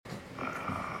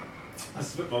I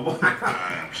spit my water.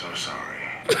 I am so sorry.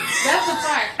 That's the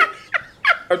part.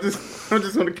 I'm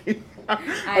just gonna keep. I'm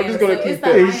just so gonna keep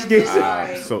it's that.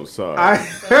 I'm so sorry. I'm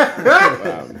so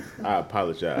sorry. I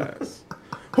apologize.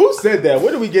 Who said that?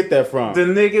 Where did we get that from? The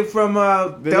nigga from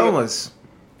Thelma's.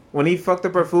 When he fucked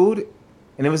up her food,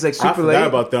 and it was like super I forgot late.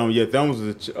 about Thelma. Yeah, Thelma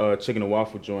was a chicken and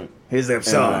waffle joint. He's like, I'm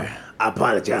sorry. I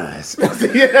apologize. That's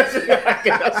where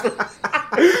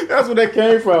that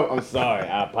came from. I'm sorry.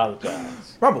 I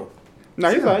apologize. Rumble. No,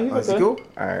 he's all right. He's okay. Cool?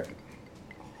 All right.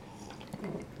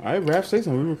 All right, Raph, say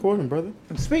something. We recording, brother.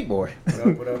 Speak, boy.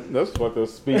 What up? That's fucked up.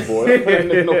 Speed boy. That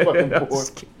nigga no fucking boy.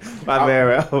 My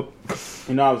man, bro.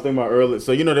 You know, I was thinking about earlier.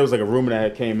 So, you know, there was like a rumor that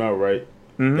had came out, right?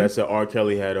 Mm-hmm. That said R.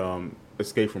 Kelly had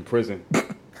escaped from prison.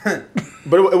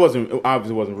 But it wasn't, it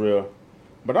obviously wasn't real.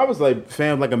 But I was like,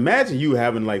 fam, like, imagine you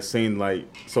having, like, seen, like,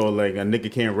 so, like, a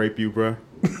nigga can't rape you, bro.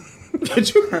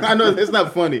 I know it's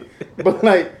not funny. But,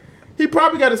 like, he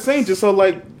probably got a scene just so,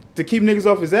 like, to keep niggas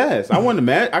off his ass. I wouldn't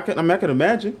imagine. I can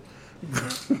imagine.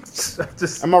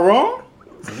 Am I wrong?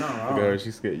 No, Girl,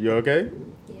 she's scared. You okay?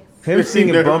 Yes. Him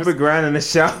singing Bumper Grind in the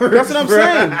shower. That's what I'm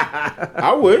saying.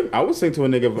 I would sing to a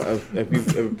nigga if you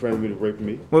ever threatened me to rape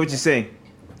me. What would you sing?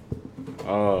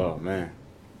 Oh, man.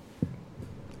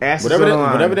 Ass Whatever is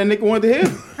on the line. that nigga wanted to hear.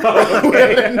 Whatever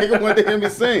that nigga wanted to hear me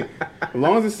sing. As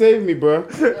long as it saved me, bro.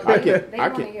 They I want can.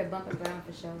 to hear Bumper Ground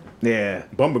for sure. Yeah.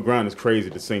 Bumper Grind is crazy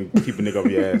to sing, keep a nigga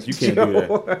off your ass. You can't do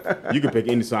that. You can pick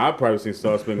any song. I'd probably sing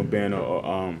Star Spangled Banner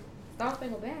or Star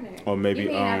Spangled Banner. Or maybe, You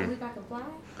mean I Believe I Can Fly?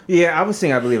 Yeah, I would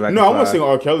sing I Believe I Can No, I Fly. wouldn't sing an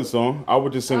R. Kelly song. I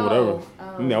would just sing whatever.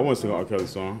 Oh. Yeah, I wouldn't sing an R. Kelly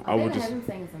song. I would They just. have him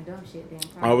singing some dumb shit then.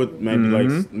 I would maybe Oh, like.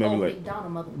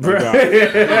 McDonald Maybe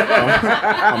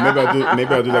motherfucker.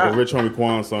 maybe I'll do like a Rich Homie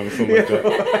Quan song or something like that.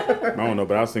 I don't know,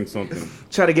 but I'll sing something.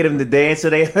 Try to get him to dance so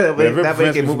they that But if it way he prevents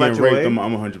me can from move out getting your raped, way.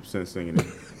 I'm 100% singing it.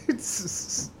 I'm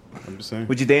just saying.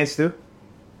 Would you dance too?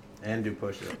 And do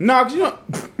push-ups. Nah, cause cause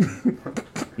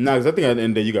I think at the end of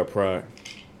the day you got pride.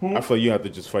 I feel like you have to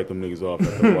just fight them niggas off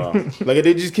after a while. Like if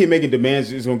they just keep making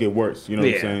demands, it's gonna get worse. You know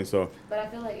what I'm saying? So. But I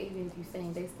feel like even if you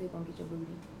sing, they still gonna get your booty.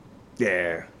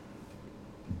 Yeah.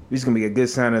 This is gonna be a good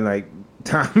sounding like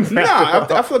time. Nah,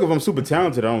 I feel like if I'm super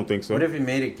talented, I don't think so. What if you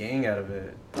made a gang out of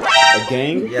it? A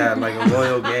gang? Yeah, like a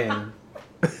loyal gang.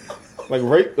 Like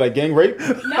rape? Like gang rape? No.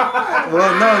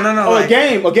 Well, no. Oh, like, a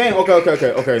game. Okay.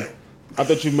 I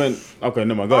thought you meant. Okay,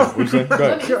 never mind. Go ahead. What you saying? Go What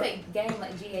ahead. did you say? Gang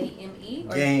like G-A-M-E?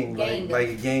 Or gang, like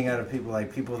a gang out of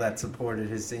people that supported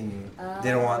his singing.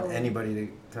 Didn't want anybody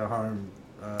to harm.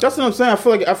 That's what I'm saying. I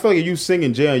feel like if you sing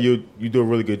in jail, you do a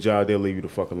really good job. They'll leave you the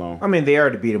fuck alone. I mean, they are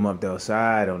to beat him up though, so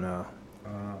I don't know.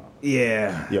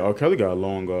 Yeah. Yeah, R. Kelly got a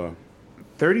long.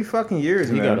 30 fucking years,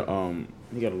 He man.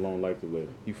 got a long life to live.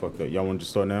 He fucked up. Y'all want to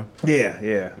just start now?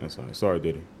 Yeah. That's all right. Sorry,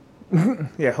 Diddy.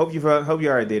 Yeah, hope you're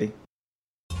alright, Diddy.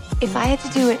 If I had to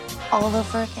do it all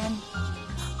over again,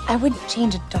 I wouldn't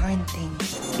change a darn thing.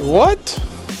 What?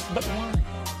 But why?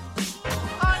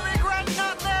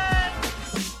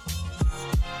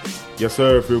 Yes,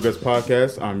 sir. Field Guest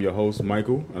Podcast. I'm your host,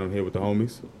 Michael, and I'm here with the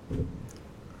homies.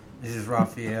 This is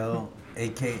Raphael,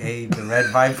 a.k.a. the Red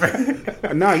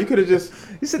Viper. Nah, you could have just...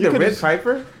 You said the Red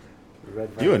Piper?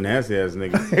 You a nasty ass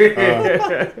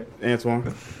nigga.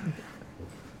 Antoine.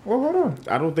 Well, hold on.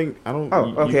 I don't...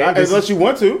 Oh, okay. Unless you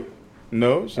want to.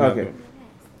 No. She's not Okay. gonna.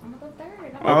 I'm gonna go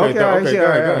third. Okay, all right, okay, yeah, go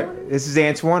all ahead. right. This is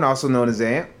Antoine, also known as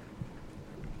Ant.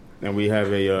 And we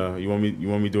have a... you want me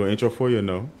to do an intro for you or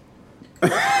no? All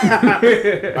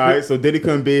right, so Diddy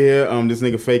couldn't be here. This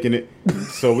nigga faking it.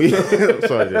 So we...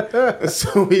 sorry, Diddy.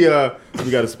 So we got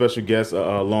a special guest,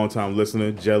 a long-time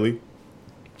listener, Jelly.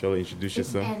 Jelly, introduce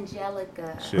It's yourself.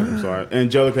 Angelica. Shit, I'm sorry.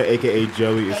 Angelica, a.k.a.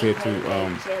 Jelly, is here too.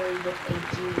 Jelly with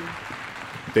a G.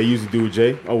 They usually do a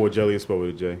J. Oh, well, Jelly is spelled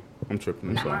with a J. I'm tripping.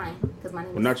 I'm Not sorry. mine, because my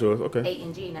name Well, is not yours. Okay.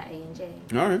 A-N-G, not A-N-J.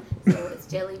 All right. So it's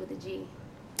Jelly with a G.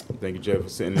 Thank you, Jay, for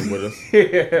sitting in with us.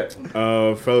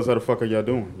 Fellas, how the fuck are y'all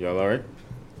doing? Y'all all right?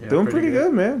 Yeah, Doing pretty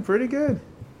good, man. Pretty good.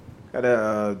 Got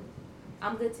a...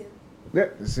 I'm good too. Yeah,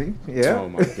 see? Yeah. Oh,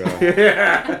 my God.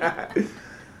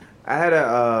 I had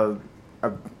a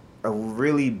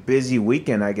really busy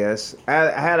weekend, I guess. I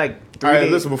had like 3 All right,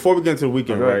 days. listen, before we get into the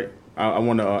weekend, Go ahead. right, I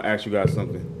want to ask you guys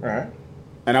something. All right.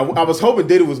 And I was hoping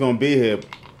Diddy was going to be here.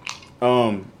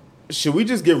 Should we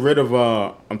just get rid of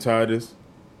I'm tired of this?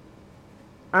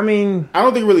 I mean... I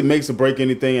don't think it really makes or break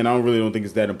anything, and I don't think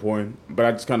it's that important. But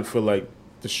I just kind of feel like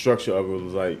the structure of it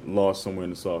was like lost somewhere in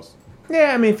the sauce.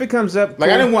 Yeah, I mean, if it comes up... Like,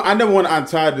 cool. I never want I'm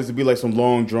tired of this to be like some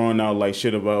long, drawn out like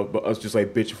shit about us just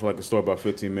like bitching for like a story about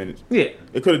 15 minutes. Yeah.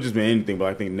 It could have just been anything, but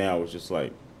I think now it's just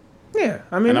like... Yeah,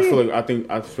 I mean...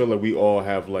 And I feel like we all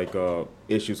have like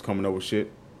issues coming up with shit.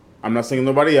 I'm not singling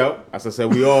nobody out. As I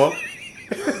said, we all.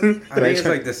 think it's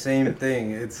like the same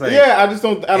thing. It's like I just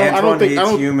don't. I don't think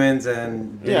hates humans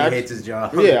and Diddy hates his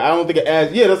job. Yeah, I don't think it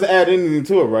adds. Yeah, it doesn't add anything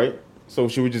to it, right? So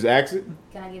should we just ask it?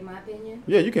 Can I give my opinion?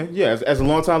 Yeah, you can. Yeah, as a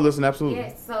long time listener, absolutely.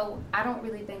 Yeah, so I don't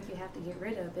really think you have to get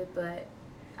rid of it, but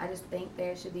I just think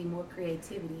there should be more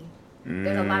creativity.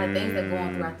 There's a lot of things that go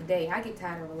on throughout the day. I get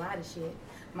tired of a lot of shit.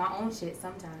 My own shit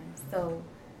sometimes. So,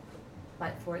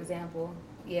 like, for example,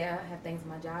 yeah, I have things in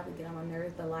my job that get on my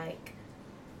nerves, but, like,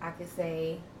 I could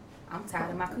say, I'm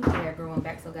tired of my coochie hair growing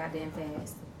back so goddamn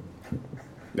fast.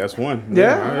 That's one.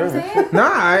 Yeah. You know what I'm saying? Nah,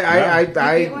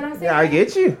 I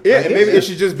get you. Yeah, I get maybe you. it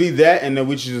should just be that, and then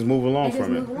we should just move along And just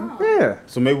from move it. along. Yeah.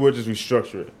 So maybe we'll just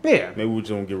restructure it. Yeah. Maybe we just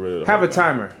don't get rid of it. Have a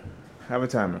timer. Have a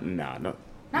timer. Nah, no.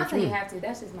 Not saying you have to.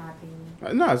 That's just my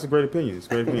opinion. No, it's a great opinion. It's a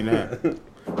great opinion to have.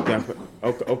 Yeah,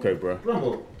 okay, bro.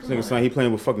 This nigga saying he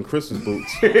playing with fucking Christmas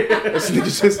boots. This nigga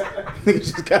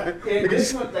just got. Yeah,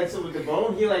 this one, like, so with the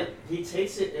bone, he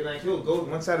takes it and, like, he'll go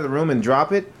one side of the room and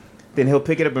drop it. Then he'll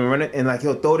pick it up and run it, and, like,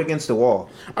 he'll throw it against the wall.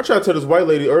 I tried to tell this white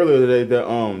lady earlier today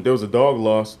that there was a dog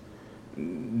lost.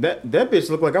 That bitch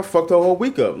looked like I fucked her whole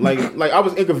week up. Like I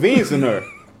was inconveniencing her.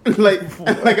 like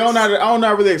I don't know how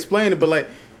to really explain it, but like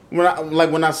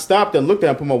when I stopped and looked at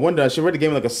her, put my window down, she already gave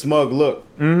me like a smug look.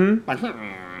 Mm-hmm. Like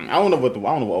I don't know what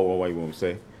white woman would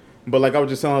say, but like I was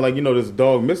just telling her, like, there's a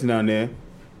dog missing down there,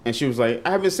 and she was like, I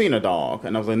haven't seen a dog,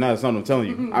 and I was like, no, that's not what I'm telling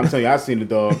you. I'm telling you, I seen the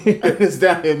dog, and it's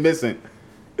down here missing.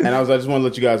 And I just want to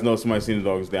let you guys know somebody seen the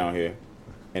dog is down here,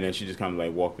 and then she just kind of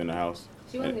like walked in the house.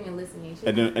 She wasn't even listening.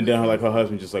 And then her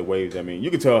husband just like waved at me. You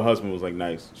could tell her husband was like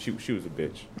nice. She was a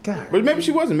bitch. God. But maybe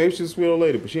she wasn't. Maybe she's a sweet old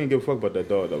lady. But she didn't give a fuck about that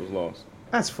dog that was lost.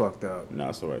 That's fucked up. Nah,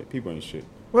 it's alright. People ain't shit.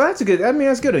 Well, that's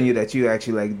good on you that you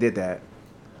actually, like, did that.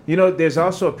 There's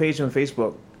also a page on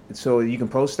Facebook, so you can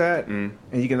post that, and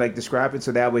you can, like, describe it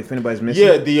so that way if anybody's missing.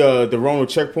 Yeah, the Ronald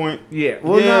checkpoint. Yeah.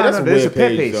 Well, yeah, no, there's a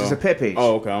pet page. Though. It's a pet page.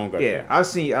 Oh, okay. I don't got Yeah, that. I'll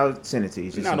send it to you.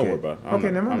 Nah, don't worry about it.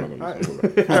 Okay, never mind. I'm not gonna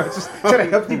worry about it. Just try to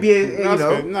help you be,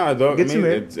 Nah, dog. get some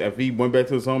if he went back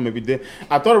to his home, maybe he did.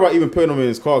 I thought about even putting him in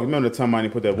his car. Remember the time I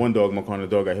didn't put that one dog in my car and the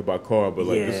dog got hit by a car, but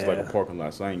like this is like a parking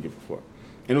lot, so I ain't give a fuck.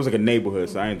 And it was like a neighborhood,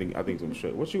 so I think it was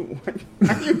straight.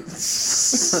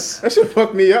 That shit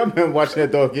fucked me up, man, watching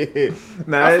that dog get hit.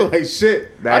 I feel like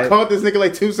shit. I called this nigga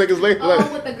like 2 seconds later.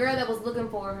 With the girl that was looking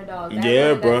for her dog.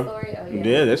 Yeah, bro.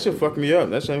 Yeah, that shit fucked me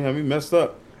up. That shit had me messed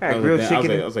up. I had grilled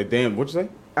chicken. I was like, damn, what'd you say?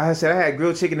 I said I had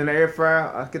grilled chicken in the air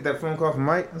fryer. I get that phone call from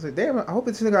Mike. I was like, damn, I hope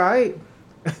this nigga alright.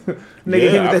 Nigga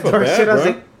hit with that dark shit. I was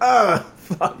like,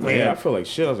 fuck, man. Yeah, I feel like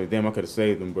shit. I was like, damn, I could have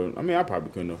saved him, but I mean, I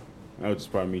probably couldn't have. That was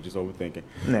just probably me just overthinking.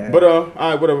 Nah. But all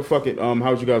right, whatever, fuck it. How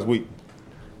was you guys' week?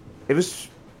 It was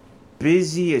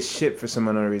busy as shit for some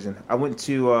unknown reason. I went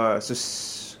to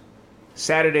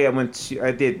Saturday.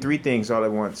 I did 3 things all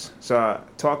at once. So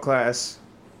taught class.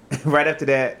 Right after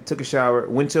that, took a shower.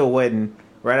 Went to a wedding.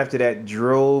 Right after that,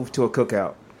 drove to a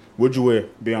cookout. What'd you wear?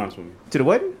 Be honest with me. To the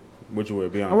wedding? What'd you wear?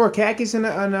 Be honest. I wore khakis and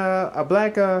a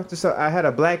black. I had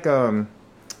a black button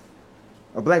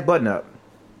up.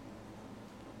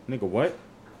 Nigga, what?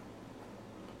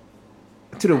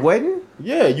 To the wedding?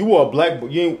 Yeah, you wore a black.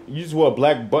 You just wore a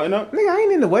black button up. Nigga, I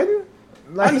ain't in the wedding.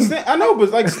 I understand. I know,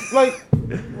 but like.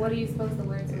 What are you supposed to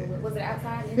wear to the wedding? Was it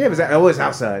outside? Yeah, it was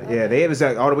outside. Okay. Yeah, it was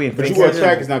all the way in. But you wore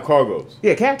khakis, not cargos.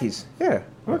 Yeah, khakis. Yeah,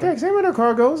 I wear khakis. I ain't wear no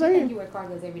cargos. I think you wear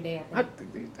cargos every day.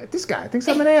 This guy thinks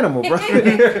I'm an animal, bro.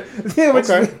 Okay.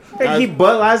 Keep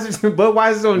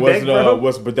Budweiser's on deck, bro.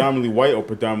 Was it predominantly white or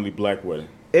predominantly black wedding?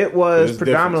 It was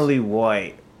predominantly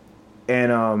white,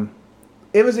 and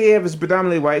it was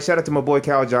predominantly white. Shout out to my boy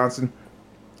Cal Johnson.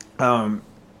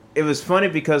 It was funny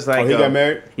because like he got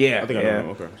married. Yeah, I think I know him.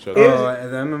 Okay, shut up.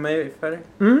 The MMA fighter.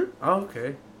 Hmm. Oh,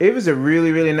 okay. It was a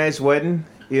really, really nice wedding.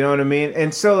 You know what I mean?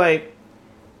 And so like,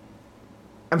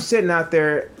 I'm sitting out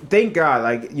there. Thank God,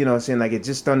 like saying like it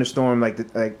just thunderstormed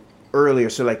like earlier,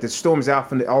 so like the storm's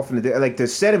off in the day. Like the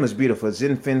setting was beautiful. It's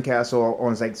in Fincastle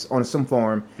on some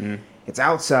farm. Mm. It's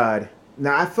outside.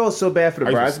 Now I felt so bad for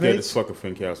the bridesmaids. I used to scared as fuck of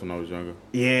Fincastle when I was younger.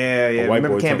 Yeah.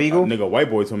 Remember Camp Eagle? Nigga,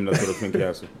 white boy told me that's what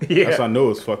Fincastle. Yeah. That's how I know it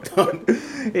was fucked up.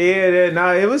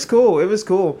 Yeah, it was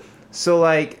cool. So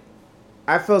like,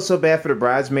 I felt so bad for the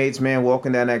bridesmaids, man,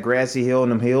 walking down that grassy hill in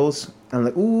them hills. I'm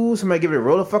like, ooh, somebody give it a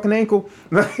roll a fucking ankle.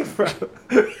 And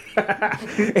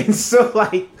so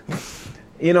like,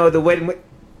 the wedding.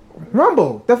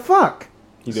 Rumble, the fuck?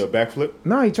 You do a backflip?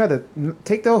 No, he tried to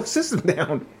take the whole system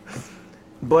down.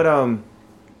 But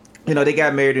they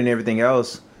got married and everything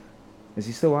else. Is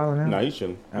he still wilding out? Nah, he's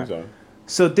chilling. He's all right.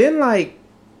 So then, like,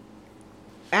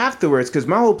 afterwards, because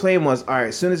my whole plan was, all right,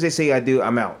 as soon as they say I do,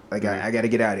 I'm out. Like, I got to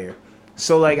get out of here.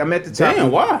 So, like, I'm at the top.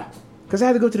 Damn, why? Because I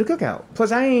had to go to the cookout.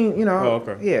 Plus, I ain't, you know. Oh,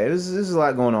 okay. Yeah, this is a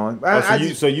lot going on.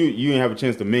 So you didn't have a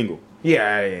chance to mingle.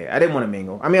 Yeah, I didn't want to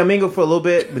mingle. I mean, I mingled for a little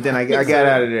bit, but then I got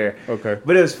out of there. Okay.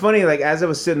 But it was funny, like, as I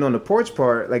was sitting on the porch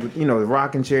part, like, you know, the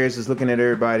rocking chairs, just looking at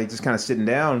everybody, just kind of sitting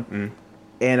down.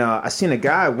 And I seen a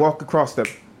guy walk across the...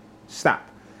 Stop.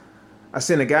 I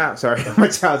seen a guy... Sorry, my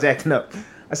child's acting up.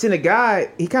 I seen a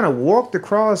guy, he kind of walked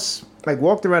across, like,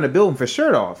 walked around the building with his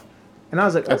shirt off. And I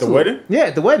was like... At the wedding? Yeah,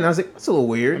 at the wedding. I was like, that's a little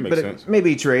weird. That makes but sense.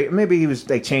 Maybe he was,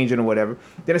 like, changing or whatever.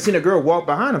 Then I seen a girl walk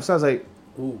behind him, so I was like...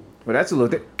 Ooh. Well, that's a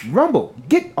little... Rumble,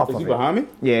 get off Is of he it. behind me?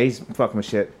 Yeah, he's fucking with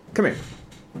shit. Come here.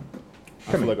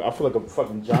 I feel like a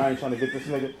fucking giant trying to get this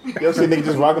nigga. You ever see a nigga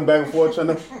just rocking back and forth trying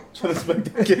to smack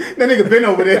that kid? That nigga been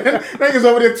over there. That nigga's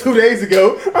over there 2 days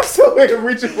ago. I'm still here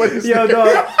reaching for this Yo, nigga.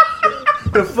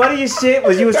 dog. The funniest shit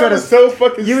was you was That trying to was so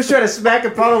fucking. you was trying to smack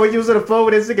Apollo when you was on the phone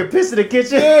with this nigga pissing in the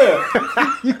kitchen.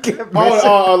 Yeah. You can't miss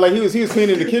Like he was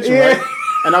cleaning the kitchen, Yeah. right?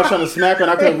 And I was trying to smack her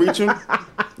and I couldn't reach him.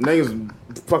 Niggas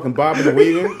fucking bobbing and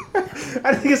weaving.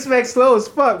 I think it smacked slow as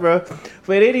fuck, bro.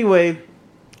 But anyway,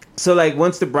 so like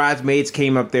once the bridesmaids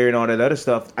came up there and all that other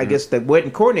stuff, I guess the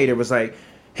wedding coordinator was like,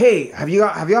 "Hey, have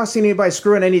y'all seen anybody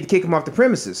screwing? I need to kick them off the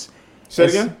premises." Say it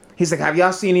again? He's like, "Have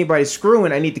y'all seen anybody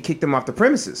screwing? I need to kick them off the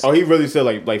premises." Oh, he really said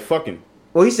like fucking.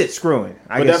 Well, he said screwing.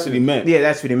 But that's what he meant. Yeah,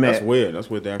 that's what he meant. That's weird. That's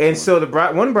weird. And so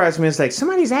one bridesmaid's like,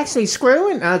 "Somebody's actually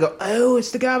screwing," and I go, "Oh,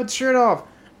 it's the guy with the shirt off."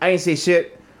 I didn't say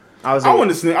shit. I was like,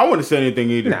 I wouldn't say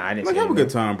anything either. Nah, I didn't like say have a anything.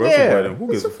 good time, bro. Yeah, It's a wedding. Who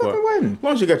gives it's a a fuck? fucking wedding. As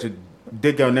long as you got your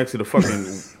dick out next to the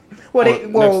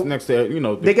fucking. next to you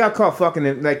know. They got caught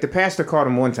fucking. Like the pastor caught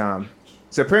him one time.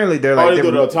 So apparently they're like, they do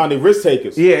the time they risk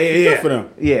takers. yeah. Good for them.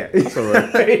 Yeah, That's all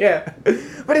right. yeah.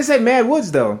 But it's like Mad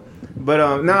Woods though. But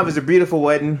no, it was a beautiful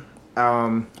wedding.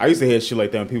 I used to hear shit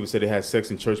like that when people said they had sex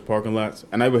in church parking lots,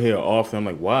 and I would hear it often. I'm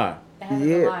like, why? That happens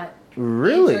Yeah. a lot.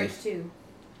 Really? In church too.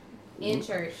 In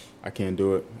church. I can't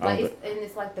do it. But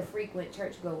it's like the frequent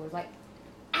church goers. Like,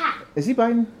 Is he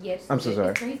biting? yes. I'm so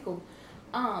sorry. It's preschool.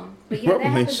 But yeah, Bro, that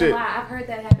man, happens shit. a lot. I've heard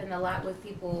that happen a lot with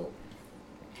people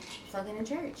fucking in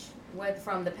church. Whether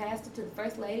from the pastor to the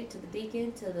first lady to the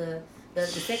deacon to the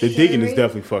secretary. The deacon is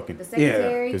definitely fucking. The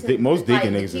secretary. 'Cause to, most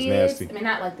deacon like, niggas the is kids. nasty. I mean,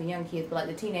 not like the young kids, but like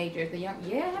the teenagers. Yeah,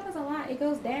 it happens a lot. It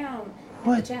goes down at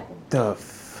What the chapel. the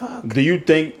fuck? Do you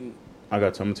think? I'm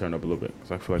gonna turn up a little bit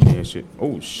because I feel like hearing shit.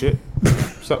 Oh shit!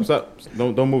 Stop!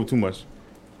 Don't move too much.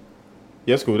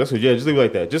 Yeah, that's cool. That's good. Yeah, just leave it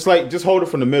like that. Just hold it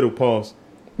from the middle. Pause.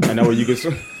 And that way you can.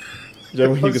 You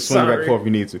can swing back and forth if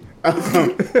you need to.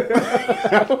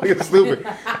 I'm fucking stupid.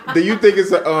 Do you think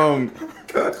it's a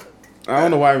I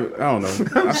don't know why. I don't know.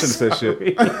 I shouldn't have said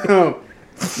shit.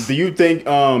 Do you think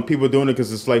people doing it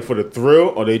because it's like for the thrill,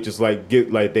 or they just like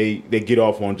they get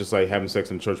off on just like having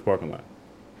sex in the church parking lot?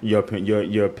 Your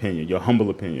opinion, your humble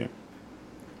opinion.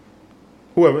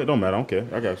 Whoever, it don't matter. I don't care.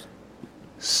 I guess.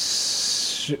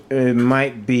 It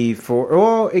might be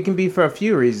it can be for a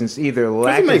few reasons. Either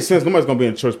lack It makes sense. Nobody's gonna be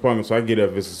in church parking, so I get it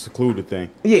if it's a secluded thing.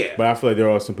 Yeah. But I feel like there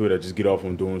are some people that just get off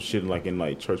on doing shit like in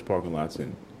like church parking lots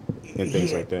and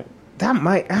things like that. That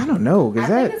might, I don't know, I cause think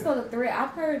that it's for the thrill. I've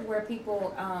heard where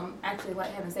people actually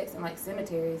like having sex in like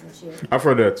cemeteries and shit. I've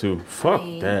heard that too. Fuck I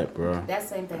mean, that, bro. That's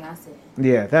the same thing I said.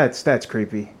 yeah, that's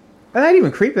creepy. Not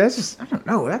even creepy. That's just I don't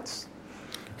know. That's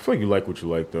I feel like you like what you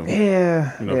like though.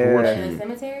 yeah. You know, for what yeah. In a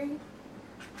cemetery?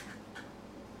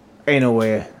 Ain't no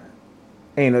way.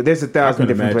 Ain't no. There's 1,000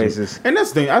 different places. And that's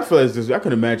the thing. I feel like I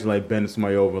could imagine like bending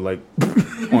somebody over like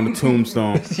on the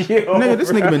tombstone. Nigga,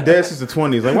 this nigga been dead since the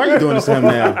 20s. Like, why you doing this to him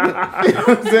now? You know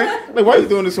what I'm saying? Like, why you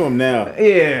doing this to him now?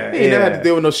 Yeah. You ain't never had to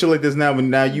deal with no shit like this now, but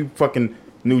now you fucking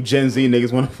new Gen Z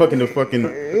niggas want to fucking.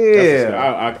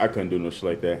 Yeah. I couldn't do no shit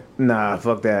like that. Nah,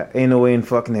 fuck that. Ain't no way in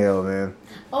fucking hell, man.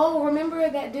 Oh, remember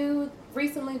that dude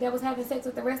recently that was having sex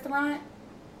at the restaurant?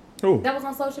 Who? That was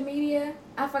on social media.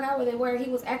 I forgot what they were. He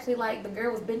was actually like, the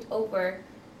girl was bent over.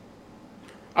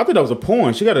 I thought that was a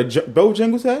porn. She got a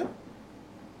Bojangles hat?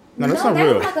 No, that's not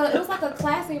real. It was like a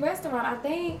classy restaurant, I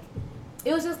think.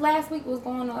 It was just last week was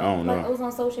going on. I don't know. Like, it was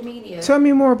on social media. Tell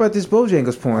me more about this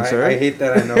Bojangles porn, sir. I hate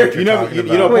that I know what you're talking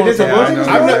about. You know, Wait, there's a Bojangles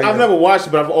porn? I've never watched it,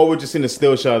 but I've always just seen the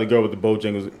still shot of the girl with the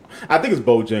Bojangles. I think it's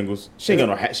Bojangles. She ain't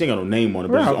got no name on it.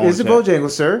 But Bro, it's a Bojangles,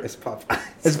 sir. It's Popeye.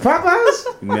 It's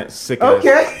Popeyes? Sick ass.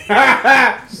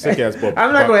 Okay. Sick ass Popeye.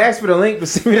 I'm not going to ask for the link, but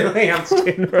send me the link. I'm just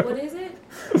kidding, bro. What is it?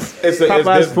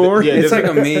 Popeyes porn? Yeah, It's there's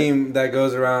like a meme that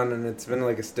goes around, and it's been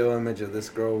like a still image of this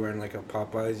girl wearing like a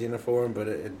Popeyes uniform, but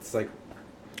it's like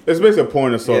it's basically a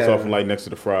porn that starts Yeah. off like next to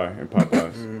the fry in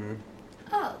Popeyes.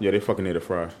 Oh. Yeah, they fucking need a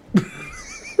fry.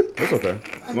 That's okay.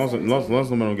 As long as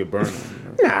nobody don't get burned.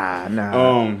 Nah.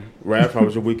 Raph, how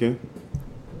was your weekend?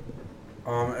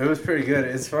 It was pretty good.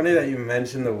 It's funny that you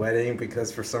mentioned the wedding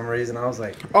because for some reason I was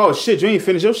like, Oh shit, you ain't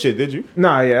finished your shit, did you?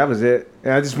 Nah, yeah, that was it.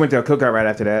 Yeah, I just went to a cookout right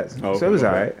after that, Oh, so it was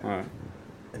okay. alright. All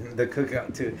right. the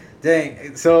cookout too.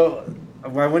 Dang. So I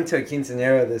went to a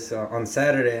quinceañera this on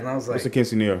Saturday, and I was What's like, a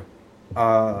quinceañera?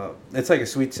 it's like a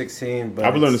sweet 16, but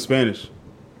I've been learning it's- Spanish,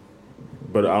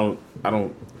 but I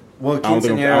don't. Well, I don't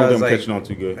think quinceañera I'm is like catching on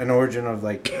too good. an origin of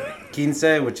like quince,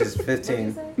 which is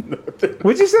 15.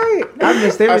 What'd you say? I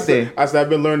missed everything. I said I've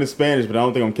been learning Spanish, but I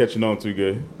don't think I'm catching on too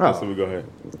good. Oh. So we go ahead.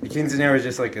 The quinceañera is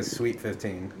just like a sweet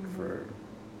 15 for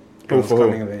Who, girls for who?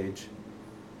 coming of age.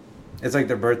 It's like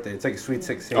their birthday. It's like a sweet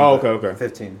 16. Oh, but okay.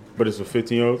 15. But it's for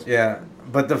 15-year-olds. Yeah,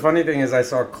 but the funny thing is, I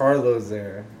saw Carlos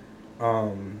there,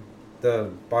 the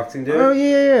boxing dude. Oh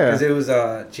yeah, Because it was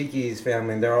Chiqui's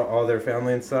family, and they're all their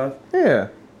family and stuff. yeah.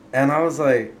 And I was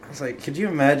like, could you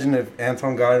imagine if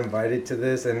Anton got invited to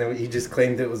this and then he just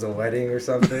claimed it was a wedding or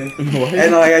something?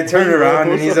 And like I turned around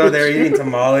and he's over there eating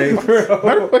tamales.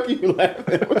 Why the fuck are you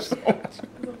laughing? What's wrong with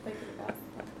you?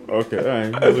 Okay, all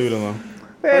right, I'll leave it alone.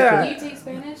 Yeah. Do you teach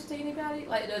Spanish to anybody?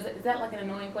 Like, is that like an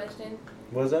annoying question?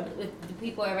 What was that? If do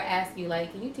people ever ask you,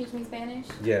 like, can you teach me Spanish?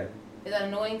 Yeah. Is that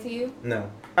annoying to you?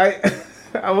 No. I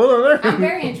will learn. I'm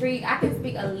very intrigued. I can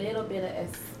speak a little bit of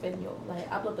Espanol. Like,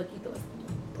 hablo poquito Espanol.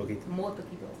 Poquito. Muy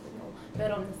poquito Espanol.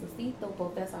 Pero necesito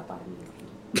profesar para mí.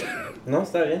 No,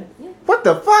 está bien. What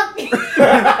the fuck? Make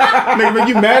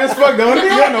you mad as fuck, don't it? You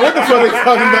don't know what the fuck they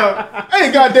talking about.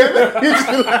 Hey, goddamn it!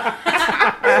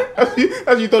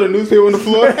 As you throw the newspaper on the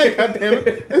floor. Hey, goddamn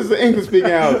it! This is an English speaking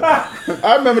house.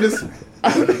 I remember this.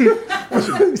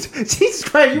 Jesus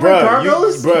Christ, you wear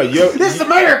gargles? This is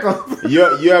America.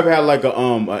 You ever had like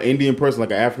a Indian person,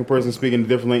 like an African person speaking a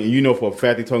different language, and you know for a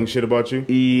fact they talking shit about you?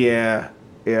 Yeah.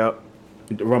 Yep.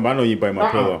 Rumba, I know you bite my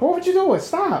pillow. What would you do?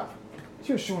 Stop.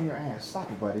 You're showing your ass.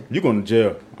 Stop it, buddy. You going to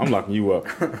jail? I'm locking you up.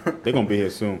 They're gonna be here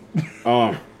soon.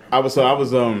 I was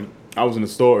in the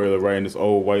store earlier, right? And this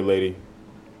old white lady,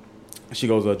 she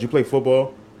goes, "Did you play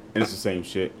football?" And it's the same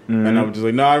shit. Mm-hmm. And I was just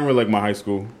like, "No, I didn't really like my high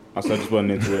school." I said, "I just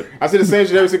wasn't into it." I said the same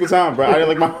shit every single time, bro. I didn't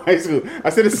like my high school. I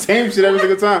said the same shit every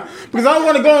single time because I don't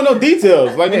want to go into no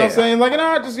details. Like, you know what I'm saying? Like,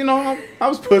 I just, I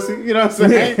was pussy. You know what I'm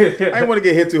saying? I didn't want to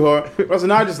get hit too hard. But I said,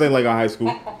 "No, I just didn't like our high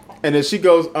school." And then she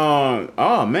goes,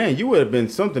 "Oh man, you would have been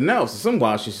something else." Some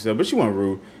wild shit she said, but she wasn't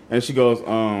rude. And she goes,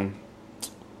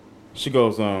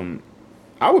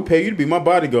 "I would pay you to be my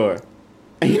bodyguard."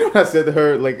 And you know what I said to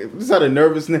her? Like, just out of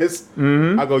nervousness.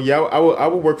 Mm-hmm. I go, "Yeah, I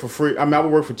would work for free. I mean, I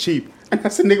would work for cheap." And I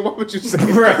said, "Nigga, why would you say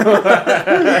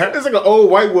that?" It's like an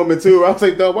old white woman too. I was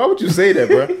like, "Dog, why would you say that,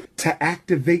 bro?" To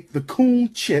activate the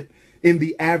coon chip in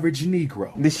the average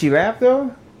Negro. Did she laugh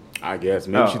though? I guess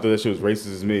maybe she thought that shit was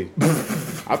racist as me.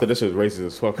 I thought that shit was racist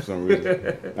as fuck for some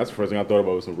reason. That's the first thing I thought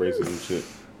about was some racism shit.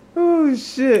 Oh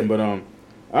shit. But all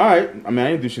right. I mean,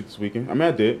 I didn't do shit this weekend. I mean, I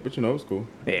did, but it was cool.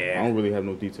 Yeah. I don't really have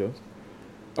no details.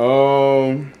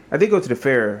 I did go to the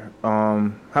fair.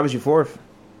 How was your 4th?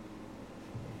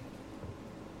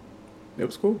 It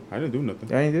was cool. I didn't do nothing.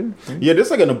 Yeah, you did. Yeah, there's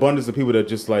like an abundance of people that's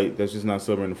just not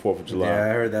celebrating the 4th of July. Yeah, I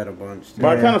heard that a bunch. Too.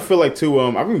 But I kind of feel like too.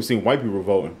 I've even seen white people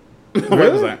voting.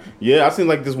 Really? Yeah, I seen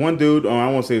like this one dude.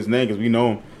 I won't say his name because we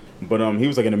know him, but he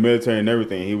was like in the military and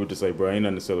everything. He was just like, "Bro, ain't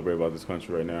nothing to celebrate about this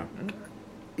country right now."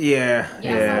 Yeah.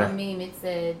 Yeah, I saw a meme. It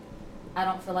said, "I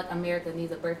don't feel like America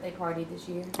needs a birthday party this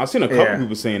year." I seen a couple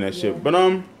people saying that shit, but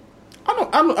I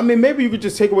don't. I mean, maybe you could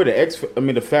just take away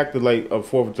the fact that like of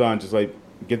 4th of July, and just like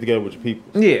get together with your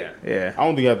people. Yeah, yeah. I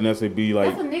don't think you have to necessarily be like.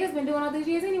 That's what niggas been doing all these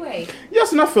years anyway.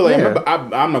 Yes, and I feel like Yeah.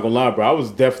 I'm not gonna lie, bro. I was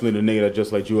definitely the nigga that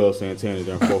just like Joel Santana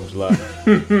during 4th of July.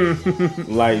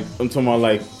 Like I'm talking about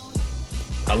like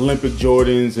Olympic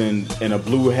Jordans and a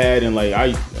blue hat and like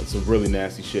that's some really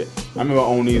nasty shit. I remember I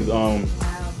own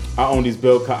these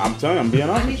Bill Cosby. I'm telling you, I'm being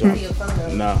honest I need with to see a you.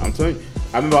 photo. Nah, I'm telling you.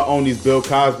 I remember I owned these Bill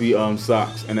Cosby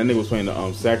socks, and that nigga was playing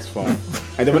the saxophone.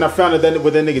 And then when I found out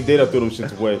what that nigga did, I threw them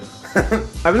shits away.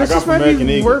 I mean, this just might American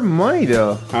be Eagle. worth money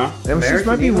though. Huh? That just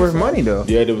might be Eagle worth song? money though.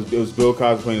 Yeah, it was Bill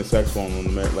Cosby playing the saxophone on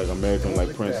American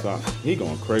like Prince song. He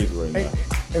going crazy right now.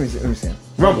 Let me see him.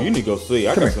 Rumble, you need to go sleep.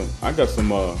 I Come got here. some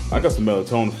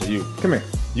melatonin for you. Come here.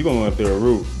 You gonna up there a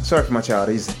Rue. Sorry for my child.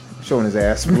 He's showing his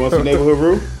ass. You want some neighborhood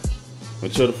Rue? Then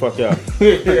chill the fuck out.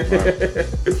 Right.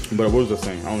 But what was I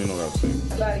saying? I don't even know what I was saying.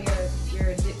 About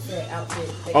your Dipset outfit.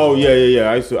 that Oh you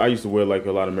yeah. wear. I used to wear like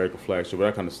a lot of American flag shit, but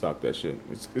I kind of stopped that shit.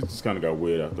 It just kind of got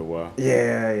weird after a while.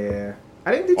 Yeah.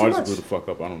 I didn't do Or I too just much. grew the fuck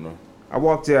up. I don't know. I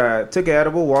walked, took an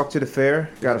edible, walked to the fair,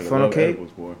 got a I funnel love cake.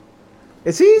 edibles, boy.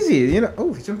 It's easy, you know.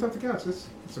 Oh, he jumped off the couch. That's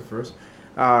the first.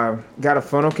 Got a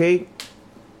funnel cake,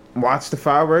 watched the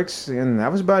fireworks, and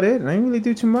that was about it. I didn't really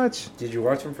do too much. Did you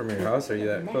watch them from your house? Are you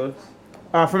that close?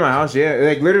 From my house, yeah.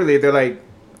 Like literally, they're like,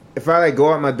 if I like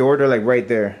go out my door, they're like right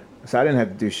there. So I didn't have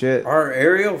to do shit. Are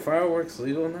aerial fireworks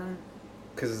legal now?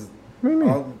 Because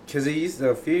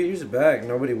a few years back,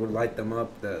 nobody would light them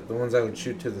up. The ones that would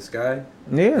shoot to the sky.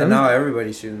 Yeah. And now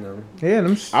everybody's shooting them. Yeah.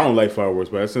 I don't like fireworks,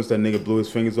 but since that nigga blew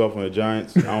his fingers off on the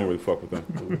Giants, I don't really fuck with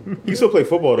them. He still play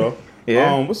football though.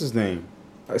 Yeah. What's his name?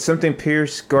 Something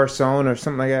Pierce Garcon or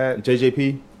something like that.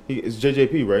 JJP. It's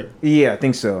JJP, right? Yeah, I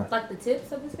think so. Like the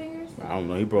tips of his fingers? I don't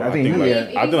know. He broke. I think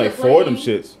like 4 of them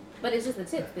shits. But it's just the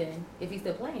tips then, if he's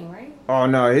still playing, right? Oh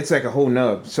no, it's like a whole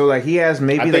nub. So like he has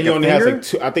maybe I think like he a only finger. has like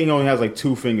two. I think he only has like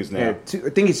 2 fingers now. Yeah, I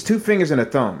think it's 2 fingers and a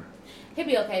thumb. He'll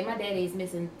be okay. My daddy's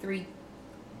missing 3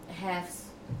 halves,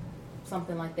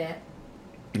 something like that.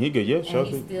 He good, yeah. Shout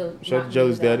out to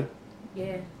Jelly's daddy.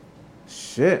 Yeah.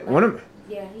 Shit, one of.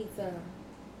 Yeah, he's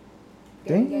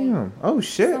Damn. Oh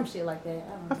shit. Some shit like that.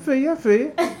 I feel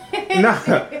you. Nah,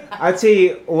 I tell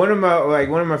you, one of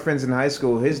my friends in high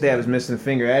school, his dad was missing a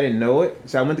finger. I didn't know it,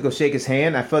 so I went to go shake his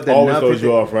hand. I felt that Always nub throws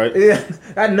you off, right? Yeah,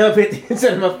 that nub hit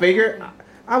inside of my finger.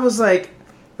 I was like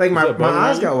my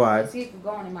eyes got wide. See it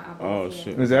going in my Oh eyeballs.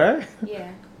 shit. Was that right?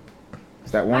 Yeah.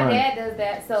 It's that My wine. dad does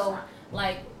that. So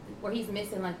like where he's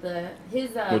missing like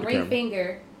his ring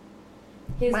finger.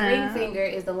 His ring finger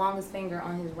is the longest finger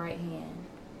on his right hand.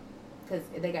 Because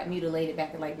they got mutilated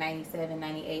back in like 97,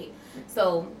 98.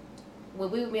 So when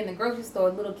we would be in the grocery store,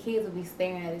 little kids would be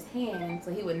staring at his hand,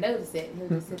 so he would notice it. He would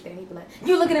just sit there. He'd be like,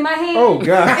 "You looking at my hand?" Oh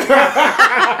God!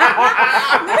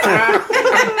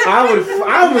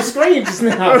 I would scream just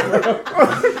now.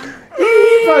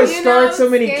 He probably scarred so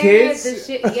many kids.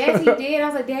 Yes, he did. I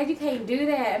was like, "Dad, you can't do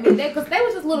that." I mean, because they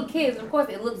were just little kids. Of course,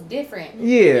 it looks different.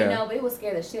 Yeah. You know, but it would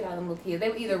scare the shit out of them little kids. They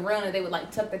would either run or they would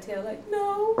like tuck their tail, like,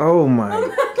 "No." Oh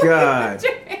my God!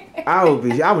 I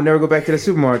would never go back to the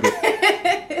supermarket.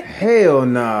 Hell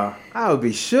nah. I would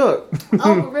be shook.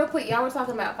 Oh, but real quick, y'all were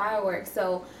talking about fireworks.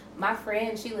 So my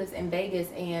friend, she lives in Vegas,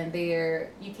 and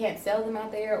you can't sell them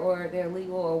out there, or they're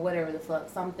illegal, or whatever the fuck,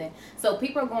 something. So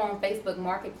people are going on Facebook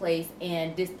Marketplace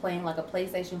and displaying like a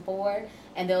PlayStation 4,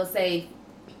 and they'll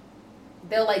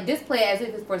like display it as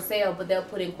if it's for sale, but they'll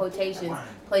put in quotations,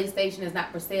 PlayStation is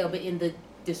not for sale, but in the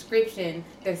description,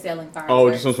 they're selling fireworks. Oh,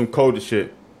 just on some coded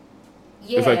shit.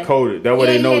 Yeah. It's like coded. That way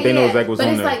they know exactly what's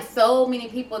on there. But it's like so many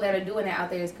people that are doing it out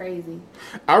there. It's crazy.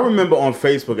 I remember on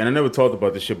Facebook, and I never talked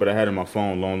about this shit, but I had it on my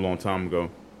phone a long, long time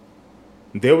ago.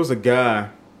 There was a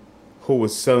guy who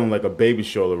was selling like a baby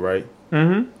stroller, right?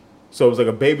 Mm-hmm. So it was like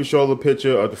a baby stroller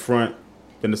picture at the front,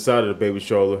 then the side of the baby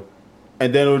stroller,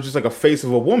 and then it was just like a face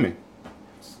of a woman.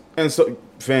 And so,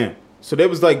 so they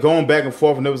was like going back and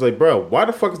forth, and they was like, bro, why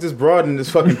the fuck is this broad in this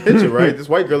fucking picture, right? This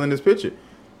white girl in this picture.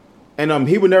 And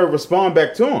he would never respond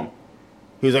back to him.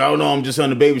 He was like, "Oh no, I'm just on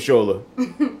the baby stroller."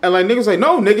 And like niggas like,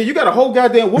 "No, nigga, you got a whole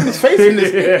goddamn woman's face in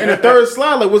this in the third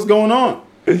slide. Like, what's going on?"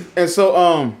 And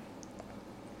so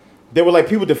they were like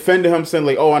people defending him, saying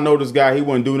like, "Oh, I know this guy. He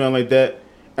wouldn't do nothing like that."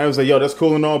 And I was like, "Yo, that's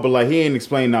cool and all, but like he ain't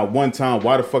explained not one time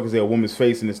why the fuck is there a woman's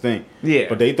face in this thing." Yeah.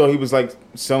 But they thought he was like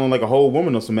selling like a whole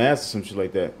woman or some ass or some shit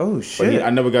like that. Oh shit! But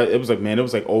I never got. It was like it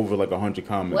was like over like 100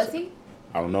 comments. Was he?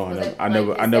 I don't know. I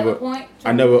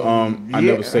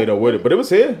never stayed up with it, but it was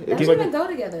here. It was like like go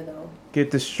together though.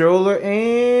 Get the stroller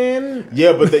in.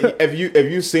 Yeah, but if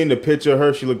you seen the picture of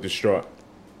her, she looked distraught.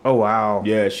 Oh wow.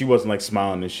 Yeah, she wasn't like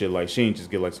smiling and shit. Like she ain't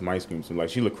just get like some ice cream. So, like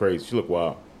she looked crazy. She looked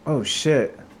wild. Oh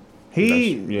shit.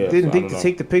 He didn't think to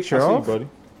take the picture off. I see, buddy.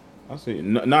 I see.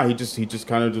 Nah, he just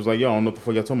kind of just like, yo, I don't know what the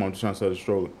fuck y'all talking about. I'm just trying to sell the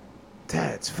stroller.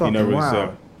 That's fucking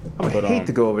wild. I would hate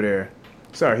to go over there.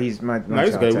 Sorry, he's my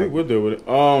nice guy. We'll deal with it.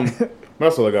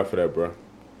 That's all I got for that, bro.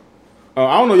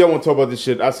 I don't know if y'all want to talk about this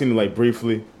shit. I seen it like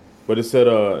briefly, but it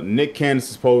said Nick Cannon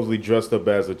supposedly dressed up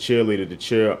as a cheerleader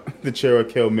to cheer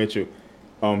Kel Mitchell,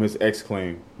 his ex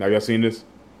claim. Now y'all seen this?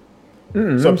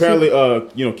 So apparently,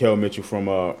 Kel Mitchell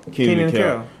from Kenan and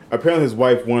Kel. Apparently, his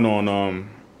wife went on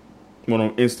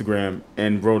Instagram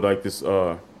and wrote like this,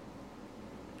 like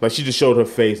she just showed her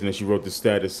face and then she wrote this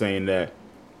status saying that,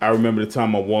 I remember the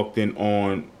time I walked in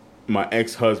on my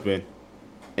ex-husband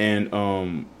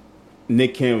and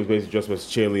Nick Cannon was basically dressed as a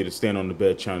cheerleader, standing on the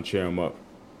bed trying to cheer him up,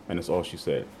 and that's all she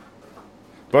said.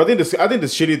 But I think the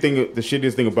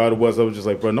shittiest thing about it was I was just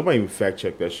like, bro, nobody even fact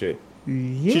checked that shit.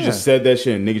 Yeah. She just said that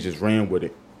shit and niggas just ran with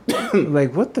it.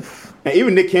 Like what the? And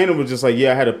even Nick Cannon was just like,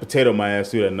 yeah, I had a potato in my ass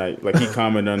too that night. Like he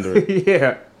commented under it.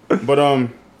 Yeah. But let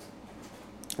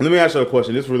me ask you a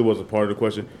question. This really wasn't part of the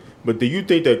question. But do you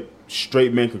think that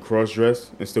straight men could cross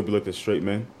dress and still be looked at straight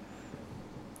men?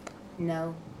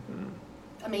 No.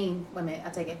 I mean, wait a minute. I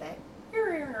take it back.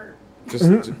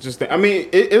 Just think. I mean,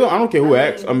 I don't care who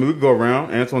asks. I mean, we can go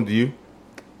around. Antoine, do you?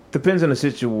 Depends on the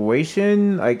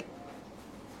situation. Like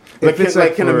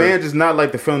can a man just not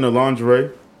like the feeling of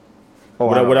lingerie?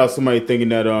 Without somebody thinking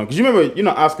that because you remember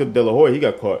Oscar De La Hoya, he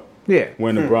got caught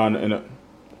wearing the bra and a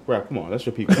rap. Come on, that's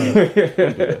your people.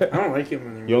 I don't like him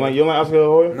anymore. You don't like Oscar De La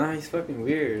Hoya? Nah, he's fucking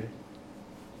weird.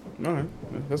 All right,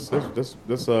 that's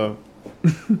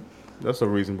a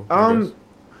reasonable.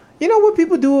 You know what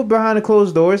people do behind the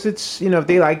closed doors? It's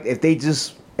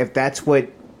if that's what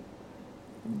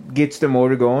gets the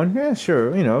motor going. Yeah,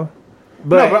 sure,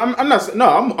 But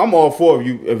I'm all for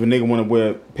if a nigga want to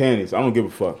wear panties. I don't give a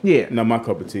fuck. Yeah, not my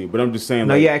cup of tea. But I'm just saying.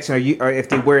 No, you're asking, if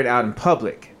they wear it out in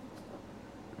public,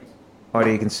 are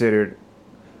they considered?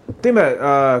 Think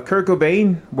about Kurt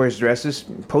Cobain wears dresses.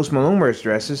 Post Malone wears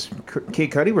dresses. Kid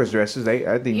Cudi wears dresses.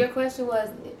 I think. Your question was,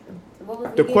 what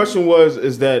was the question was?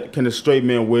 Is that can a straight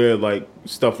man wear like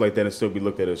stuff like that and still be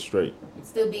looked at as straight?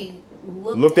 Still be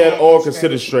looked at or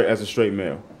considered straight as a straight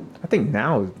male. I think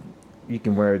now. You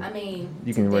can wear.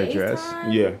 You can wear a dress.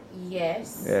 Time, yeah.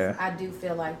 Yes. Yeah. I do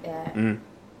feel like that. Mm-hmm.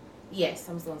 Yes,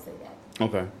 I'm just gonna say that.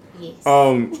 Okay. Yes.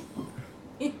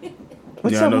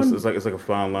 I know it's like a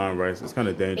fine line, right? It's kind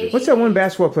of dangerous. What's that one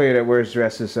basketball player that wears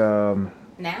dresses?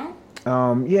 Now?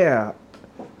 Yeah.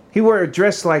 He wore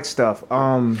dress-like stuff.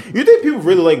 You think people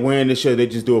really like wearing this shit? They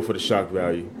just do it for the shock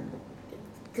value.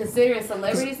 Considering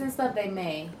celebrities and stuff, they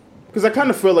may. Because I kind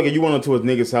of feel like if you went into a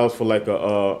nigga's house for like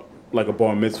a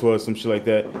bar mitzvah or some shit like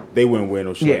that, they wouldn't wear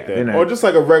no shit like that. Or just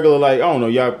like a regular, like, I don't know,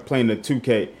 y'all playing the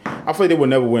 2K. I feel like they would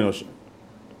never wear no shit.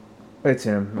 It's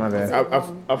him, my bad.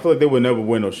 I feel like they would never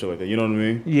wear no shit like that, you know what I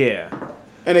mean? Yeah.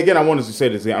 And again, I wanted to say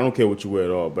this, I don't care what you wear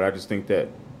at all, but I just think that,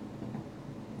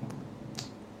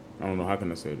 I don't know, how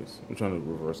can I say this? I'm trying to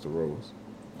reverse the roles.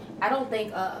 I don't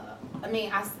think, I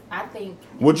think...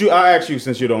 I ask you,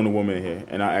 since you're the only woman in here,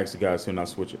 and I ask the guys here, and I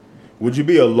switch it, would you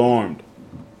be alarmed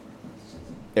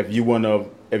if you went over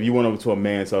to a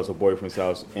man's house or boyfriend's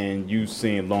house and you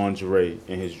seen lingerie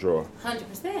in his drawer?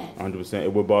 100%. 100%.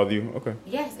 It would bother you? Okay.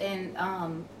 Yes, and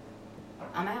I'm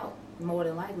out more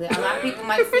than likely. A lot of people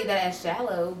might see that as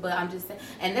shallow, but I'm just saying,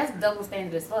 and that's double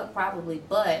standard as fuck probably.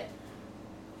 But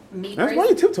that's why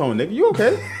you tiptoeing, nigga. You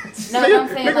okay? No, I'm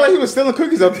saying nigga, like he was stealing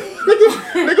cookies out.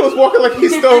 Nigga was walking like he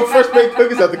stole fresh baked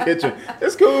cookies out the kitchen.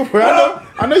 It's cool, bro.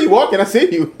 I know you walking. I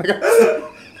see you.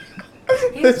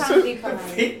 He's trying to be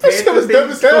funny. That shit was dumb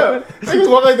as hell. He was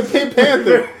walking like the Pink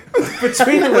Panther.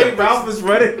 Between the way Ralph was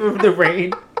running through the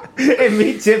rain and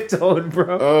me tiptoeing,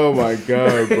 bro. Oh my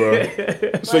god, bro.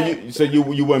 So you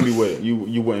wouldn't be with it.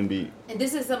 You wouldn't be. And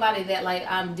this is somebody that like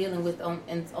I'm dealing with on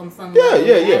some yeah, level.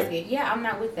 yeah. Yeah, I'm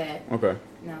not with that. Okay.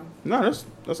 No,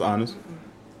 that's honest. Mm-hmm.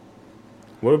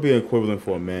 What would be equivalent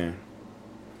for a man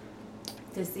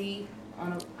to see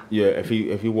on a? Yeah, if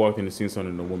he walked in and seen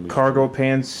something in a woman's cargo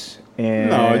pants and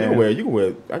no, you can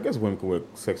wear. I guess women can wear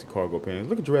sexy cargo pants.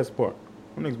 Look at Jurassic Park.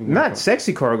 Not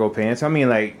sexy cargo pants. I mean,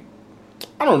 like,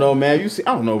 I don't know, man. I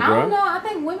don't know, bro. I don't know. I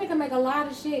think women can make a lot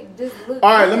of shit just look. All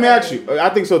right, let me ask you. I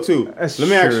think so too. That's let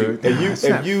me ask true. you. It's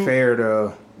not fair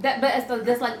to. But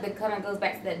that's like the kind of goes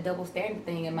back to that double standard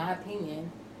thing, in my opinion.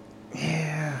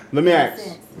 Yeah. Let me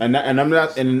ask, and I'm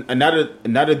not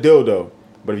a dildo.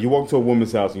 But if you walk to a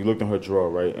woman's house and you looked in her drawer,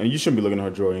 right, and you shouldn't be looking in her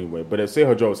drawer anyway. But say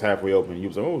her drawer was halfway open, and you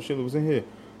was like, "Oh shit, it was in here,"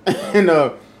 and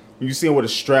you see her with a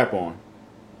strap on.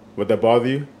 Would that bother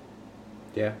you?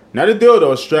 Yeah. Not a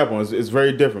dildo, a strap on is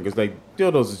very different because like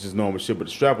dildos is just normal shit, but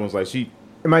the strap on is like she.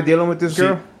 Am I dealing with this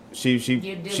girl? She's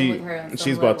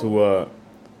about to.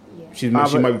 She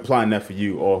might be plotting that for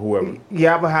you or whoever.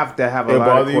 Yeah, I would have to have a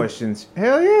lot of questions.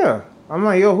 Hell yeah. I'm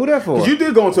like, yo, who that for? Cause you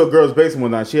did go into a girl's basement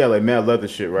one night. She had like mad leather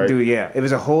shit, right? Dude, yeah. It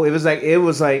was like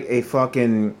a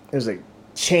fucking. It was like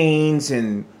chains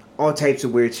and all types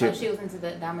of weird shit. Oh, she was into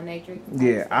the dominatrix.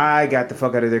 Yeah, I got the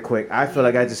fuck out of there quick. I feel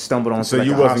like I just stumbled on. So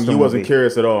you wasn't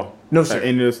curious at all. No, sir.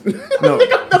 No.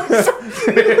 Wait,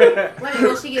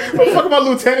 was she getting paid? Fuck about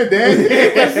Lieutenant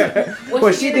Dan.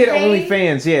 Well, she did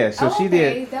OnlyFans, yeah. So she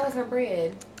did. That was her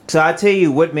bread. So I tell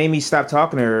you what made me stop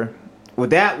talking to her. Well,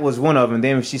 that was one of them.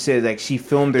 Then she said like she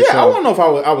filmed herself. Yeah, I don't know if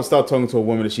I would start talking to a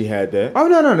woman if she had that. Oh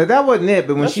no, that wasn't it.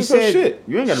 But when she said shit.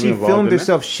 You ain't gotta be she involved filmed in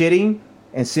herself shitting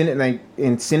and sent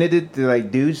it to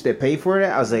like dudes that pay for it,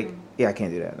 I was like, yeah, I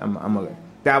can't do that.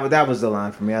 That was the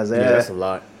line for me. I was like, yeah, that's a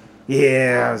lot.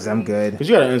 Yeah, I'm good. Cause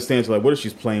you gotta understand, so like, what if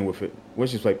she's playing with it? What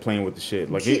if she's like playing with the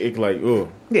shit? Like it like, ugh.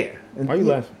 Yeah. Why you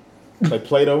laughing? Like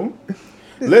Play-Doh?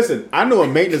 Listen, I know a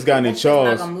maintenance guy named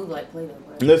Charles. Not gonna move like Play-Doh, bro.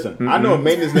 Listen, I know a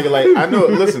maintenance nigga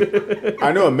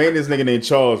I know a maintenance nigga named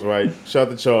Charles, right? Shout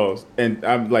out to Charles. And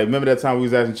I'm like, remember that time we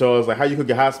was asking Charles, like, how you cook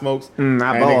your hot smokes? I boil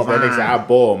mine. Nigga said, I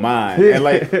boil mine. And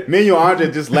like, me and you,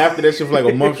 Andre, just laughed at that shit for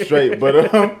like a month straight.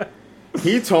 But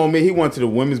He told me he went to the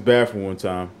women's bathroom one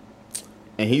time,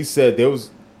 and he said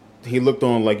he looked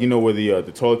on, like, you know where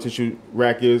the toilet tissue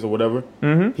rack is or whatever.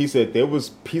 Mm-hmm. He said there was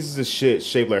pieces of shit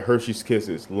shaped like Hershey's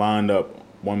Kisses lined up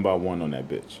one by one on that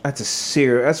bitch.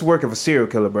 That's work of a serial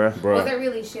killer, bro. Was it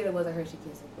really shit or was it Hershey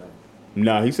Kisses, bro?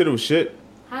 Nah, he said it was shit.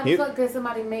 How the fuck could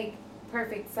somebody make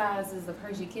perfect sizes of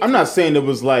Hershey Kisses? I'm not saying it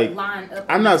was like.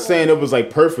 I'm not saying it was like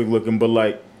perfect looking, but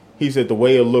like he said the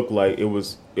way it looked like it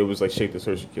was like shaped as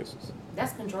Hershey Kisses.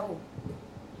 That's control.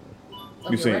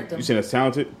 You saying that's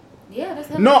talented? Yeah, that's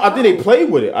no. I think they played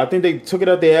with it. I think they took it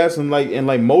out their ass and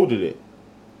molded it.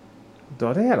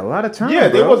 Dog, they had a lot of time. Yeah,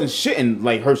 they bro. wasn't shitting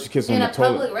like Hershey Kisses in the toilet.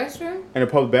 In a public restroom? In a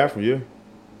public bathroom, yeah.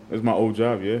 That's my old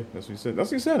job, yeah. That's what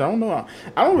he said. I don't know.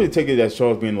 I don't really take it as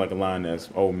Charles being like a lying ass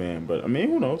old man, but I mean,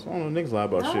 who knows? I don't know. Niggas lie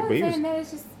about shit, but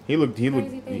he looked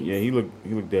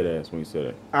dead ass when he said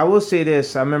that. I will say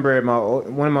this. I remember at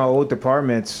one of my old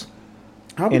departments.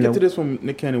 How we get to this when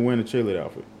Nick Cannon wearing a cheerleader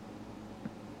outfit?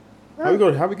 How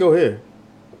we go here?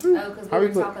 Oh, because we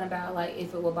were talking about like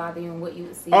if it would bother you and what you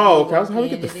would see. Oh, okay. How we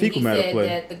get the fecal matter play? He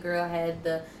said that the girl had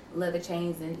the leather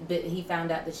chains, but he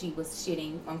found out that she was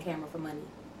shitting on camera for money.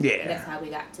 Yeah, that's how we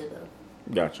got to the.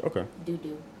 Gotcha. Okay.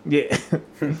 Doo-doo. Yeah.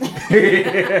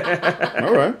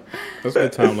 All right. That's a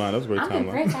good timeline. That's a great timeline. I'm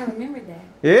impressed. I remember that.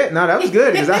 Yeah. No, that was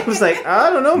good because I was like,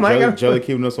 I don't know, Mike. Jelly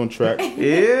keeping us on track.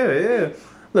 Yeah.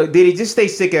 Look, Diddy, just stay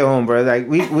sick at home, bro. Like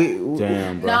we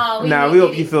damn, bro. We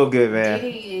hope you feel good, man.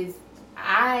 Diddy is.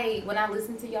 When I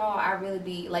listen to y'all, I really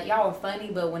be like, y'all are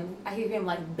funny, but when I hear him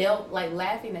like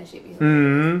laughing, that shit be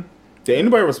hilarious. Did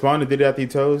anybody respond to Diddy after he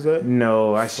told us that?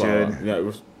 No, I should. Yeah,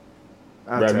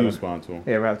 Rap, you respond to him.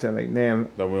 Yeah, Rap, tell him, like, damn.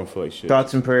 That we don't feel like shit.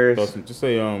 Thoughts and prayers. Just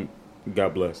say,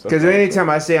 God bless. Because anytime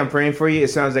I say I'm praying for you, it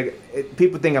sounds like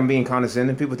people think I'm being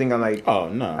condescending. People think I'm like, oh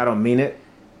no, I don't mean it.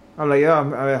 I'm like, yo.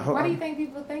 Why do you think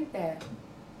people think that?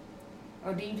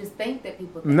 Or do you just think that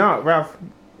people think No, that? Ralph,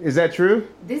 is that true?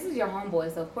 This is your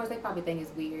homeboy, so of course they probably think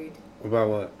it's weird. About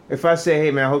what? If I say,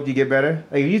 hey man, I hope you get better.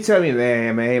 Like if you tell me,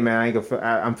 hey man, I ain't gonna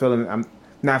I'm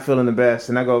not feeling the best,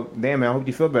 and I go, damn man, I hope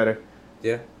you feel better.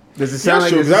 Yeah. Does it sound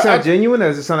does it sound genuine, or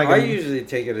does it sound like? I usually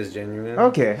take it as genuine.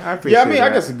 Okay, I appreciate. Yeah, I mean,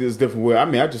 that. I guess it's different way. I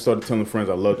mean, I just started telling friends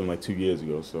I loved them like 2 years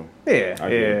ago. So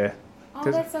yeah.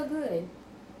 Oh, that's so good.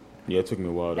 Yeah, it took me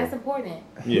a while. Though. That's important.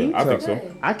 Yeah, I think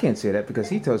so. I can't say that because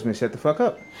he tells me to shut the fuck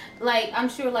up. Like I'm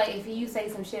sure, like if you say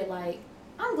some shit like,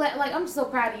 I'm glad, like I'm just so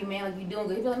proud of you, man. Like you doing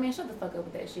good. You be like, man, shut the fuck up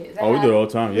with that shit. We do it all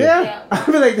the time. Yeah. I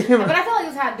feel like, damn. But I feel like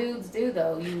it's how dudes do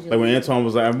though. Usually. Like when Antoine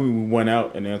was like, we went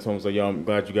out, and Antoine was like, yo, I'm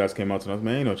glad you guys came out tonight.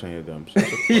 Man, ain't no change of them.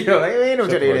 Yo, ain't no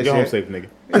change of that. Get home safe, nigga.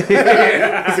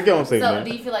 Get home safe, man. So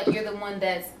do you feel like you're the one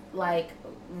that's like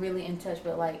really in touch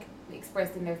with like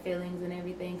expressing their feelings and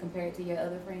everything compared to your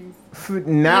other friends?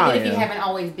 Now, even if you haven't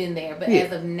always been there, but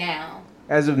as of now.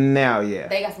 As of now, yeah.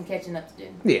 They got some catching up to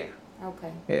do. Yeah.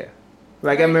 Okay. Yeah.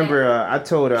 Like I remember, I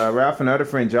told Ralph and other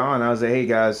friend John, I was like, "Hey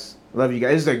guys, love you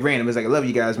guys." It's like random. It's like, "I love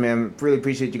you guys, man. Really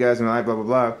appreciate you guys in my life." Blah blah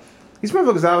blah. These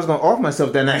motherfuckers, I was gonna off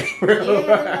myself that night. Yeah,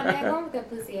 man, go with that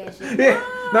pussy ass shit. Yeah.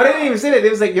 No, they didn't even say that.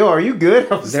 They was like, "Yo, are you good?"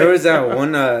 There was that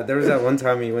one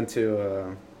time you went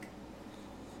to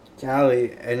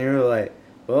Cali, and you were like,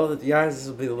 well, guys, this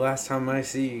will be the last time I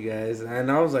see you guys.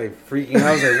 And I was like freaking out.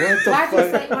 I was like,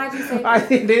 what the fuck? Why'd you say that? I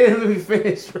think they didn't let me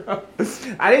finish, bro.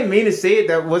 I didn't mean to say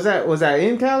it. Was that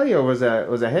in Cali or was that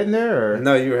heading there? Or?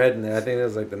 No, you were heading there. I think it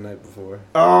was like the night before.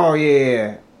 Oh,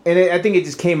 yeah. And I think it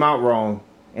just came out wrong.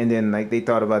 And then like they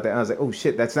thought about that. I was like, oh,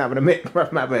 shit, that's not what I meant.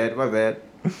 My bad.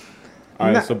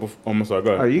 All right, so I'm sorry, go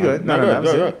ahead. Are you good? No, that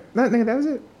was it. No, nigga, that was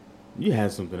it. You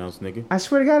had something else, nigga. I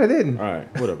swear to God, I didn't. All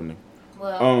right, whatever, nigga.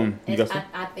 Well,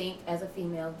 I think as a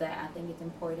female that I think it's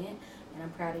important, and I'm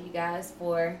proud of you guys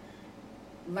for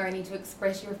learning to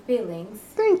express your feelings.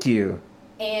 Thank you.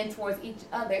 And towards each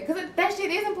other, because that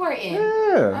shit is important.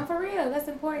 Yeah. I'm for real. That's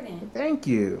important. Thank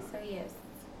you. So yes.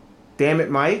 Damn it,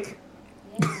 Mike.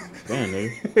 Yeah. Damn,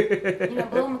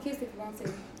 nigga. Blow him a kiss if you want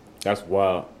to. That's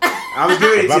wild. I was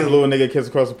doing it If I blew a nigga a kiss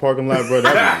across the parking lot, bro,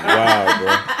 that's wild,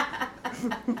 bro.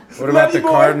 What about the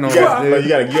Cardinals, dude? You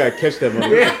gotta catch that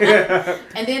motherfucker.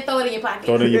 And then throw it in your pocket.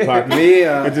 Throw it in your pocket.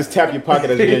 And just tap your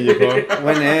pocket as you get in your car.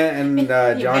 When Ant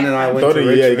and John and I went to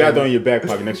Richmond, you gotta throw it in your back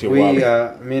pocket next to your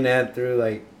wallet. Me and Ant threw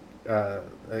like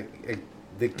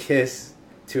the kiss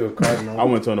to a Cardinal. I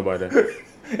wouldn't tell nobody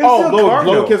that.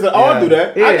 Blow a kiss. I do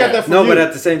that. Yeah. I got that from you. No, but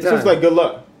at the same time. So it's like good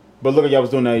luck. But look at y'all was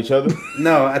doing that to each other.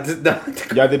 No,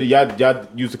 y'all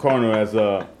used the Cardinal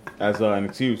as an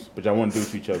excuse, but y'all want to do it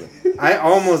to each other. I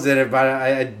almost did it, but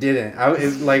I didn't.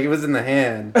 It was in the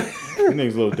hand. You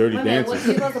niggas a little dirty dancing. Was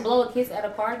you supposed to blow a kiss at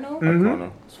a Cardinal? Mm-hmm.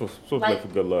 Supposed to be for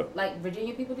good luck. Like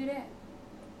Virginia people do that?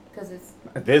 Because it's...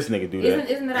 This nigga do that.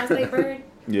 Isn't that our state bird?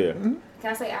 Yeah. Can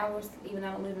I say ours, even though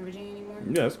I don't live in Virginia anymore?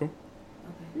 Yeah, that's cool.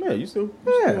 Okay. Yeah, you still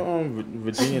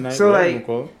Virginia night. So like,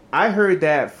 I heard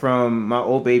that from my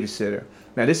old babysitter.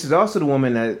 Now this is also the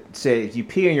woman that said if you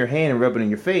pee in your hand and rub it in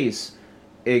your face,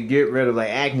 it get rid of like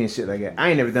acne and shit like that. I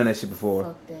ain't never done that shit before.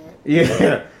 Fuck that.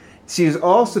 Yeah. She was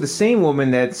also the same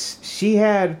woman that she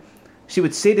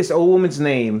would say this old woman's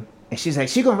name and she's like,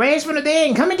 she gonna raise from the dead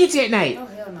and come and get you at night. Oh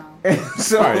hell no.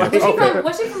 So Right. like,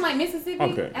 Was she from like Mississippi?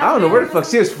 Okay. I don't know where the fuck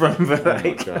she was from, but Oh like,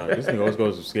 my god, this nigga always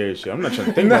goes to scary shit. I'm not trying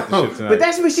to think about this shit tonight. but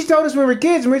that's what she told us when we were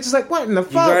kids, and we are just like, what in the You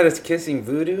fuck? got us kissing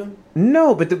voodoo?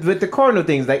 No, but the cardinal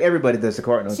things, like everybody does the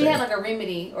cardinal She thing. had like a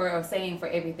remedy or a saying for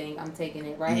everything. I'm taking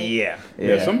it, right? Yeah.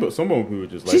 yeah, some people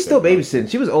just like She's still that, bro. babysitting.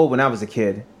 She was old when I was a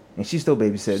kid, and she's still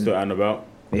babysitting. Still out and about.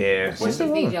 Yeah. What She's she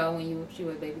still feed on. y'all when she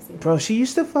was babysitting? Bro, she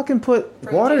used to fucking put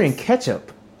Fruit water juice. and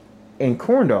ketchup and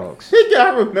corn dogs. I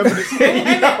remember this.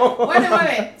 Wait a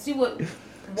minute. She would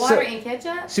water and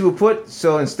ketchup? She would put,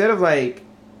 so instead of like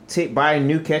buying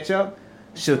new ketchup,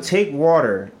 she'll take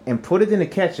water and put it in the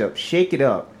ketchup, shake it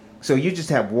up. So you just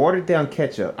have watered down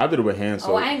ketchup. I did it with hand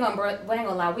soap. Oh, I ain't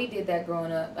gonna lie. We did that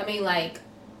growing up. I mean, like,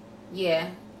 yeah.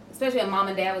 Especially when mom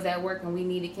and dad was at work and we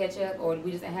needed ketchup or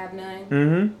we just didn't have none.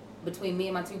 Mm-hmm. Between me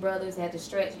and my two brothers, had to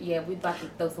stretch. Yeah, we about to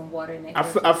throw some water in that.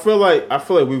 I feel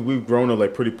like we've grown up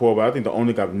like pretty poor, but I think the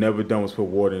only thing I've never done was put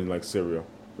water in like cereal.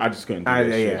 I just couldn't do that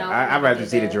shit. No, I'd rather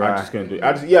just eat it dry. I just couldn't do it.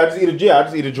 I just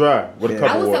eat it dry with a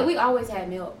cup I of would water. say we always had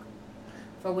milk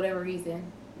for whatever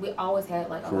reason. We always had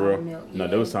like a For lot real? of milk. No, Yeah.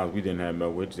 there was times we didn't have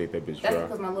milk. We just ate that bitch That's dry.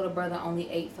 because my little brother only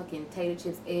ate fucking potato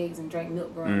chips, eggs, and drank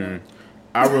milk growing up.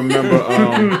 I remember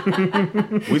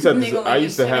we used to have this, Nigga I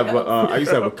used to have like I used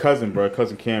to have a cousin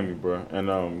Cammy, bro,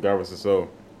 and God rest her soul.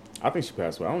 I think she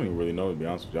passed away. I don't even really know, to be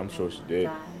honest with you. I'm sure she did.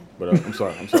 God. But I'm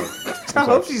sorry. I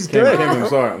hope she's Cammy, good.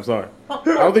 Cammy, I'm sorry.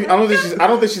 I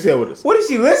don't think she's here with us. What if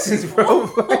she listens, bro?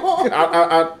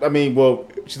 I mean, well,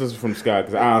 she listens from the sky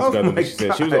because I honestly don't know my what she said.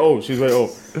 God. She was old. She was very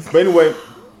old. But anyway,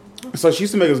 so she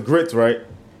used to make us grits, right?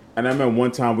 And I remember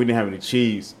one time we didn't have any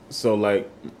cheese, so like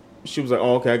she was like,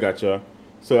 "Oh, okay, I got y'all."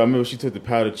 So I remember she took the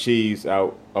powdered cheese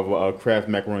out of a Kraft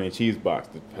macaroni and cheese box,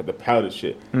 the powdered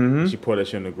shit. Mm-hmm. She poured that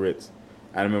shit in the grits.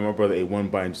 I remember my brother ate one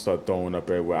bite and just started throwing up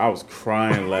everywhere. I was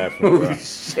crying, laughing. Bro. Holy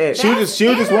shit. She was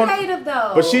just one, innovative,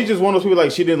 though. but she just one of those people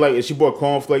like she didn't like. She bought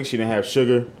cornflakes. She didn't have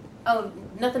sugar. Oh,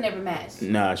 nothing ever matched.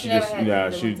 Nah, she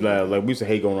like we used to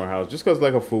hate going to her house just because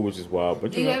like her food was just wild.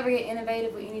 But Do you you know, ever get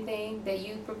innovative with anything that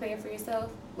you prepare for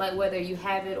yourself? Like whether you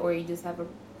have it or you just have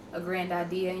a grand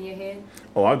idea in your head?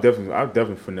 oh, I've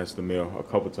definitely finessed the meal a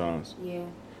couple times. Yeah.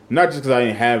 Not just because I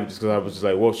didn't have it, just because I was just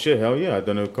like, well, shit, hell yeah, I've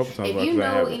done it a couple times. If but you I know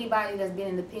have it. anybody that's been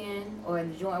in the pen or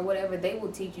in the joint or whatever, they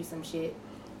will teach you some shit.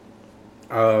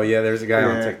 Oh yeah, there's a guy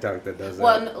on TikTok that does that.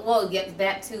 Well, yeah,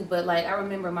 that too. But like, I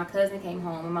remember my cousin came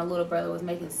home and my little brother was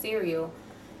making cereal.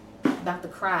 About to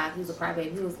cry. He was a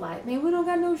crybaby. He was like, "Man, we don't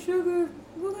got no sugar.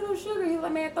 We don't got no sugar." He was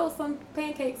like, "Man, throw some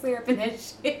pancake syrup in that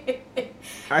shit."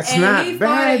 That's And not he started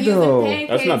bad, using though. pancake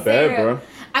That's not bad, syrup. bro.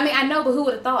 I mean, I know, but who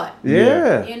would have thought?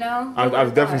 Yeah. You know,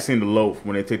 I've definitely seen the loaf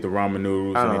when they take the ramen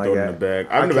noodles I and they don't throw like it in the that.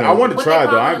 bag. I I wanted to What try they it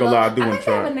though. call I ain't gonna lie, I it, do I want to think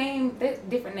they have try a it. name. There's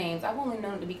different names. I've only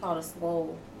known it to be called a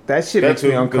swole. That shit That makes too,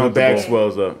 me because the uncomfortable. bag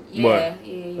swells up. Yeah, But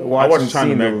yeah. Watching watched China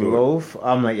seeing the Mac do it. loaf,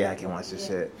 I'm like, yeah, I can't watch this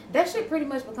shit. That shit pretty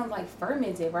much becomes like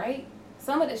fermented, right?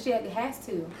 Some of the shit has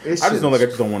to. I just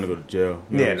don't want to go to jail.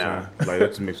 You know Yeah, what I'm nah. saying? Like that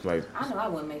just makes like I know I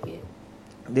wouldn't make it.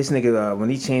 This nigga, when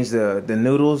he changed the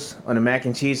noodles on the mac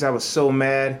and cheese, I was so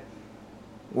mad.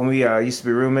 When we used to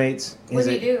be roommates. What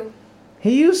did he do?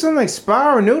 He used some like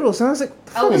spiral noodles, and I was like,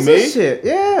 Oh, "What is me? this shit?"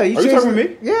 Yeah, Are you talking to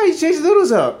me? Yeah, he changed the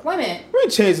noodles up. Wait a minute. we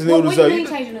ain't changed the What noodles do you up. mean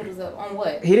change your noodles up? On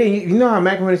what? He didn't. You know how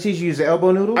macaroni and cheese you use the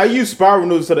elbow noodles? I use spiral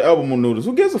noodles to the elbow noodles.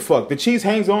 Who gives a fuck? The cheese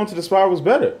hangs on to the spirals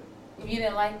better. You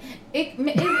didn't like it.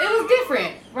 It was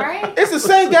different, right? It's the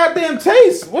same goddamn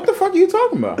taste. What the fuck are you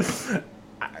talking about?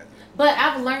 But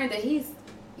I've learned that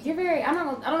you're very. I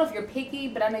don't know if you're picky,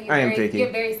 but I know I am picky.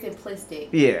 You're very simplistic.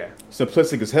 Yeah.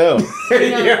 Simplistic as hell. You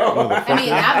know? Yo. I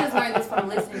mean, I've just learned this from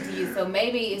listening to you. So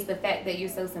maybe it's the fact that you're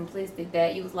so simplistic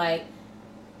that you was like,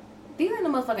 these ain't the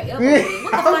motherfucking elbow noodles.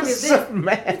 What the I fuck was is so this?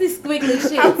 mad. What's this squiggly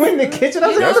shit? I went in the kitchen. I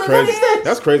was You like, know That's what I'm crazy. saying?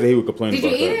 That's crazy. He would complain Did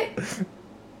about you eat that. it?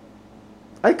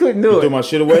 I couldn't do You it. threw my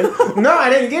shit away No,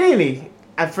 I didn't get any.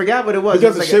 I forgot what it was.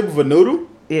 because It the was shape like of a noodle.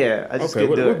 yeah, I just Okay,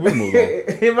 couldn't do we it. move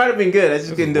on. It might have been good. I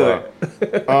just couldn't do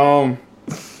it.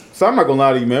 So I'm not gonna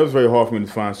lie to you, man. It was very hard for me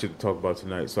to find shit to talk about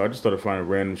tonight. So I just started finding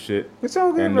random shit. It's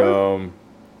all good, And bro.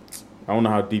 I don't know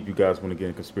how deep you guys want to get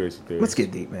in conspiracy theories. Let's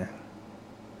get deep, man.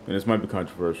 And this might be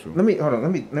controversial. Let me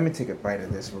take a bite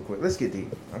of this real quick. Let's get deep.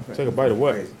 Take a bite of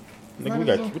what?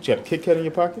 Nigga, what you got a Kit Kat in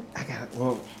your pocket? I got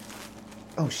well.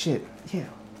 Oh shit! Yeah.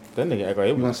 That nigga act like it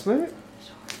You want was. to split it?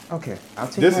 Okay, I'll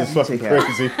take. This half, is you fucking take half.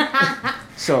 crazy.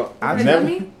 So I'll Is it never-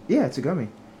 gummy? Yeah, it's a gummy.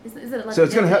 Is it like So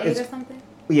it's gonna help- Delta 8 or it's- something?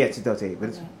 Yeah, it's a Delta 8, but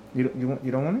it's Okay.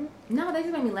 you don't want it? No, they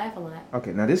just make me laugh a lot.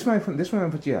 Okay, now this one will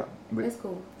put you out. But, It's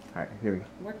cool. all right, here we go.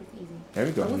 Work is easy. There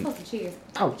we go. Oh, we're supposed to cheers.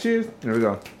 Oh, cheers. There we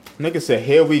go. Nigga said,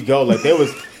 "Here we go." Like there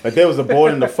was a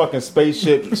board in the fucking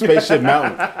spaceship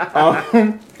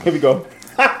mountain. Here we go.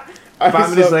 5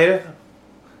 minutes later,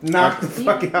 knock the Do you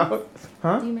fuck make out.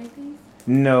 Huh? Do you make these?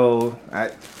 No, I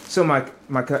don't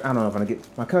know if I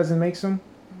get my cousin makes them.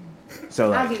 So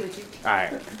I'll like, get with you. all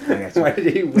right, I got you. Why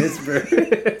did he whisper?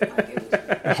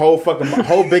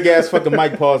 Whole big ass fucking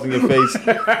mic paws in your face,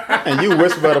 and you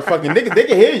whisper about a fucking nigga. They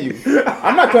can hear you.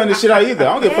 I'm not cutting this shit out either.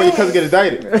 I don't give a fuck your cousin get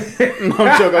indicted. No,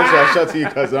 I'm joking. I'm sorry. Shout out to your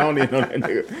cousin. I don't even know that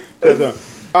nigga.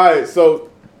 'Cause, all right, so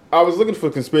I was looking for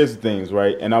conspiracy things,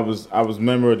 right? And I was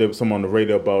remember there was some on the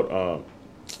radio about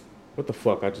what the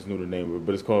fuck? I just knew the name of it,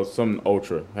 but it's called something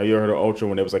Ultra. Have you ever heard of Ultra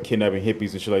when they was like kidnapping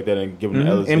hippies and shit like that and giving them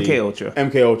LSD? MK Ultra.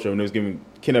 MK Ultra when they was giving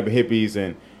kidnapping hippies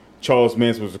and Charles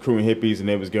Manson was recruiting hippies and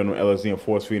they was giving them LSD and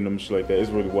force feeding them and shit like that.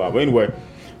 It's really wild. But anyway,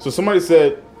 so somebody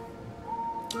said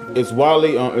it's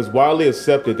widely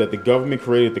accepted that the government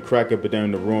created the crack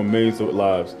epidemic to ruin millions of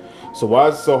lives. So why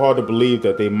is it so hard to believe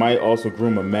that they might also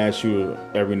groom a mass shooter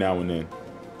every now and then?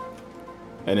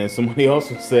 And then somebody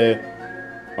also said,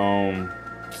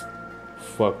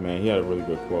 fuck man, he had a really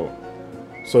good quote.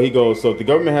 So he goes, so if the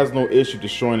government has no issue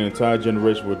destroying an entire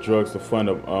generation with drugs to fund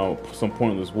some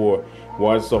pointless war,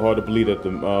 why is it so hard to believe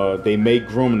that they may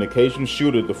groom an occasional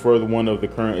shooter to further one of the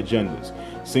current agendas?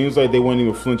 Seems like they wouldn't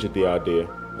even flinch at the idea.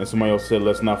 And somebody else said,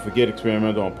 let's not forget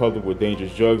experimental on public with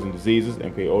dangerous drugs and diseases,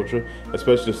 MK Ultra,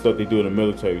 especially the stuff they do in the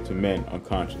military to men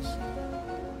unconscious.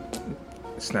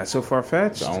 It's not so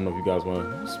far-fetched. So I don't know if you guys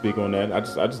want to speak on that. I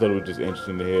just thought it was just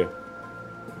interesting to hear.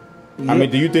 Yeah. I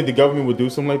mean, do you think the government would do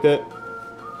something like that?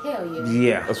 Hell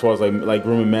yeah. Yeah. As far as like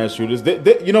grooming mass shooters,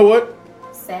 you know what?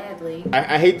 Sadly.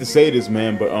 I hate to say this,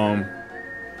 man, but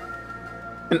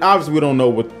and obviously we don't know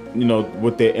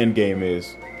what their end game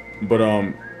is, but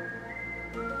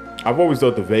I've always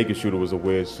thought the Vegas shooter was a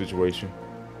weird situation.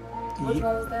 Which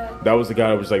one was that? That was the guy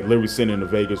that was like literally sitting in the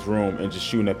Vegas room and just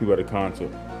shooting at people at a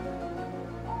concert,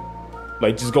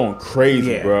 like just going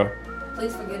crazy, Yeah. bro.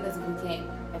 Please forgive us if we can't.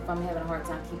 If I'm having a hard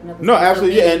time keeping up. With No, so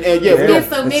absolutely, many. yeah, and yeah, There's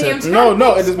no, so many. I'm trying no, to no,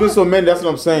 make and there's been so many. That's what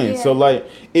I'm saying. Yeah. So like,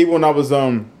 even when I was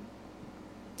somebody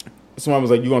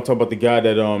was like, "You gonna talk about the guy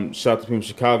that shot the people in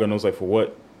Chicago?" And I was like, "For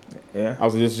what?" Yeah. I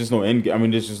was like, "There's just no end. I mean,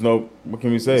 there's just no. What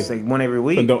can we say?" It's like one every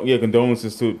week.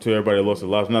 Condolences to everybody that lost their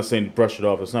lives. I'm not saying to brush it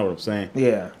off. That's not what I'm saying.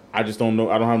 Yeah. I just don't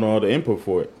know. I don't have no other input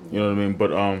for it. You know what I mean?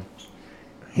 But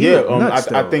He yeah. looked nuts,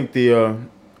 I though. think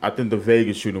the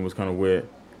Vegas shooting was kind of weird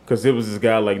because there was this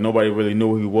guy like nobody really knew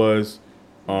who he was.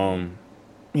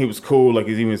 He was cool. Like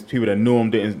even his people that knew him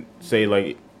didn't say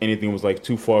like anything was like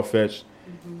too far fetched.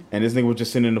 And this nigga was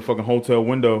just sitting in the fucking hotel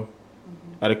window.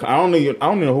 I don't even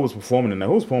know who was performing in that.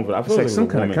 Who was performing for that? I It's feel like it was some a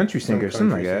kind of woman. country singer,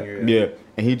 something like that. Yeah,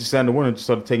 and he just sat in the window and just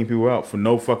started taking people out for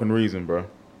no fucking reason, bro.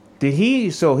 Did he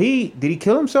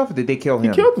kill himself or did they kill him?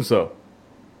 He killed himself.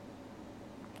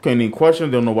 Couldn't even question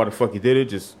him. Don't know why the fuck he did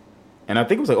it. And I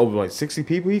think it was like over like 60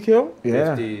 people he killed.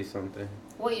 Yeah. 50 something.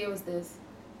 What year was this?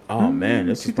 Oh man,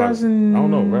 this is 2000. probably, I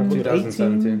don't know, right?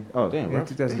 2017. Oh, Damn, yeah, right?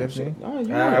 2017. Oh, I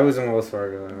yeah. was in Wells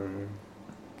Fargo. I don't know.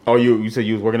 Oh, you said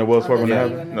you was working at Wells Fargo when yeah, that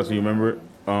you happened? remember. That's what you remember it.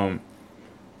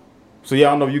 So yeah, I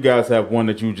don't know if you guys have one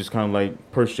that you just kind of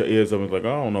like pursed your ears up and was like,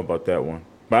 oh, I don't know about that one.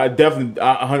 But I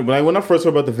definitely, when I first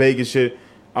heard about the Vegas shit,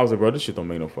 I was like, bro, this shit don't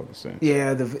make no fucking sense.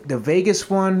 Yeah, the Vegas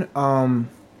one.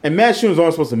 And mass shootings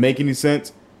aren't supposed to make any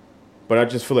sense, but I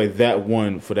just feel like that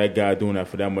one for that guy doing that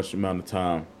for that much amount of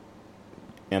time,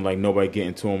 and like nobody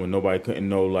getting to him and nobody couldn't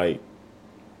know like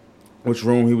which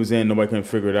room he was in, nobody couldn't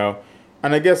figure it out.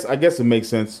 And I guess it makes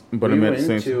sense, but we at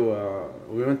the same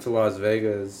we went to Las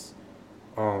Vegas,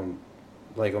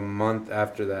 like a month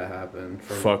after that happened.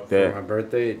 Fuck that. For my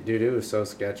birthday, dude, it was so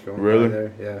sketch going Really? by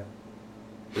there. Yeah.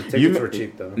 The tickets were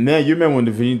cheap though. Now you remember when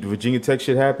the Virginia Tech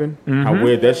shit happened? How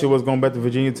weird that shit was going back to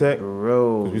Virginia Tech.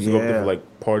 Bro, We used to go up there for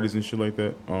like parties and shit like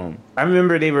that. I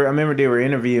remember they were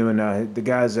interviewing the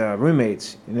guys'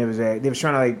 roommates, and they was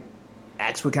trying to like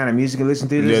ask what kind of music he listened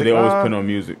to. Yeah, Like, they always put on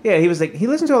music. Yeah, he was like he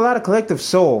listened to a lot of Collective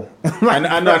Soul. And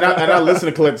I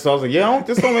listened to Collective Soul. I was like, yeah,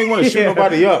 this don't make me want to shoot Yeah.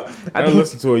 nobody up. I didn't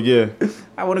listen to it. Yeah.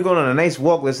 I want to go on a nice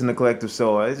walk listening to Collective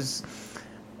Soul. It's just,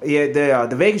 yeah,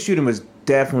 the Vegas shooting was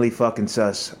definitely fucking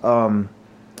sus.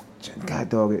 God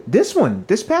dog it. This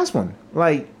past one,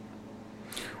 like,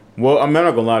 Well, I'm not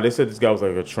gonna lie. They said this guy was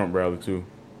like a Trump rally too.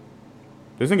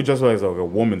 This nigga dressed like a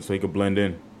woman so he could blend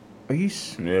in. Are you?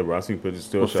 Yeah, bro. I seen pictures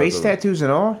still. With face tattoos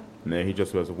and all? Nah, he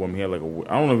dressed as a woman. He had like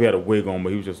I don't know if he had a wig on, but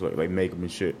he was just like makeup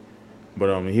and shit.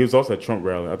 But he was also at Trump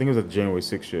rally. I think it was at the January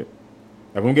 6th shit.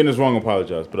 If I'm getting this wrong, I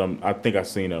apologize. But I think I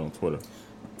seen that on Twitter.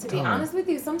 To be honest with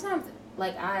you, sometimes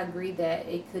like I agree that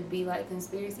it could be like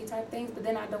conspiracy type things, but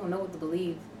then I don't know what to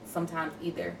believe sometimes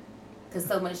either. Because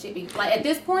so much shit be like at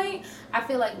this point, I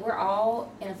feel like we're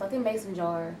all in a fucking mason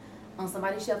jar on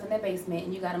somebody's shelf in their basement,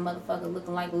 and you got a motherfucker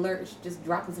looking like Lurch just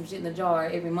dropping some shit in the jar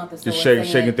every month or so. Just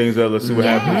shaking things up. Let's see what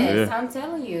happens. Yes, I'm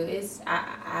telling you, it's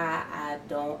I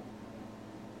don't.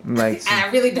 Like I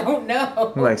really don't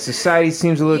know. Like society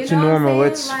seems a little too normal.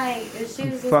 Let's this shit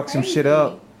is fuck some shit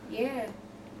up. Yeah.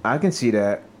 I can see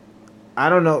that. I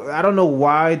don't know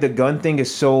why the gun thing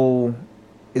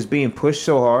is being pushed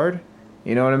so hard.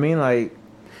 You know what I mean? Like,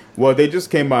 well, they just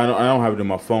came by. I don't have it in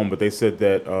my phone, but they said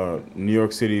that New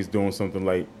York City is doing something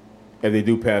like, if they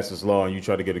do pass this law and you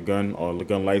try to get a gun or a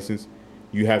gun license,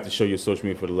 you have to show your social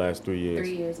media for the last 3 years.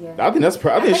 3 years, yeah. I think that's.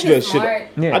 I think they should do that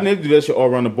shit. Yeah. I think they do that shit all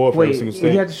around the board for every single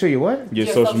state. You have to show you what? Your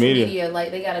social media.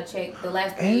 Like they gotta check the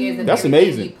last 3 years. Of that's everything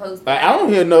amazing. You post. I don't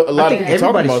hear a lot of people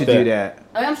talking about should that. Do that.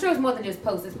 I mean, I'm sure it's more than just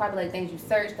posts. It's probably like things you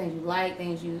search, things you like,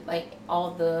 things you like.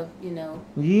 All the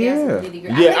Yeah.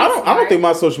 I don't think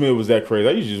my social media was that crazy.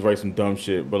 I usually just write some dumb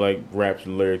shit, but like raps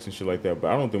and lyrics and shit like that.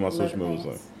 But I don't think my social media was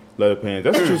like leather pants.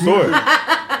 That's a true story.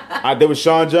 There was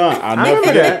Sean John. I'll never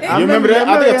forget. You remember that?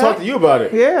 I think I talked to you about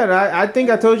it. Yeah, and I think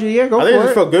I told you. Yeah, go for it. I think I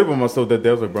just felt good about myself that day.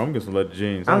 I was like, bro, I'm getting some leather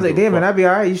jeans. I was like, damn, man, that'd be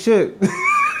all right. You should.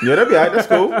 Yeah, that'd be all right. That's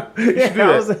cool. You should do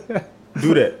that. Like,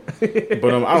 do that.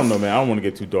 But I don't know, man. I don't want to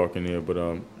get too dark in here, but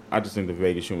I just think the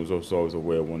Vegas shooting was also always a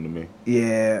weird one to me.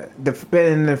 Yeah,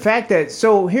 and the fact that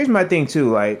here's my thing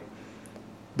too, like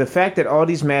the fact that all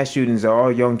these mass shootings are all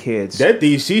young kids. That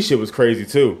DC shit was crazy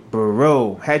too,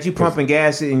 bro. Had you pumping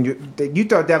gas and you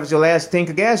thought that was your last tank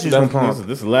of gas you was gonna pump.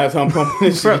 This is the last time I'm pumping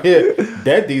this shit. Yeah,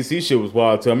 that DC shit was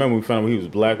wild too. I remember when we found out he was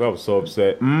black. I was so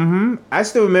upset. I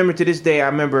still remember to this day. I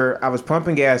remember I was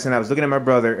pumping gas and I was looking at my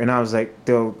brother and I was like,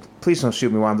 please don't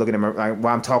shoot me while I'm looking at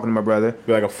while I'm talking to my brother.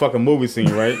 Be like a fucking movie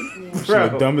scene, right? Shit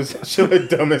look dumb as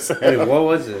hell. Hey, what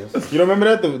was this? You don't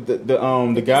remember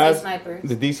that the guys, snipers.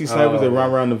 the DC snipers that run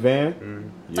around the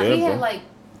van? So Yeah, he had bro. like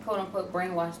quote unquote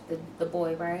brainwashed the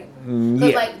boy, right? Yeah.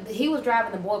 So like he was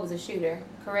driving, the boy was a shooter,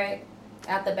 correct?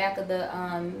 Out the back of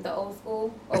the old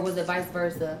school, or was it vice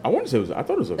versa? I want to say it was. I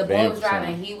thought it was a The van. boy was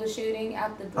driving and he was shooting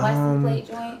out the license plate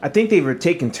joint. I think they were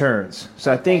taking turns.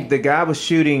 So I think the guy was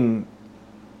shooting.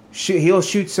 He'll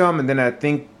shoot some, and then I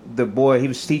think the boy he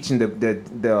was teaching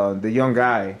the young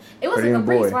guy. It was or a the young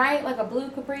Caprice, boy. right? Like a blue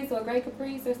Caprice or a gray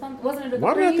Caprice or something. Wasn't it a Caprice?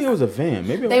 Why did I think it was a van?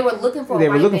 Maybe They were looking for a They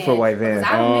white were looking van. for a white van.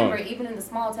 Because I remember, even in the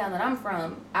small town that I'm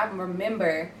from, I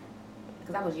remember,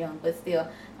 because I was young, but still,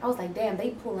 I was like, damn, they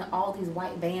pulling all these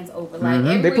white vans over.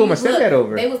 Like They pulled my stepdad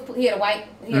over. He had a white.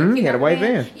 He had a white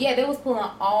van. Yeah, they was pulling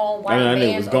all white I vans. know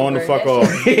he was going over. to fuck That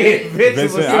off. shit-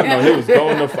 Vincent, I know he was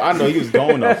going to. I know he was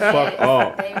going to fuck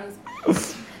off. They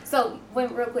was- So, real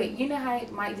quick, you know how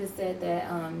Mike just said that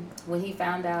when he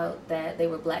found out that they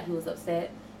were black, he was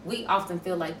upset? We often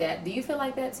feel like that. Do you feel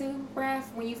like that too, Raph?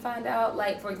 When you find out,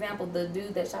 like, for example, the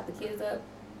dude that shot the kids up,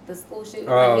 the school shooting?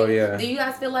 Oh, like, yeah. Do you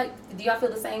guys feel like, do y'all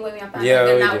feel the same way when y'all find Yeah, out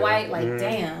they're we not do. white? Like, Mhm.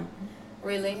 damn.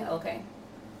 Really? Okay.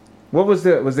 What was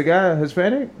the guy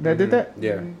Hispanic that did that?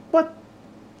 Yeah. What?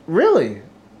 Really?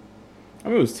 I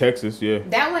mean, it was Texas, yeah.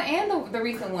 That one and the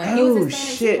recent one. He Oh, was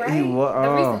Hispanic shit, too, right? he wa- The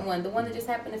oh. recent one. The one that just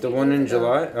happened a few The one in days ago.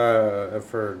 July,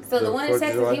 for So the one in 4th of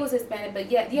Texas, July? he was Hispanic,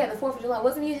 but yeah, the 4th of July.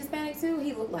 Wasn't he Hispanic too?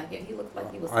 He looked like it. He looked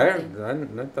like he was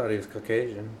something. I thought he was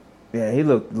Caucasian. Yeah, he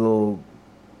looked a little.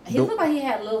 He looked like he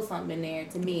had a little something in there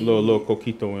to me. Little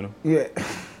coquito in him. Yeah.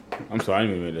 I'm sorry, I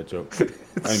didn't even make that joke. I didn't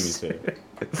mean to say it.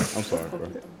 I'm sorry, bro.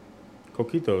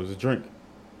 Coquito is a drink.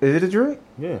 Is it a drink?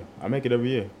 Yeah, I make it every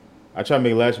year. I try to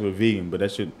make it last year with vegan, but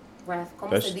that shit. Raph, ¿cómo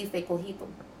That's- se dice cojito?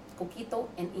 Coquito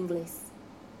en inglés.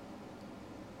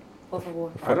 Por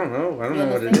favor. I don't know. I don't You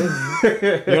know what it understand?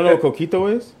 is. You don't know what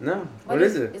coquito is? No. What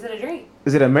is it? Is it a drink?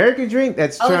 Is it an American drink?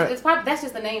 That's Oh, trying. it's probably, that's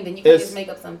just the name. Then you can It's- just make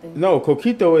up something. No,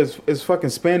 coquito is fucking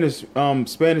Spanish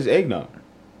eggnog.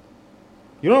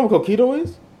 You don't know what coquito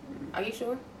is? Are you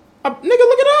sure? Nigga,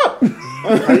 look it up.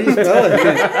 How do you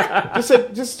spell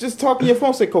it? just talk on your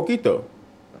phone. Say coquito.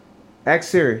 Ask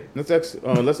Siri. Let's ask.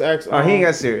 Oh, he ain't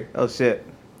got Siri. Oh shit.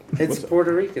 It's a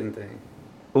Puerto Rican thing.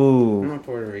 I'm Ooh. not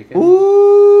Puerto Rican.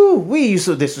 Ooh. You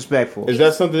so disrespectful. Is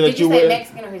that something Did that you you say wear?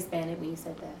 Mexican or Hispanic when you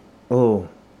said that? Oh.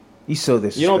 You so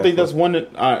disrespectful. You don't think that's one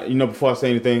that before I say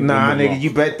anything? Nah, nigga, you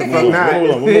bet the fuck not. Hold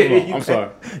on. I'm sorry.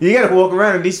 You gotta walk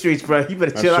around in these streets, bro. You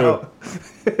better chill out.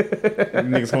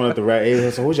 Niggas coming up the rat.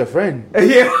 Hey, so who's your friend?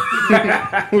 Yeah.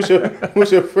 who's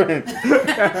your friend?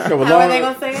 How are they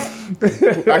gonna say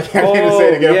it? I can't even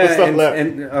say it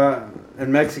again. Yeah, in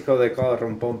Mexico they call it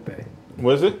rompompe.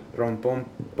 What is it? Rompompe.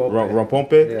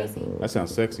 Rompompe? Yeah. That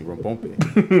sounds sexy.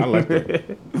 Rompompe. I like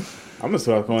that. I'm gonna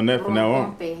start calling that from now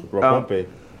on. Rompompe.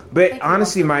 But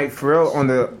honestly, Mike, for real, on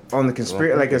the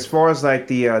conspiracy, like as far as like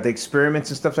the experiments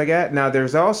and stuff like that. Now,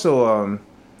 there's also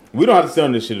we don't have to stay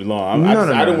on this shit long. I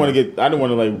didn't want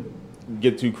to like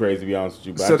get too crazy, to be honest with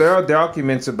you. But so there are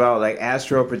documents about like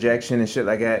astral projection and shit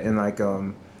like that, and like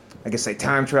I guess like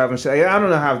time travel and shit. Like, I don't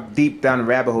know how deep down the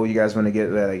rabbit hole you guys want to get.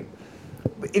 Like,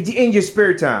 if you, in your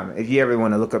spare time, if you ever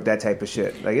want to look up that type of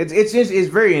shit, like it's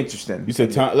very interesting. You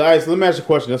said time. All right, so let me ask you a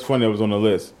question. That's funny. That was on the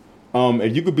list.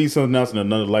 If you could be something else in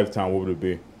another lifetime, what would it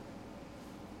be?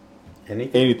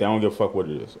 Anything. I don't give a fuck what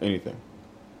it is. Anything.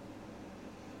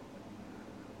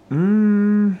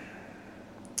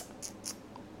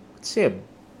 Let's say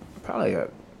probably I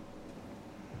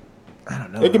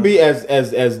don't know. It could be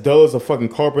as dull as a fucking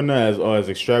carpenter, as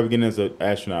extravagant as an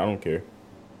astronaut. I don't care.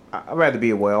 I'd rather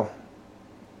be a whale.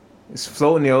 Just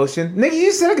float in the ocean. Nigga,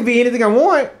 you said I could be anything I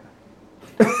want.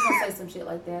 I was gonna say some shit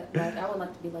like that. Like I would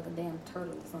like to be like a damn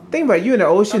turtle or something. Think about you in the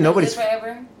ocean. Like Nobody's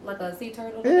forever, like a sea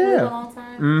turtle. Yeah. Live a long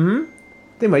time. Mm-hmm.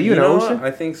 Think about you in the ocean. What?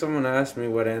 I think someone asked me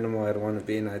what animal I'd want to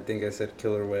be, and I think I said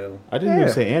killer whale. I didn't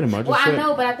even say animal. I just Well, said. I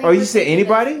know, but I think. Oh, you said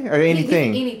anybody or anything?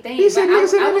 Anything. He said, I nigga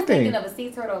said was anything. thinking of a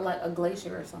sea turtle, like a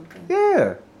glacier or something.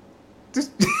 Yeah.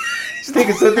 Just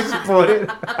thinking so disappointed.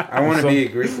 I want to be a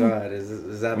Greek god.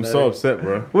 Is that I'm better? so upset,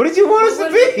 bro. What did you want us to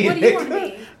be? What do you want to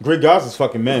be? Greek gods is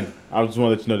fucking men. I just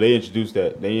want to let you know they introduced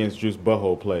that. They introduced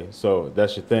butthole play. So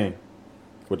that's your thing.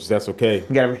 Which that's okay.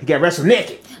 You gotta wrestle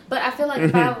naked. But I feel like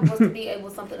if I was to be able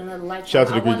to something another lifetime, Shout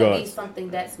out to the I want Greek to be gods. something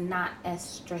that's not as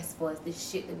stressful as this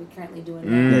shit that we're currently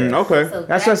doing now. Okay. So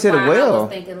That's why I said a why whale. I was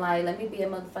thinking like, let me be a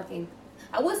motherfucking.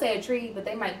 I would say a tree, but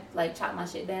they might like chop my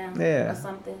shit down or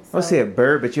something. So. I would say a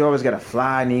bird, but you always gotta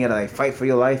fly and you gotta like fight for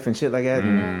your life and shit like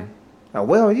that. A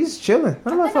whale, you just chilling. I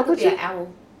don't I know think I fuck could with be you. an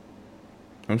owl.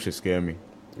 Them shit scare me.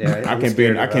 Yeah, I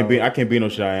can't be no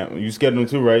shit I am. You scared of them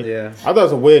too, right? Yeah. I thought it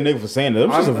was a weird nigga for saying that.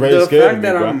 I'm just very the scared fact of me,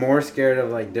 that bro. I'm more scared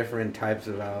of like different types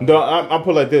of owls. No, I'll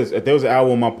put it like this: if there was an owl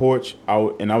on my porch,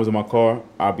 and I was in my car,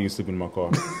 I'd be sleeping in my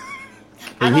car.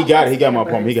 He got my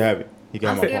palm. He can have it. He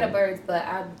got I'm my scared of palm. birds, but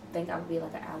I think I would be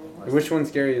like an owl. Or Which one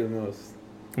scare you the most?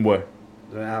 What?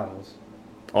 The owls.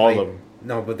 All Like, of them.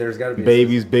 No, but there's got to be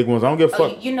Babies, big ones. I don't give a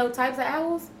fuck. Oh, you know types of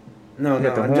owls? No, You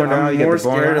got the I'm horned owl, you got more the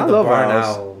barn scared owl. of I the love barn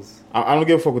owls. owls. I don't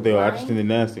give a fuck what they are. I just think they're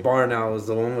nasty. Barn owls,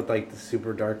 the one with like the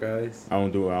super dark eyes. I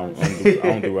don't do I owls. didn't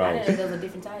know there was a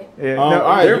different type. Yeah. All No,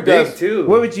 right, They're you guys- big too.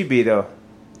 what would you be though?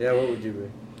 Yeah, what would you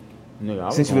be? Nigga, I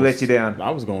was Since we gonna let you down.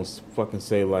 I was gonna fucking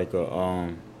say like a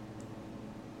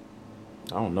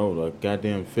I don't know, like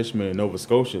goddamn fisherman in Nova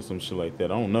Scotia, some shit like that. I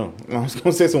don't know. I was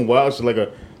gonna say some wild shit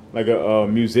like a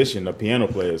musician, a piano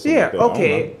player. Or something Yeah. like that. I don't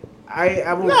Okay. know.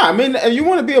 I would. Nah, I mean, if you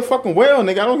want to be a fucking whale,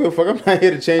 nigga, I don't give a fuck. I'm not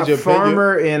here to change A your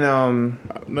farmer in opinion.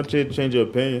 I'm not here to change your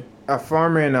opinion. a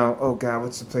farmer in oh god,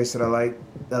 what's the place that I like?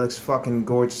 That looks fucking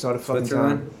gorgeous all the fucking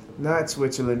Switzerland? time. Not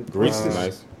Switzerland. Greece is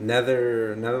nice.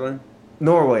 Netherlands?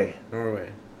 Norway. Norway.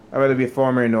 I'd rather be a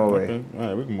farmer in Norway. Okay. All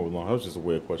right, we can move along. That was just a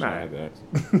weird question I had to ask.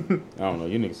 I don't know.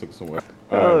 You niggas took it somewhere.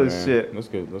 Oh, man. shit. Let's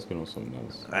get on something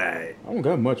else. Alright. I don't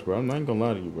got much, bro. I'm not even gonna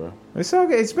lie to you, bro. It's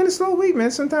okay. It's been a slow week,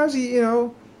 man. Sometimes you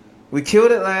know, we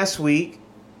killed it last week,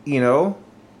 you know.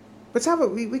 Let's have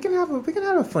we can have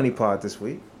a funny pod this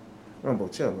week. Rumble,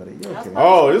 chill, buddy. You okay?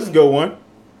 Oh, this is a good one.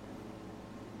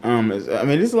 I mean,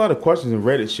 there's a lot of questions in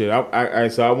Reddit shit.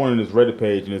 So I went on this Reddit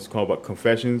page and it's called about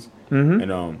confessions,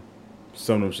 and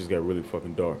some of them just got really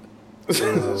fucking dark.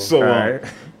 So Alright.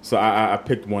 so I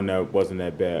picked one that wasn't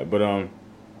that bad. But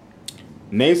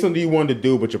name something you wanted to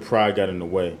do, but your pride got in the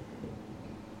way.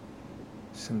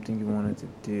 Something you wanted to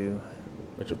do.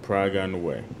 But your pride got in the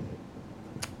way.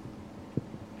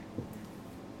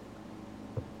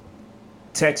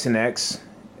 Text an ex,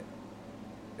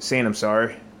 saying I'm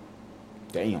sorry.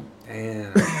 Damn.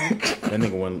 Damn. That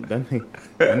nigga went. That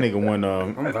nigga went.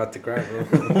 I'm about to grab it.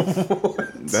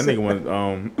 That nigga went.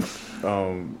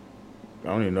 I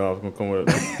don't even know. I was gonna come with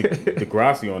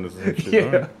Degrassi on this and shit.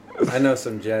 Yeah. I know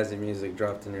some jazzy music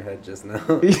dropped in your head just now.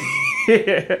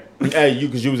 Yeah. Hey,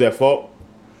 because you was at fault.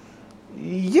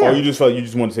 Yeah. Or you just felt you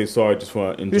just want to say sorry just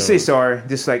for in Just say general? sorry.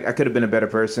 Just like I could have been a better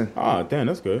person. Ah, damn,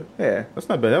 that's good. Yeah. That's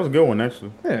not bad. That was a good one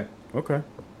actually. Yeah. Okay. You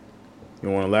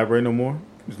don't want to elaborate no more?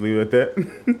 Just leave it at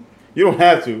that. You don't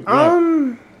have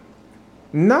to.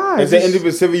 Nah. Is there anything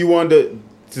specific you wanted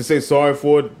to say sorry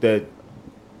for that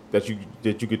you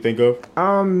could think of?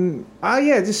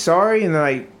 Yeah, just sorry, and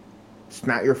like, it's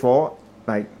not your fault.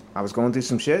 Like, I was going through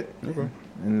some shit. Okay.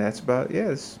 And that's about,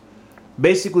 yes.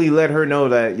 Basically let her know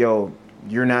that, yo,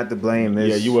 you're not to blame.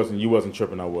 Yeah, you wasn't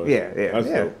tripping, I was. Yeah. That's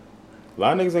dope. A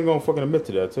lot of niggas ain't gonna fucking admit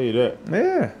to that, I'll tell you that.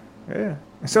 Yeah.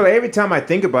 So like, every time I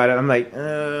think about it, I'm like,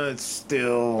 it's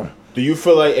still... Do you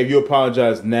feel like if you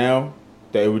apologize now,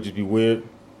 that it would just be weird?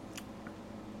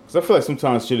 Because I feel like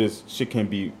sometimes shit can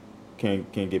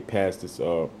get past this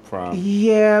prime.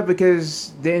 Yeah,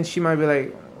 because then she might be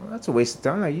like, well, that's a waste of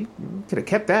time. Like, you could have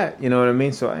kept that. You know what I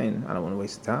mean? So I don't want to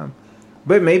waste the time.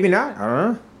 But maybe not. I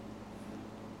don't know.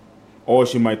 Or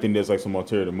she might think there's like some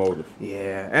ulterior motive.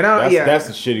 Yeah, and that's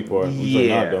the shitty part. I'm just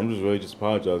Yeah. like, nah, I'm just really just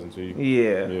apologizing to you.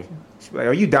 Yeah. She's like,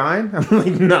 are you dying? I'm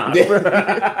like, nah.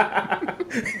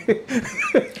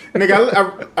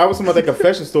 Nigga, I was talking about that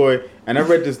confession story, and I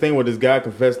read this thing where this guy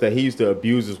confessed that he used to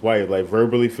abuse his wife, like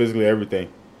verbally, physically, everything.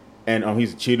 And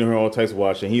he's cheating her, all types of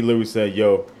watch. And he literally said,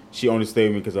 yo, she only stayed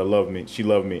with me because I love me. She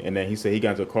loved me. And then he said he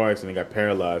got into a car accident and got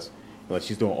paralyzed. Like,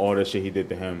 she's doing all that shit he did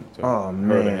to him. To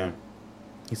her to him.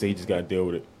 He said he just got to deal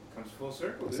with it. Comes full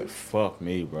circle, I said, fuck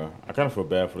me, bro. I kind of feel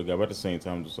bad for the guy, but at the same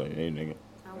time, I'm just like, hey, nigga.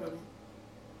 I wouldn't.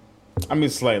 I mean,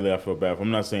 slightly I feel bad for him.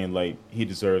 I'm not saying, like, he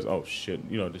deserves, oh, shit,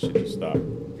 this shit just stopped.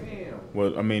 Damn.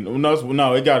 Well, I mean,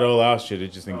 no, it got all our shit.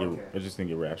 It just didn't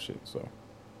get rap shit, so.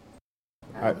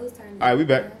 Whose turn is All right, we it?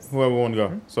 back. Yes. Whoever want to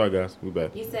go. Sorry, guys, we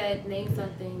back. You said name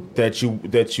something. That you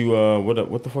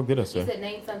what the fuck did I say? You said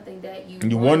name something that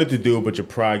You wanted to do, but your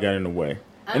pride got in the way.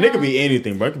 And it could be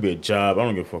anything, bro. It could be a job. I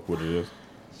don't give a fuck what it is.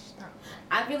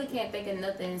 I really can't think of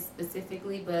nothing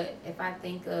specifically, but if I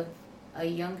think of a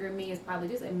younger me, it's probably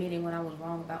just admitting when I was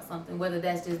wrong about something, whether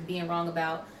that's just being wrong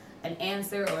about an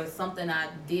answer or something I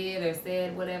did or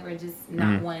said, whatever, just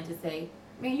not wanting to say,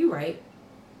 man, you right.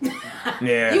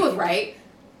 Yeah. You was right.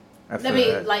 I I mean,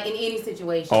 that. like in any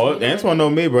situation. Oh, you know Antoine know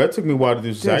me, bro. It took me a while to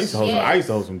do this. I used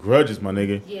to hold some grudges, my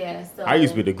nigga. Yeah, so. I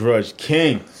used to be the grudge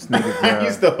king. This nigga, bro. I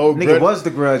used to hold Nigga grudge. was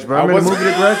the grudge, bro. Remember the movie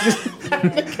The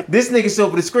Grudge? This nigga still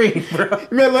over the screen, bro. You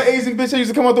remember that little Asian bitch that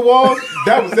used to come out the wall?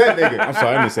 That was that nigga. I'm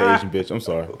sorry, I didn't say Asian bitch. I'm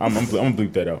sorry. I'm gonna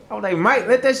bleep that out. I was like, Mike,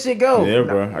 let that shit go. Yeah,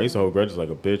 bro. I used to hold grudges like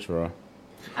a bitch, bro.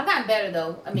 I've gotten better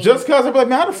though. I mean, Just cause I'm like,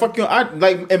 man, how the fuck you?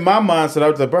 In my mindset, I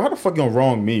was like, bro, how the fuck you gonna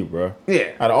wrong me, bro?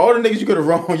 Yeah. Out of all the niggas you could have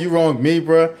wronged, you wronged me,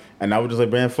 bro. And I was just like,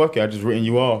 man, fuck you. I just written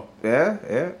you off.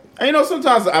 Yeah. And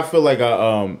sometimes I feel like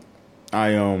I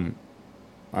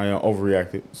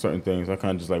overreacted certain things. I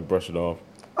kind of just like brush it off.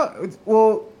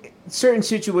 Well, certain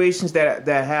situations that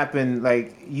happen,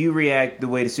 like you react the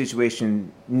way the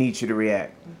situation needs you to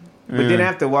react. But then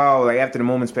after a while, like after the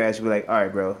moments pass, you be like, all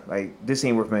right, bro, like this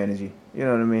ain't worth my energy. You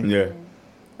know what I mean? Yeah.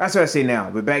 That's what I say now.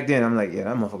 But back then, I'm like, yeah,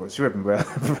 that motherfucker was tripping, bro.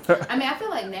 I mean, I feel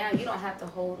like now you don't have to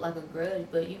hold like a grudge,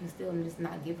 but you can still just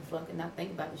not give a fuck and not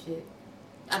think about the shit.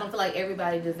 I don't feel like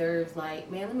everybody deserves like,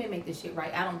 man, let me make this shit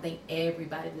right. I don't think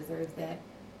everybody deserves that.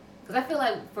 Because I feel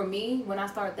like for me, when I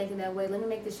start thinking that way, let me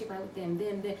make this shit right with them,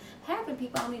 half the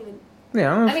people I don't even...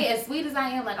 Yeah, I mean, as sweet as I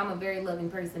am, like, I'm a very loving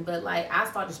person, but, like, I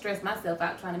start to stress myself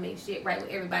out trying to make shit right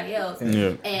with everybody else.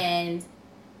 Yeah. And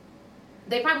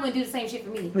they probably wouldn't do the same shit for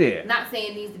me. Yeah. Not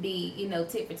saying it needs to be,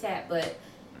 tit for tat, but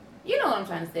you know what I'm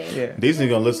trying to say. Yeah. These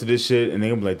niggas gonna listen to this shit and they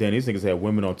gonna be like, damn, these niggas had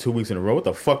women on 2 weeks in a row. What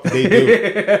the fuck did they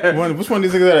do? Which one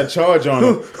of these niggas had a charge on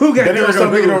them? Who got Then they gonna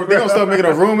start making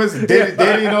the rumors,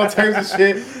 Diddy and all types of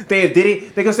shit. They have Diddy.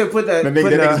 They gonna start put that. That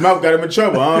nigga's mouth got him in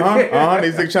trouble.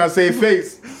 These niggas trying to save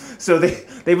face. So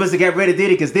they must have got rid of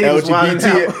Diddy because Diddy was wilding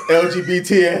out.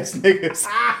 LGBT ass niggas.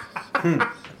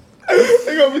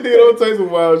 They gonna be doing all types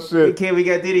of wild shit. Okay, we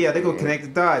got Diddy out. They gonna connect the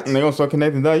dots. And they gonna start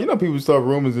connecting dots. You know, people start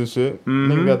rumors and shit.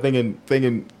 Nigga got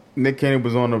thinking Nick Cannon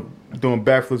was doing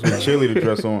backflips with a cheerleader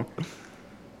dress on.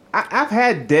 I've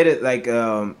had dated like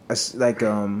I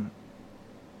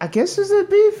guess it's a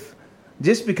beef,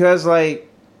 just because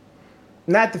like,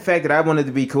 not the fact that I wanted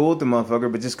to be cool with the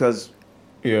motherfucker, but just because.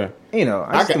 Yeah. I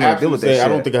just can don't want to deal with that shit. I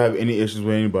don't think I have any issues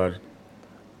with anybody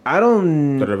I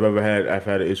don't that I've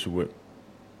had an issue with.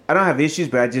 I don't have issues,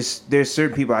 but there's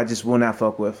certain people I just will not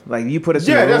fuck with. Like you put us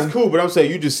in a room. That's cool, but I'm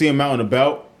saying you just see them out and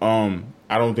about. I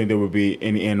don't think there would be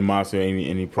any animosity or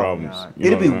any problems. Oh,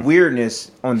 it'd be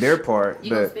weirdness on their part. You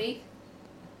but gonna speak?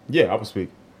 Yeah, I would speak.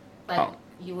 Like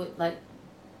you would like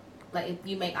if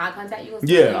you make eye contact, you gonna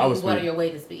speak? Yeah, I would speak. What are your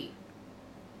way to speak?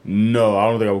 No, I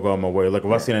don't think I would go on my way. Like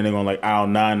if I seen that nigga on like aisle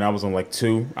 9 and I was on like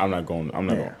 2, I'm not going.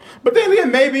 But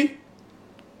then maybe.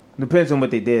 Depends on what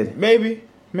they did. Maybe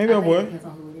I would. Depends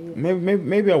on who it is.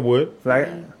 Maybe I would. Like,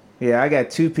 yeah, I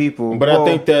got two people. But I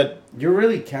think that You're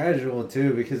really casual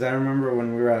too, because I remember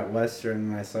when we were at Western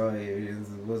and I saw you,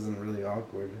 it wasn't really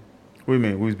awkward. What do you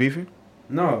mean? We was beefing?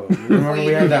 No, remember we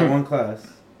had that one class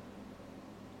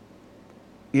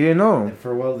You didn't know him.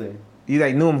 for welding. You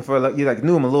knew him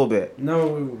knew him a little bit.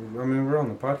 No, I mean we're on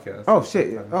the podcast. Oh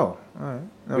shit! Oh, all right.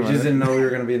 We just didn't know we were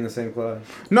gonna be in the same class.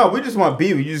 No, we just want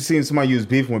beef. You just seen somebody use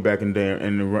beef with back in the day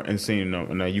and seeing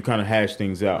them, and you kind of hash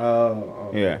things out.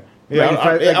 Oh. Yeah. Like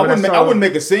I wouldn't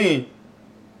make a scene.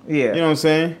 Yeah. You know what I'm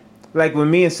saying? Like when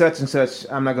me and such and such,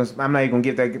 I'm not even gonna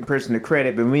give that person the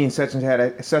credit, but me and such and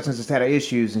such had our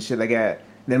issues and shit like that.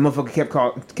 Then the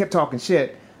motherfucker kept talking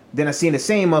shit. Then I seen the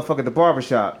same motherfucker at the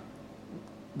barbershop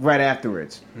right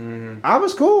afterwards. Mm-hmm. I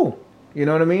was cool. You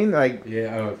know what I mean? Like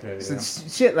okay. Yeah.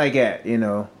 shit like that. You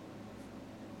know.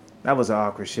 That was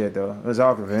awkward shit though. It was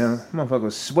awkward for him. Motherfucker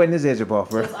was sweating his edge up off,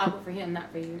 It bro. was awkward for him, not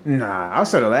for you. Nah, I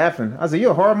started laughing. I was like,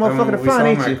 "You're a hard motherfucker to find,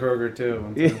 ain't you?" We saw him at Kroger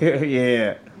too.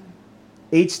 Yeah.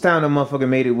 Each time the motherfucker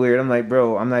made it weird, I'm like,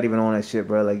 bro, I'm not even on that shit,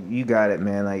 bro. Like, you got it,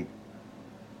 man. Like,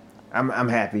 I'm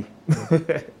happy.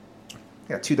 I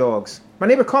got 2 dogs. My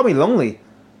neighbor called me lonely.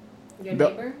 Your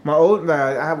neighbor?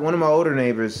 I have one of my older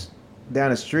neighbors down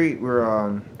the street where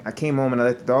I came home and I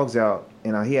let the dogs out,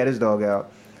 and he had his dog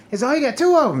out. He's like, "Oh, you got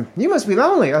 2 of them. You must be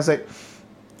lonely." I was like,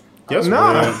 Yes,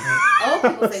 "No." man. Old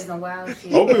people say some wild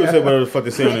shit. Old people say whatever the fuck they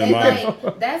say on their And mind.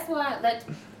 like, that's why,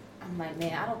 I'm like,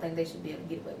 man, I don't think they should be able to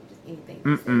get away with just anything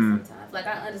they say Mm-mm. sometimes. Like,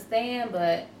 I understand,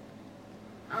 but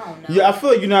I don't know. Yeah, I feel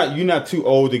like you're not too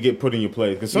old to get put in your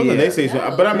place because something Yeah. they say,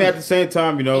 No. but I mean at the same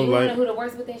time, you know, And you wanna like know who the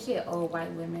worst with that shit? Old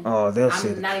white women. Oh, they'll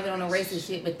say I'm not even on the racist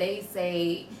shit, but they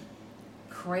say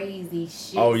crazy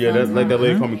shit. oh yeah, that's like that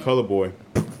lady called me sometimes. color boy,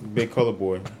 big color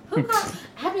boy. Who called?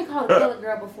 I've been called a colored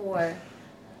girl before.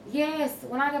 Yes,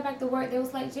 when I got back to work, they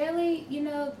was like, Jelly, you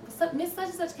know, Miss Such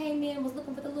and Such came in and was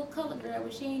looking for the little colored girl,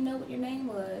 but she didn't know what your name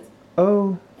was.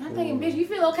 "Oh, And I'm thinking, bitch, you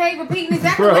feel okay repeating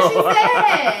exactly what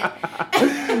she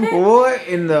said? what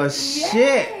in the shit?"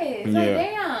 Yes. Like, Yeah.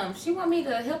 damn, she want me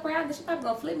to help her out, and she probably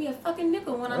gonna flip me a fucking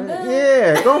nickel when I'm done.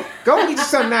 Yeah, go get you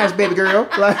something nice, baby girl.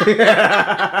 Like, If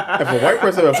a white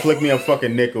person ever flick me a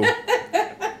fucking nickel,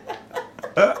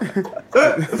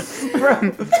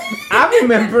 bro, I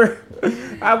remember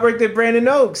I worked at Brandon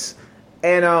Oaks,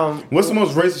 and what's the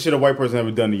most racist shit a white person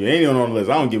ever done to you? Ain't even on the list.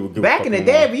 I don't give a good. back in the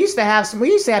day, we used to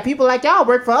have people like y'all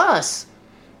work for us.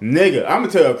 Nigga, I'm gonna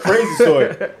tell you a crazy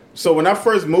story. So when I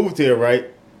first moved here, right,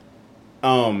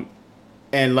 and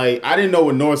like I didn't know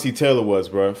what North Sea Taylor was,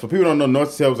 bro. For people who don't know,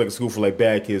 North Sea Taylor was like a school for like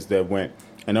bad kids that went,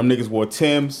 and them niggas wore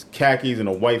Timbs, khakis, and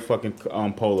a white fucking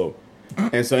polo.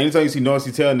 And so anytime you see North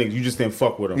Sea Taylor niggas, you just didn't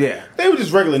fuck with them. Yeah. They were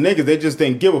just regular niggas. They just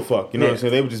didn't give a fuck. You know what I'm Yeah.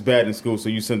 saying? They were just bad in school, so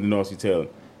you sent to North Sea Taylor.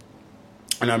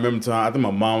 And I remember time, I think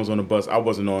my mom was on the bus. I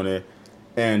wasn't on there.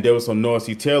 And there was some North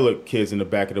Sea Taylor kids in the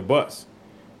back of the bus.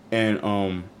 And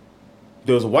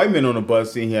there was a white man on the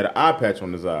bus, and he had an eye patch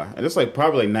on his eye. And it's like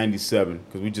probably like 97,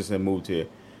 because we just had moved here.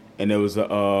 And there was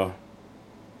a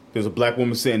black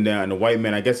woman sitting down, and the white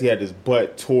man, I guess he had his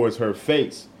butt towards her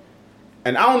face.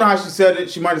 And I don't know how she said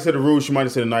it. She might have said it rude. She might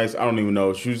have said it nice. I don't even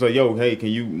know. She was like, "Yo, hey, can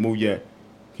you move your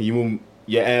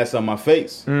ass on my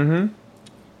face?" Mm-hmm.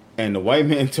 And the white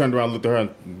man turned around, looked at her.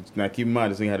 Now keep in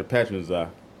mind, this thing had a patch on his eye.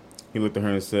 He looked at her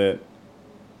and said,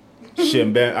 "Shit,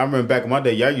 man. I remember back in my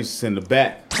day, y'all used to send the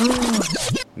back."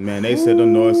 Man, they said the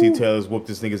North Sea Taylors whooped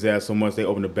this nigga's ass so much they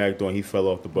opened the back door and he fell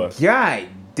off the bus. God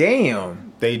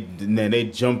damn.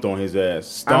 They jumped on his ass,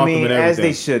 stomped I mean, him and everything. as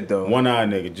they should though. One eye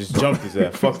nigga just jumped his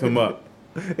ass, fucked him up.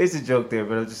 It's a joke there,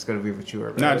 but I'm just gonna be with you,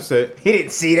 bro. Nah, just say it. He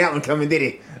didn't see that one coming, did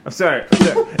he? I'm sorry.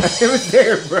 It was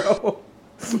there, bro.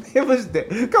 It was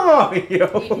there. Come on, He yo.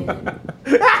 didn't.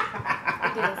 He didn't see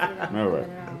that All right.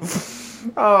 at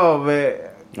all. Oh man.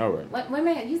 All right. Wait,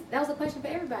 man, that was a question for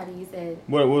everybody. You said,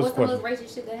 What was what's the the most question?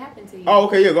 racist shit that happened to you? Oh,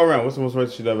 okay, yeah, go around. What's the most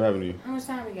racist shit that ever happened to you? How much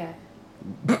time we got?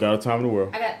 Got all the time in the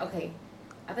world. Okay.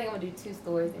 I think I'm gonna do 2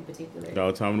 stories in particular. Got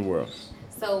all the time in the world.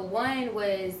 So one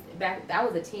was I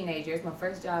was a teenager. It's my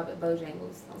first job at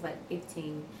Bojangles. I was like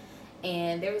 15.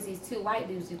 And there was these 2 white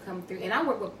dudes who come through. And I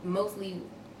work with mostly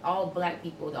all black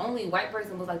people. The only white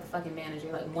person was like the fucking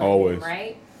manager, like one Always. of them,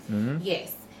 right? Mm-hmm.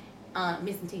 Yes.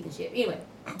 Missing teeth and shit. Anyway,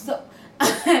 so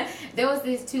there was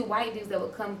these 2 white dudes that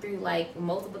would come through like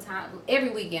multiple times every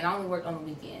weekend. I only worked on the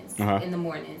weekends in the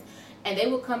mornings. And they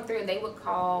would come through and they would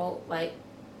call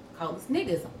us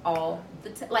niggas all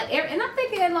the time. And I'm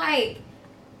thinking like,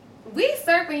 we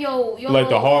surfing your Like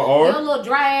the hard R? your little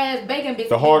dry ass bacon biscuit.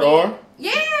 The hard R?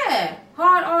 Yeah,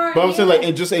 hard R. But I'm saying, like, yeah.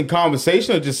 just in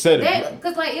conversation or just said it?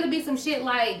 Because like it'll be some shit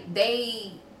like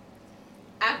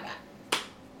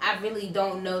I really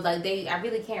don't know. Like I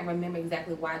really can't remember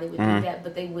exactly why they would do that,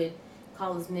 but they would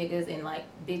call us niggas and like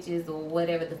bitches or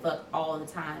whatever the fuck all the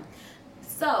time.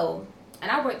 So,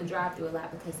 and I work the drive-thru a lot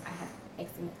because I have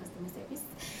excellent customer service.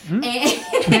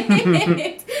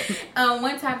 And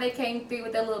one time they came through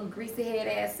with that little greasy head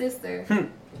ass sister,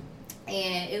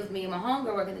 and it was me and my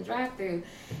homegirl working the drive-thru,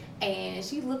 and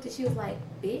she looked and she was like,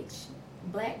 "Bitch,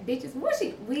 black bitches."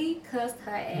 We cussed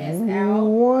her ass out.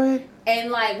 What?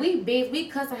 And like we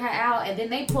cussed her out, and then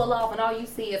they pull off, and all you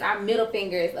see is our middle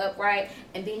finger is up, right?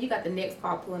 And then you got the next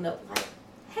car pulling up like,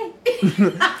 "Hey."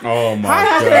 Oh my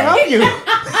How god. can I help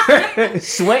you?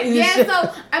 Sweating and Yeah, shit.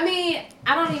 so I mean,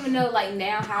 I don't even know like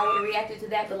now how I would have reacted to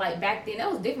that, but like back then that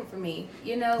was different for me.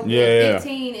 You know, Yeah.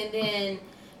 15 and then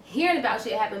hearing about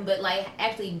shit happen, but like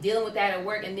actually dealing with that at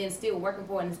work and then still working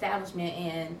for an establishment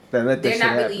and Then let that they're shit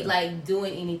not really happen. like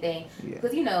doing anything Yeah.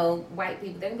 because you know white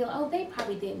people they're gonna be like, oh, they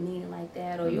probably didn't mean it like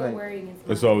that, or you're Right. worried against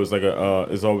It's always like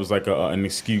an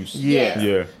excuse. Yeah.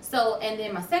 Yeah. So, and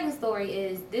then my second story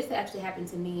is this actually happened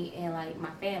to me and like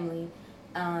my family.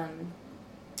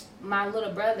 My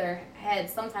little brother had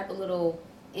some type of little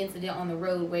incident on the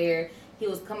road where he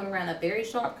was coming around a very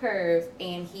sharp curve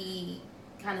and he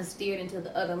kind of steered into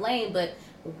the other lane, but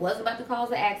wasn't about to cause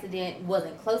an accident,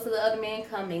 wasn't close to the other man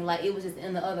coming, like it was just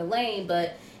in the other lane,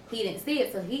 but he didn't see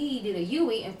it, so he did a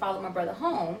U-turn and followed my brother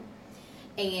home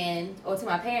or to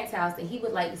my parents' house, and he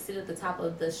would like sit at the top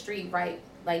of the street right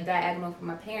like diagonal from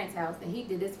my parents' house, and he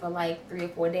did this for like 3 or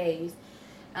 4 days.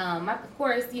 Of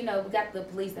course, you know, we got the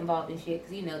police involved in shit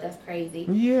because, you know, that's crazy.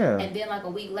 Yeah. And then like a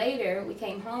week later, we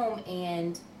came home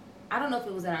and I don't know if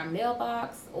it was in our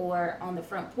mailbox or on the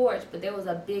front porch, but there was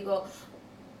a big old,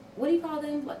 what do you call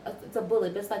them? It's a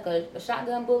bullet, but it's like a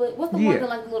shotgun bullet. What's the one with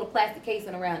like the little plastic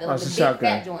casing around it? Like it's the a big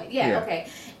shotgun. fat joint. Yeah, okay.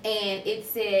 And it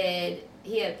said,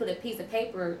 he had put a piece of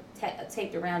paper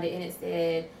taped around it and it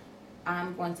said,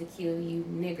 "I'm going to kill you,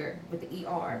 nigger," with the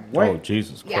ER. What? Oh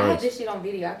Jesus Christ. Yeah, I have this shit on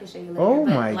video. I can show you later. Oh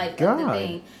but, my like, God. The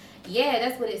thing. Yeah,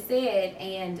 that's what it said.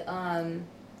 And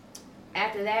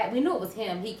after that, we knew it was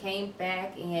him. He came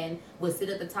back and would sit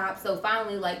at the top. So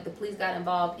finally, like, the police got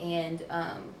involved and,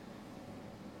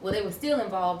 well, they were still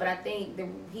involved, but I think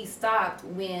he stopped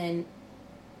when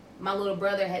my little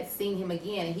brother had seen him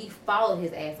again, and he followed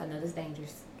his ass. I know this is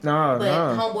dangerous. No, But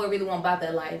no. homeboy really won't about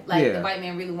that life. Like, Yeah. the white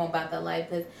man really won't about that life.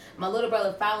 Because my little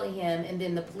brother followed him, and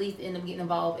then the police ended up getting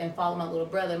involved and followed my little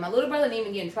brother. My little brother didn't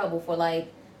even get in trouble for,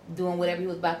 like, doing whatever he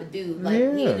was about to do. Like,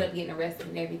 he ended up getting arrested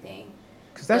and everything.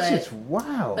 Because that shit's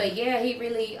wild. But, yeah, he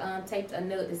really taped a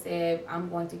note that said, "I'm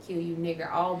going to kill you, nigger,"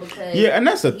 all because... Yeah, and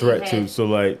that's a he threat, had- too. So,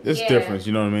 like, it's Yeah. different.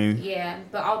 You know what I mean? Yeah,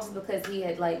 but all just because he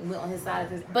had, like, went on his side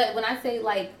of his... But when I say,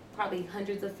 like, probably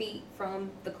hundreds of feet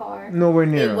from the car... Nowhere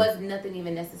near. It was nothing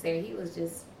even necessary. He was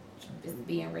just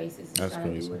being racist. That's trying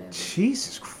to crazy. do whatever.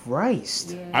 Jesus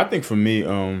Christ. Yeah. I think for me,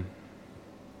 I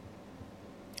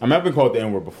mean, I've been called the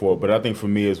N-word before, but I think for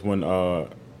me is when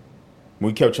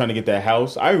we kept trying to get that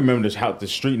house. I remember this house, the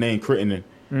street name Crittenden,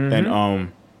 and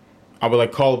I would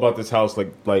like call about this house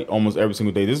like almost every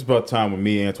single day. This is about the time when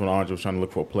me and Antoine Andre was trying to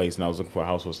look for a place, and I was looking for a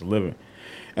house for us to live in.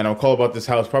 And I would call about this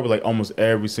house probably like almost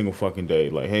every single fucking day.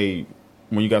 Like, hey,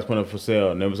 when you guys put it up for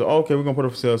sale, and they was like, oh, okay, we're gonna put it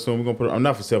up for sale soon. We're gonna put it. I'm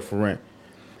not for sale, for rent.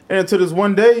 And until this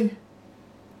one day,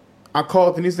 I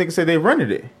called and these niggas said they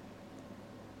rented it.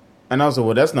 And I was like,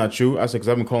 well, that's not true. I said, because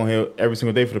I've been calling here every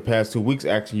single day for the past 2 weeks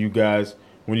asking you guys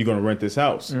when you're going to rent this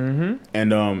house. Mm-hmm.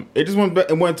 And it just went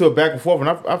into a back and forth. And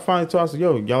I finally told her, I said,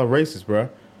 yo, y'all are racist, bro.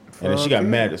 And then she got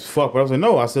mad as fuck. But I was like,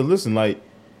 no. I said, listen, like,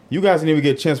 you guys didn't even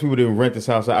get a chance. People didn't rent this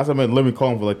house. I said, I've been literally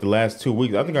calling for like the last 2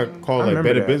 weeks. I think I called like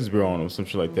Better that. Business Bureau on them, some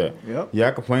shit like that. Yep. Yeah,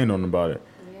 I complained on them about it.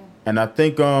 Yeah. And I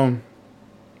think I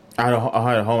had a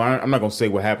home. I'm not going to say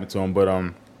what happened to him,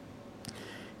 but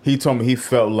he told me he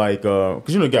felt like,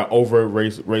 because you got overt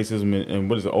racism and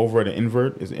what is it, overt and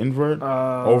invert? Is it invert?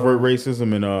 Overt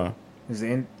racism and Is it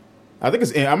in? I think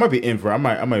it's I might be invert.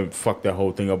 I might fuck that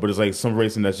whole thing up, but it's like some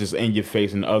racism that's just in your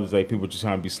face, and others like people just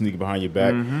trying to be sneaky behind your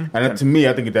back. And to me,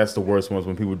 I think that's the worst ones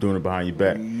when people doing it behind your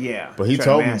back. Yeah. But he Try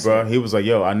to told me, mask bro, it. he was like,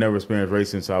 yo, I never experienced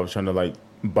racism, so I was trying to like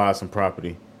buy some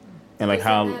property. And like Who said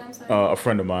how that? I'm sorry. a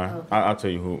friend of mine, Oh. I'll tell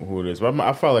you who it is. But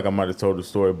I felt like I might have told the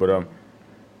story, but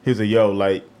he was like, yo,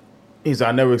 like, he said,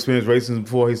 I never experienced racism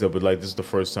before. He said, but like, this is the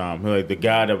first time. Like, the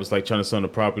guy that was like trying to sell the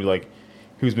property, like,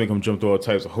 he was making him jump through all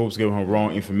types of hoops, giving him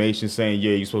wrong information, saying,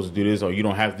 yeah, you're supposed to do this, or you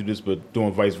don't have to do this, but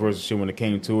doing vice versa shit when it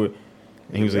came to it.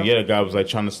 And he was like, yeah, the guy was like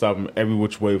trying to stop him every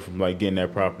which way from like getting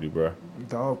that property, bro.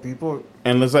 Dog, people.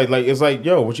 And it's like,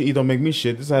 yo, what you eat don't make me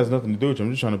shit. This has nothing to do with you.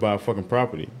 I'm just trying to buy a fucking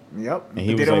property. Yep. And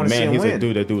he was like, man, he's like,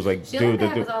 dude, that dude was like, Shit dude, like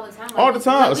that dude. all the time. All the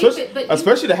time,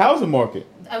 especially the housing market.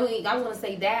 I mean, I was gonna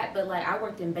say that, but like I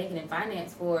worked in banking and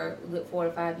finance for a good 4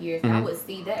 to 5 years. Mm-hmm. I would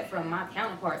see that from my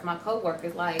counterparts, my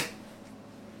coworkers. Like,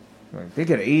 They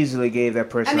could have easily gave that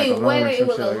person. I mean, like a loan whether or it some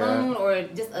was shit a like that. loan or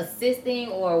just assisting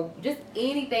or just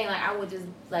anything, like I would just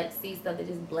like see stuff that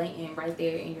just blatant right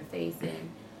there in your face, and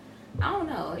I don't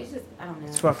know. It's just I don't know.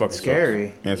 It's fucking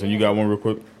scary. Anson, you got one real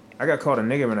quick? I got called a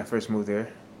nigger when I first moved there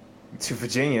to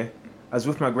Virginia. I was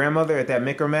with my grandmother at that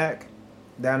Micromac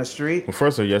down the street. Well,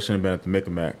 first of all, y'all shouldn't have been at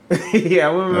the Micromac. Yeah,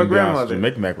 I went with my grandmother.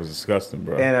 The Micromac was disgusting,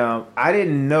 bro. And I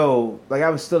didn't know, like I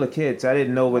was still a kid, so I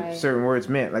didn't know what Right. certain words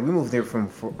meant. Like we moved there from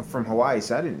Hawaii,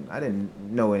 so I didn't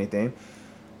know anything.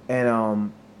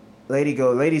 And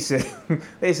lady says,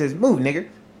 move, nigger.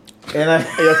 And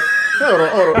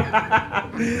hold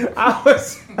on.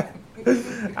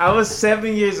 I was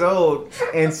 7 years old,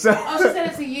 and so Oh, she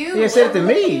said it to you? yeah, said it to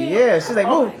me. Yeah, she's like,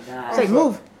 Oh move. my God. She's like,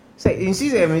 move. And she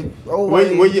said, I mean, oh,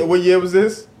 What year was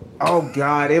this? oh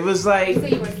God, it was like You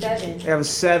said you were 7, I was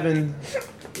 7.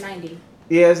 90.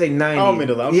 Yeah, it was like 90. Oh,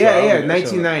 middle, I'm yeah, sorry, yeah, I'm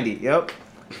 1990. Yep.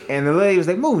 And the lady was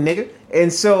like, move, nigga.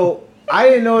 And so I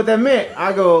didn't know what that meant.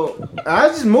 I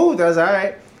just moved. I was like, all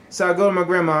right. So I go to my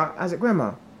grandma. I said,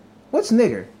 Grandma, what's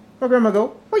nigger? My grandma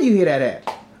go, where you hear that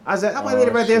at? I was like, my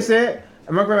lady right there said.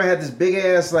 And my grandma had this big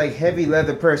ass, like, heavy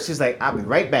leather purse. She's like, I'll be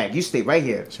right back. You stay right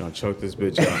here. She gonna choke this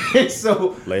bitch out. And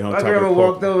so Lay on my top of grandma the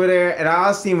walked pork. over there, and all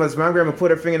I seen was my grandma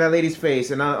put her finger in that lady's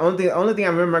face. And the only thing I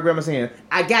remember my grandma saying,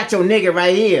 I got your nigga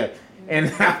right here. And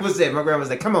that was it. My grandma was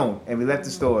like, come on. And we left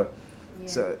the store. Yeah.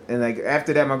 So, and like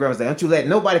after that, my grandma was like, don't you let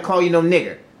nobody call you no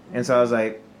nigger. And so I was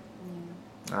like,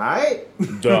 all right.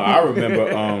 Duh, I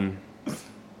remember.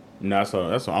 That's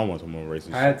what I want some more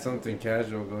racist. I had something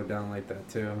casual go down like that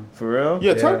too. For real?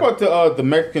 Yeah, talk Yeah. about the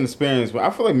Mexican experience. But I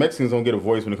feel like Mexicans don't get a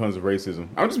voice when it comes to racism.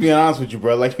 I'm just being honest with you,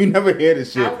 bro. Like you never hear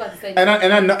this shit. I was about to say-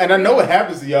 and I know what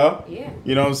happens to y'all. Yeah.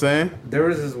 You know what I'm saying? There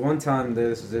was this one time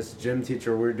this gym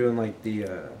teacher, we were doing like the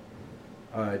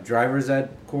driver's ed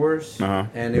course, Uh-huh.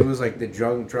 and it was like the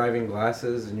drunk driving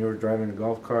classes, and you were driving a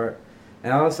golf cart,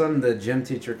 and all of a sudden the gym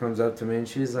teacher comes up to me and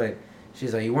she's like,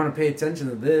 you want to pay attention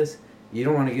to this. You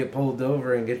don't want to get pulled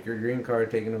over and get your green card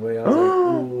taken away. I was like,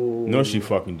 ooh. No, she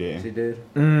fucking didn't. She did.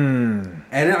 Mm.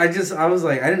 And I was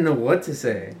like, I didn't know what to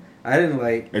say. I didn't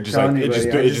like It just, tell like, it anybody.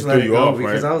 just- I it just let threw it you go off,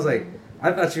 because right? I was like,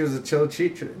 I thought she was a chill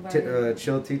teacher, Right.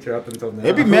 chill teacher up until now.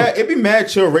 It'd be mad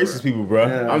chill racist people, bro.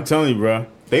 Yeah. I'm telling you, bro.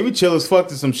 They be chill as fuck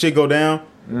till some shit go down,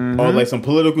 or like some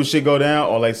political shit go down,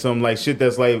 or like some like shit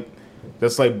that's like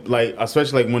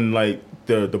especially like when like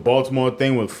the Baltimore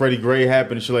thing with Freddie Gray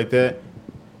happened and shit like that.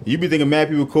 You be thinking mad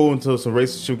people cool until some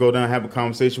racist shit go down, have a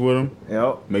conversation with them,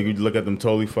 Yep. make you look at them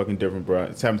totally fucking different, bro.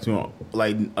 It's happened to me on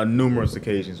like numerous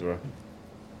occasions, bro.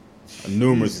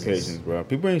 Numerous occasions, bro.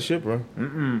 People ain't shit, bro.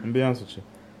 I'm be honest with you.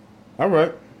 All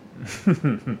right.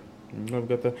 Never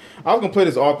got that. I was gonna play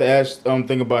this Arthur Ashe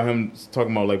thing about him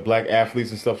talking about like black athletes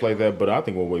and stuff like that, but I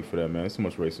think we'll wait for that, man. There's so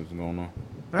much racism going on.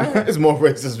 It's more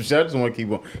racism shit. I just want to keep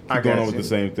going on with the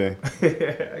same thing.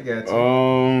 I got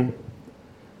you.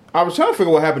 I was trying to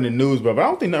figure what happened in news, bro, but I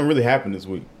don't think nothing really happened this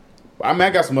week. I mean, I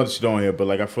got some other shit on here, but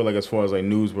like I feel like as far as like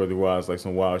newsworthy wise, like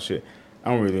some wild shit, I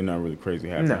don't really nothing really crazy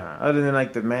happening. Nah, other than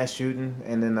like the mass shooting,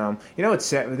 and then you know what's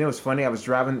sad? You know what's funny? I was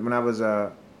driving when I was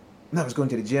going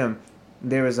to the gym.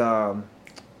 There was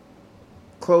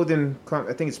clothing,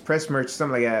 I think it's press merch,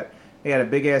 something like that. They had a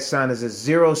big ass sign that says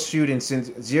 0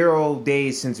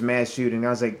 days since mass shooting. I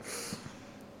was like,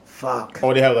 fuck.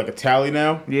 Oh, they have like a tally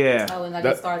now? Yeah. Oh, and like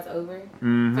That- it starts over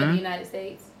Mm-hmm. for the United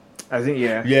States. I think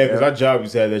yeah. Yeah, because our job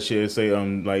used to have that shit. It say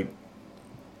like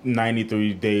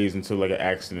 93 days until like an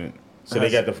accident. So they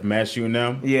got the mass shooting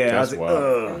now. Yeah, That's I was like, wild.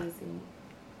 ugh. Crazy.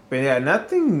 But yeah,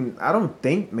 nothing. I don't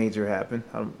think major happened.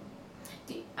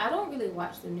 I don't really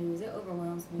watch the news. It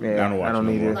overwhelms me. Yeah. I don't watch I don't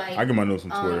no either. more. Like, I get my news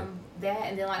from Twitter. That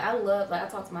and then like I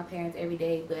talk to my parents every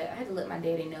day, but I had to let my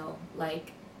daddy know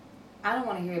like I don't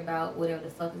want to hear about whatever the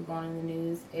fuck is going on in the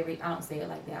news. I don't say it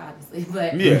like that obviously,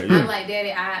 but Yeah. I'm like,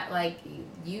 Daddy, I like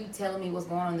you telling me what's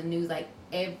going on in the news like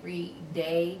every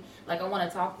day. Like I want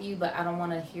to talk to you, but I don't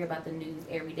want to hear about the news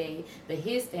every day. But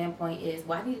his standpoint is,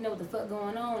 well, I need to know what the fuck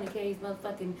going on in case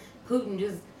motherfucking Putin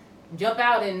just jump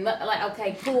out and like,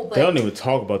 okay, cool, but They don't even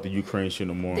talk about the Ukraine shit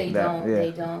no more. They That- don't. yeah.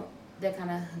 They don't. That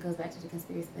kind of goes back to the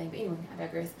conspiracy thing. But anyway, I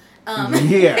digress.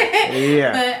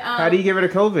 Yeah. But, How do you get rid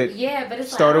of COVID? Yeah, but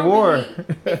it's Start like, a war.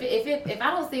 If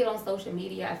I don't see it on social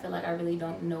media, I feel like I really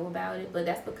don't know about it. But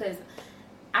that's because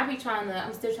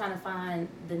I'm still trying to find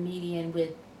the median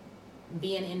with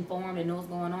being informed and know what's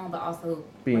going on, but also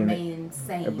remaining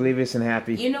sane. Oblivious and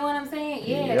happy. You know what I'm saying?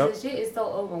 Yeah, Yep. the shit is so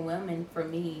overwhelming for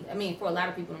me. I mean, for a lot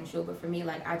of people, I'm sure, but for me,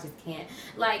 like, I just can't.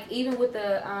 Like, even with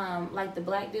the, like, the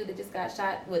black dude that just got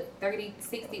shot with 30,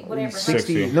 60, whatever.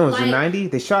 60. No, is it 90?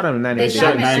 They shot him in 90. They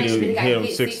shot him at 90, 90, but he got hit him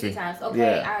hit 60 times. Okay,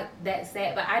 Yeah. that's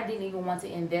sad, but I didn't even want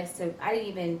to I didn't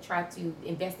even try to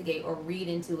investigate or read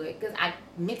into it, because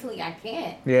mentally I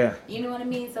can't. Yeah. You know what I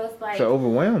mean? So it's like... So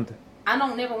overwhelmed. I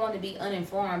don't never want to be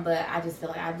uninformed, but I just feel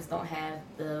like I just don't have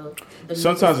the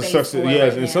sometimes it sucks. Right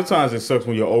And sometimes it sucks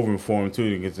when you're overinformed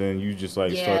too, because then you just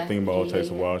like start thinking about all types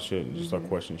of wild shit and just start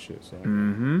questioning shit. So,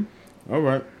 all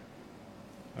right,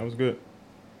 that was good.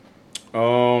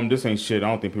 This ain't shit. I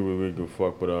don't think people really give a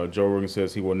fuck. But Joe Rogan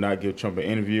says he will not give Trump an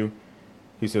interview.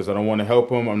 He says I don't want to help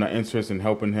him. I'm not interested in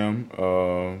helping him.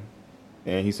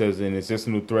 And he says and it's just a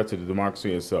new threat to the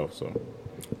democracy itself. So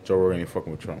Joe Rogan ain't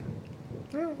fucking with Trump.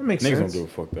 Yeah, that makes Niggas sense. don't give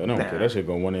a fuck that. I don't care. That shit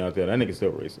going one day out there. That nigga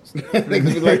still racist.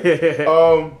 Niggas be like,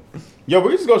 yo, we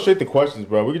can just go straight to questions,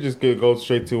 bro. We could just go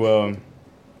straight to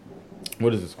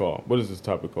what is this called? What is this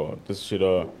topic called? This shit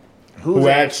who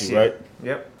asked you, right?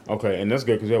 Yep. Okay, and that's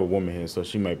good because we have a woman here, so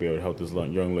she might be able to help this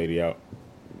young lady out.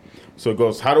 So it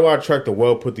goes, how do I attract a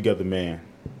well put together man?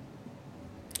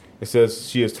 It says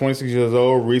she is 26 years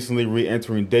old, recently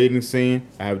re-entering dating scene.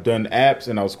 I have done apps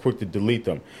and I was quick to delete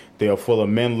them. They are full of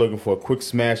men looking for a quick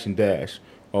smash and dash,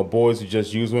 or boys who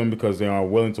just use women because they aren't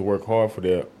willing to work hard for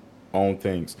their own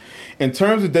things. In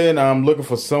terms of dating, I'm looking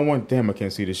for someone. Damn, I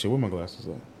can't see this shit. Where my glasses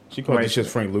at? She called this shit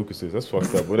Frank Lucas's. That's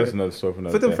fucked up, but that's another story for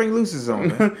another Put them day. Frank Lucas on,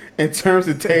 man. In terms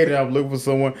of dating, I'm looking for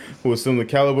someone who is similar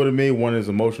caliber to me. One is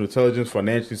emotional intelligence,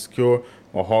 financially secure,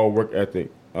 or hard work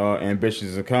ethic,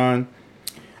 ambitious and kind.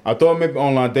 I thought maybe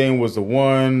online dating was the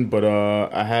one, but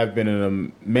I have been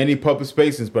in many public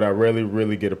spaces, but I rarely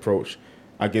really get approached.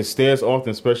 I get stares often,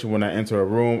 especially when I enter a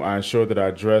room. I ensure that I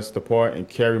dress the part and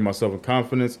carry myself with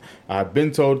confidence. I have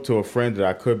been told to a friend that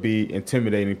I could be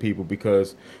intimidating people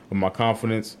because of my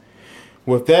confidence.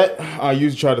 With that, I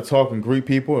usually try to talk and greet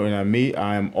people, and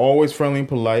I am always friendly and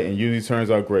polite, and usually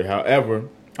turns out great. However,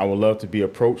 I would love to be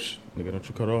approached. Nigga, don't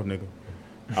you cut off, nigga.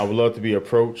 I would love to be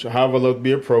approached. However, I love to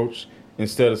be approached.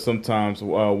 Instead of sometimes,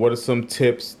 what are some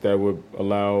tips that would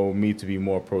allow me to be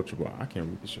more approachable? I can't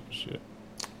read this shit.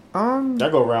 I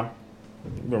go around.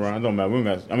 Go around. It don't matter.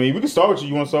 We can start with you.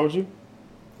 You want to start with you?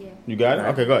 Yeah. You got it?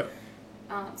 Okay, go ahead.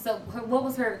 So what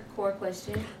was her core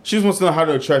question? She just wants to know how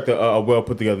to attract a well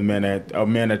put together man, a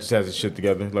man that just has his shit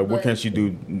together. Like, what can she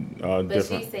do different? But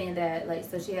she's saying that, like,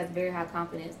 so she has very high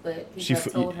confidence, but people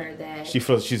have told her that she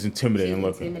feels she's intimidating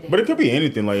looking. But it could be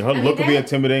anything. Like, her look could be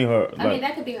intimidating.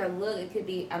 That could be her look. It could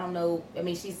be, I don't know. I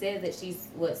mean, she said that she's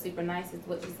super nice is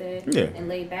what she said. Yeah. And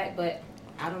laid back, but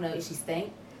I don't know. Is she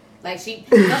stank? Like some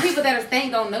people that are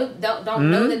stank don't know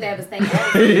that they have a stank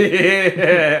attitude.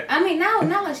 Yeah. I mean, not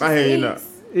like she stinks. I hear you now.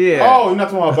 Yeah. Oh, you're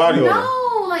not talking about body odor.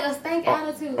 No, like a stank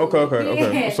attitude.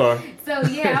 Okay. I'm sorry. So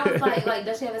yeah, I was like,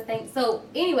 does she have a stank? So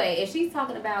anyway, if she's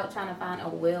talking about trying to find a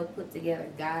well put together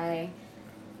guy,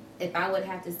 if I would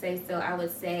have to say so, I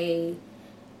would say,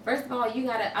 first of all, you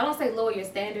gotta, I don't say lower your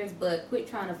standards, but quit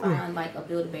trying to find like a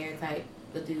Build-A-Bear type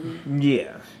of dude.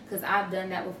 Yeah. Because I've done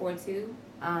that before too.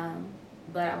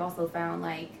 But I've also found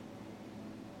like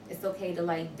it's okay to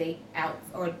like date out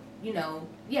or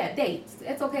dates.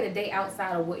 It's okay to date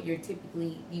outside of what you're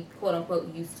typically quote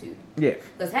unquote used to. Yeah.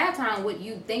 Because half time what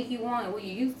you think you want and what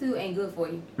you're used to ain't good for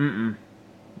you.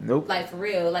 Nope. Like for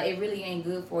real, like it really ain't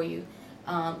good for you.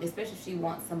 Especially if she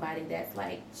wants somebody that's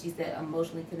like she said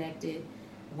emotionally connected.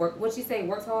 What'd she say?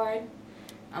 Works hard.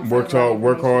 Work hard,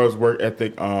 work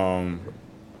ethic.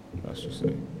 That's just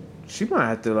say. She might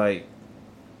have to like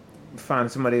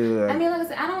find somebody. I mean, like I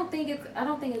said, I don't think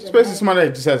it's. Especially somebody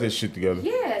that just has their shit together.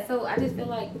 Yeah, so I just feel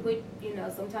like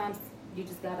sometimes you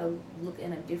just gotta look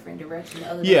in a different direction.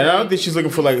 I don't think she's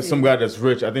looking for like some guy that's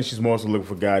rich. I think she's more so looking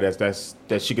for a guy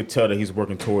that she could tell that he's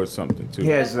working towards something too. He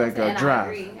has like a drive.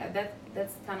 I agree.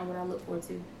 That's kind of what I look for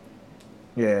too.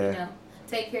 Yeah.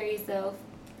 Take care of yourself,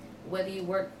 whether you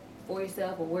work for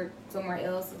yourself or work somewhere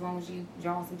else, as long as you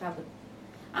draw some type of.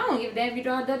 I don't give a damn if you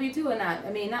draw a W-2 or not. I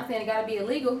mean, not saying it gotta be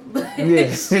illegal, but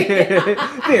yes,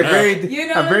 very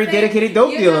dedicated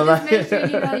dope dealer. Just make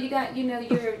sure you got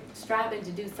you're striving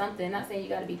to do something. Not saying you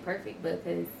got to be perfect, but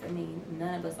because I mean,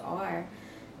 none of us are.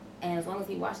 And as long as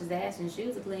he washes his ass and his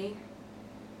shoes are clean.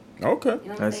 Okay, you know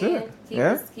what that's I'm saying?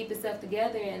 it. Keep yourself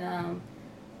together and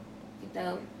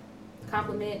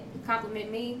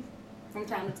compliment me from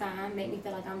time to time. Make me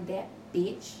feel like I'm that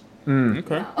bitch.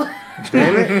 Okay.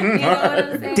 Damn it. You know what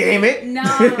I'm saying? Damn it. No,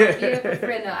 yeah, for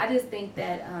real. No, I just think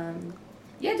that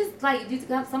Yeah, just like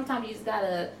sometimes you just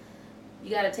gotta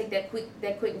take that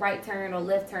quick right turn or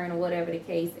left turn or whatever the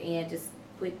case, and just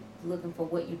quit looking for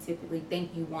what you typically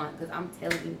think you want. Because I'm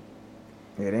telling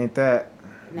you, it ain't that.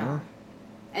 no. Yeah.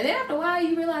 And then after a while,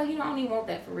 you realize you don't even want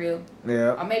that for real.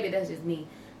 Yeah. Or maybe that's just me.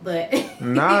 But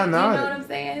Nah. you know what I'm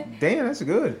saying? Damn, that's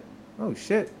good. Oh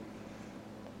shit.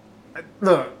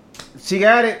 Look, she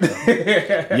got it.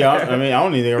 Yeah, I mean, I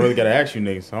don't even think I really gotta ask you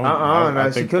niggas.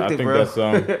 No, she cooked it, bro. I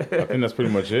think that's pretty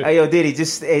much it. Hey, yo, Diddy,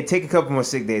 just take a couple more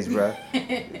sick days, bro.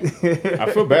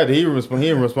 I feel bad that he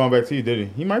didn't respond back to you, did he?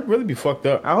 He might really be fucked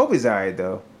up. I hope he's alright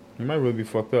though. He might really be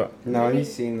fucked up. No,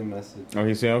 he's seen the message. Oh,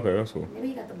 he's saying, okay, that's cool. Maybe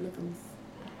he got the blickums.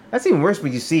 That's even worse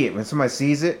when you see it. When somebody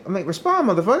sees it, I'm like, respond,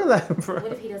 motherfucker. Like, bro.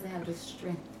 What if he doesn't have the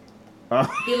strength? Uh.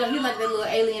 He like that little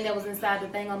alien that was inside the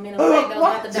thing on Men in Black that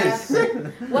was about to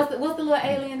die. What's the little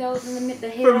alien that was in the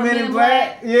head For on Men in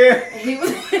Black? Yeah. He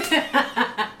was.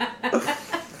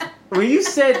 When you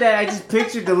said that, I just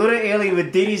pictured the little alien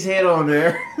with Diddy's head on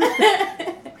there.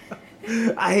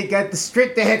 I ain't got the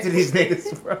strength to answer these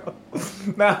niggas, bro.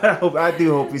 Nah, I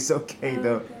do hope he's okay,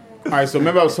 though. All right, so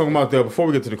remember I was talking about before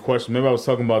we get to the question, remember I was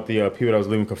talking about the people that was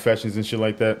leaving confessions and shit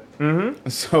like that? Mm-hmm.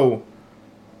 So,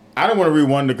 I didn't want to read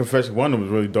one of the confessions. One of them was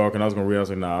really dark, and I was going to read it. I was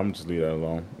like, nah, I'm just leave that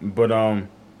alone. But,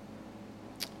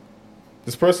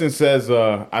 this person says,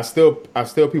 I steal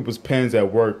people's pens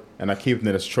at work, and I keep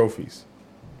them as trophies.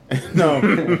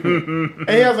 And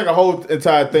he has like a whole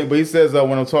entire thing, but he says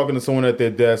when I'm talking to someone at their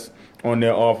desk on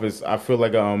their office, I feel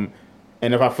like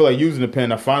and if I feel like using the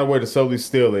pen, I find a way to subtly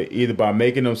steal it, either by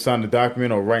making them sign the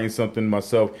document or writing something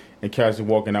myself and casually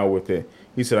walking out with it.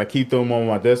 He said, I keep them on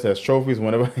my desk as trophies.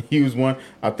 Whenever I use one,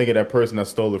 I think of that person I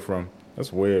stole it from.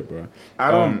 That's weird, bro.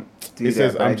 I don't do he that,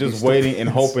 says, I'm just waiting and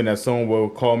hoping that someone will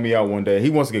call me out one day.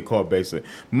 He wants to get caught, basically.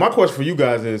 My question for you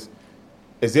guys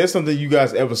is there something you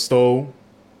guys ever stole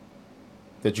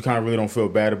that you kind of really don't feel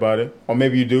bad about it? Or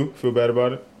maybe you do feel bad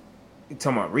about it? You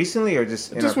talking about recently or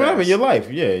just whenever in your life?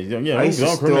 Yeah. I used to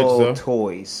don't criminate steal yourself.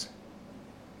 toys,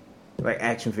 like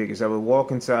action figures. I would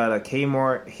walk inside a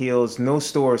Kmart, Hills, no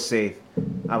store safe.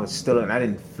 I would steal it, and I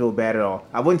didn't feel bad at all.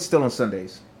 I wouldn't steal on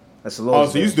Sundays. That's the lowest.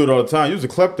 Oh, so you used to do it all the time. You was a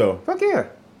klepto. Fuck yeah.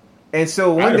 And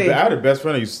so one day, I had a best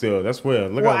friend that used to steal. That's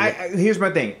weird. Here's my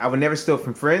thing. I would never steal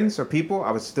from friends or people.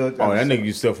 I would steal. That nigga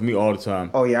used to steal from me all the time.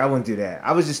 Oh yeah, I wouldn't do that.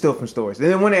 I was just steal from stores. And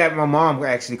then one day, my mom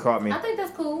actually caught me. I think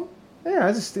that's cool. Yeah,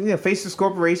 I just faceless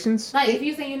corporations. Like if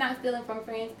you say you're not stealing from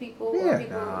friends, people, Yeah. or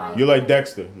people like, You're like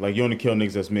Dexter. Like you only kill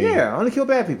niggas that's mean. Yeah, I only kill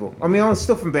bad people. I mean, I only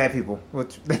steal from bad people.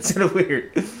 Which that's kind of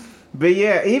weird. But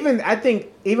yeah, even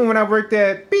when I worked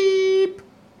at Beep,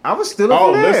 I was stealing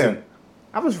from there. Listen.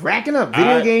 I was racking up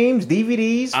video games,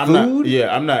 DVDs, food.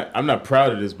 I'm not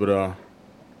proud of this, but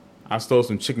I stole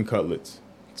some chicken cutlets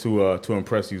to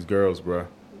impress these girls, bro.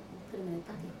 put them in the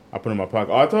pocket. I put it in my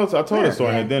pocket. Oh, I told the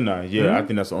story here, didn't I? Yeah, Mm-hmm. I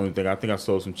think that's the only thing. I think I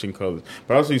stole some chicken cutlets.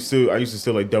 But I also used to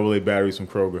steal like AA batteries from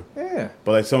Kroger. Yeah.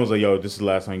 But like someone's like, yo, this is the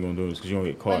last time you're gonna do this because you don't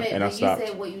get Wait a caught. minute, And I but stopped. You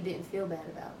said what you didn't feel bad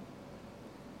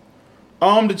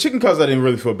about. The chicken cutlets I didn't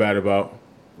really feel bad about.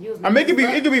 I mean,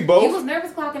 it could be both. You was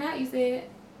nervous clocking out. You said.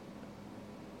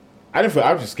 I was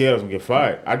just scared I was gonna get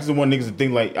fired. I just didn't want niggas to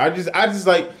think like I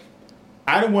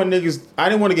didn't want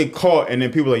to get caught and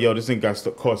then people like, yo, this thing got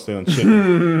caught stealing chicken.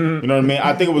 You know what I mean?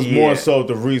 I think it was more so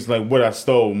the reason like what I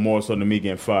stole more so than me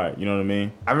getting fired. You know what I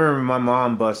mean? I remember my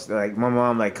mom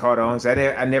caught on. So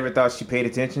I never thought she paid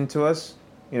attention to us.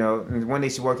 You know, and one day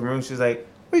she walked in the room. She was like,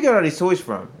 "Where you got all these toys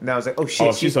from?" And I was like, "Oh shit!"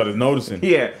 Oh, she started noticing.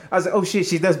 Yeah, I was like, "Oh shit!"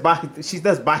 She does buy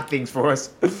things for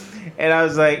us. And I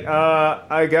was like,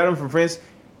 "I got them from friends."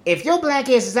 If your black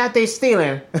ass is out there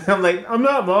stealing, I'm like, "I'm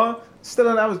not, Mom.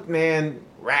 Stealing." I was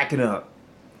racking up.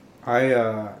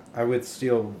 I would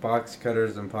steal box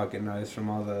cutters and pocket knives from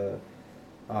all the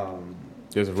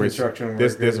construction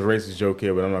workers. There's a racist joke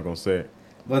here, but I'm not gonna say it.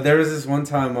 But there was this one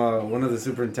time one of the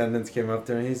superintendents came up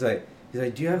to me. He's like,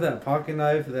 "Do you have that pocket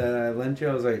knife that I lent you?"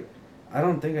 I was like, "I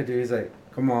don't think I do." He's like,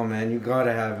 "Come on, man, you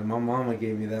gotta have it. My mama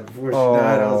gave me that before she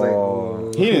died." I was like,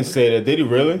 "Oh." He didn't say that, did he?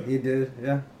 Really? He did.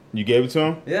 Yeah. You gave it to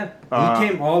him? Yeah. He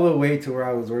came all the way to where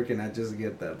I was working at just to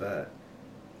get that bat.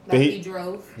 Like he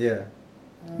drove. Yeah.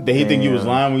 Did he think you was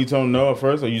lying when you told him no at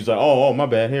first, or you was like, "Oh, my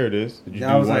bad, here it is"? Did you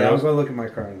I was like, "I'll go look at my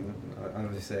car." And I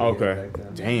was just saying. Okay.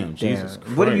 Damn, Jesus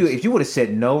Christ. What if you would have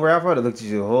said no, Ralph? I'd have looked at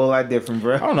you a whole lot different,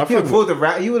 bro. I don't know. You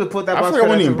would have pulled that. I feel like I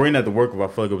wouldn't even bring that to work if I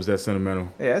felt like it was that sentimental.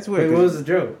 Yeah, that's weird. Wait, what was the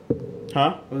joke?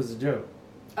 Huh? What was the joke?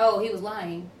 Oh, he was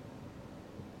lying.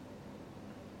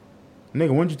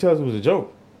 Nigga, when did you tell us it was a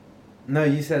joke? No,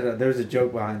 you said there was a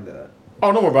joke behind that.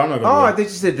 Oh, don't worry about it. I'm not Oh, gonna I thought you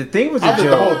said the thing was a I thought joke.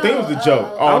 the whole thing was a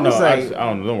joke. Oh, I no. was like- I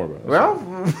don't know. Don't worry about it.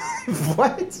 Ralph,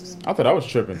 what? I thought I was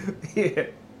tripping. Yeah.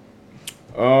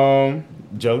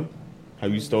 Jelly,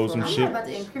 have you stole some I'm shit? not about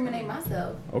to incriminate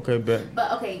myself. Okay, bet.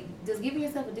 But okay, does giving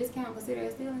yourself a discount consider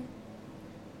as stealing?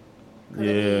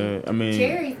 Yeah, I mean,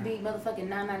 cherries be motherfucking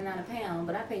 $9.99 a pound,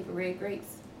 but I pay for red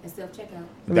grapes and self-checkout.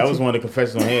 that was one of the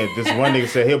confessions on here. This one nigga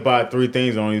said he'll buy 3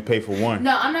 things and only pay for 1.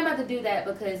 No, I'm not about to do that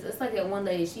because it's like that one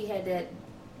lady. She had that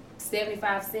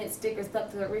 75-cent sticker stuck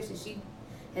to her wrist, and she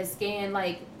has scanned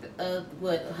like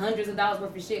hundreds of dollars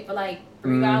worth of shit for like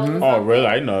 $3. Oh, really?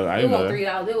 I know. I It didn't know was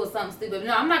that. $3. It was something stupid.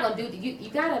 No, I'm not gonna do that. You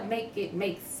gotta make it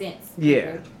make sense.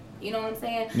 Yeah. You know what I'm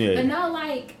saying? Yeah. But no,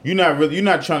 like You're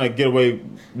not trying to get away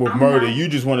with I'm murder. not- You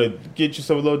just want to get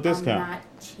yourself a little discount. I'm not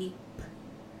cheap.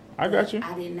 I got you.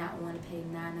 I did not want to pay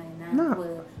 $9.99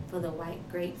 No. for the white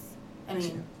grapes. I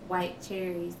mean, white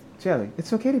cherries. Jelly,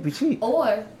 it's okay to be cheap.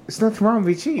 Or It's nothing wrong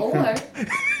with being cheap.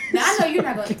 now I know you're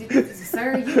not going to do this,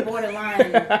 sir. You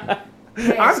borderline.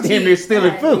 I'm damn near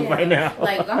stealing food right now.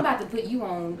 Like I'm about to put you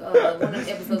on one of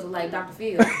the episodes of like Dr.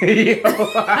 Phil.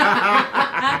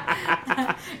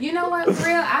 You know what? For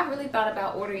real, I really thought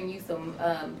about ordering you some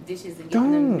dishes and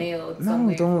getting them mailed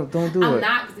somewhere. don't do I'm it.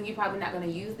 not, because you're probably not going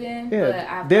to use them. But Yeah,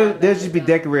 I've there thought about just it, be though.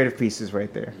 decorative pieces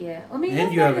right there. Yeah, I mean, And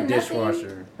that's you have better a than nothing.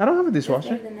 dishwasher. I don't have a That's dishwasher.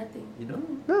 better than nothing. You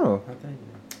don't? No. I think.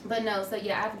 But no, so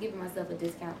yeah, I've given myself a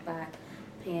discount by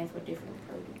paying for different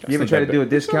produce. You ever try to do a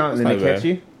discount and then they That's catch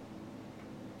not you?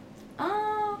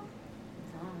 No.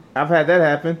 I've had that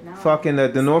happen. No. Fucking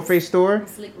the North Face store. I'm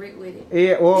slick Rick with it.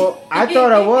 Yeah, well, I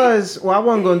thought I was. Well, I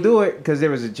wasn't gonna do it because there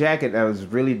was a jacket that was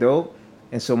really dope,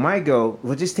 and so Mike go,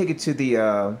 "Well, just take it to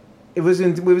the." It was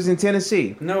in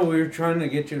Tennessee. No, we were trying to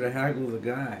get you to haggle the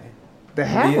guy. The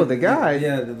haggle the guy.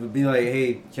 Yeah, it would be like,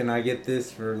 hey, can I get this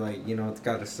for like, it's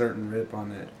got a certain rip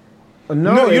on it.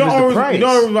 No, you it was the always, price. you don't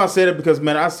always want to say that because,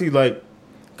 man, I see like,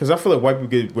 because I feel like white people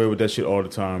get away with that shit all the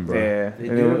time, bro. Yeah, They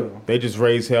and do. They just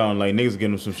raise hell and like niggas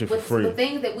getting them some shit for With free. the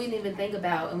things that we didn't even think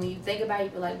about, and when you think about it, you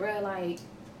feel like, bro, like.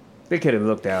 They could have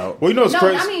looked out. Well, you know what's No,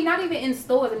 crazy? I mean, not even in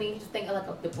stores. I mean, you just think of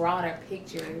like the broader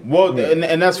picture. Well,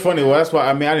 and that's funny. Well, that's why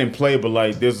I mean I didn't play, but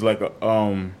like there's like a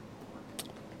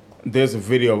there's a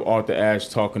video of Arthur Ashe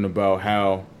talking about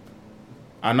how,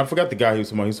 and I forgot the guy he was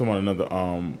talking about. He's talking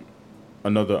about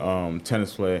another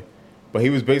tennis player, but he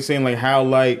was basically saying like how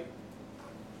like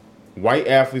white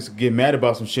athletes get mad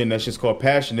about some shit and that shit's called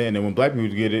passionate, and then when black people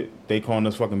get it, they calling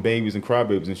us fucking babies and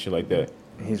crybabies and shit like that.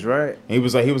 He's right. And he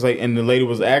was like, and the lady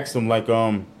was asking him like,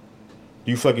 do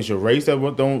you feel like it's your race that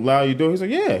don't allow you to do it? He's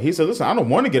like, yeah. He said, listen, I don't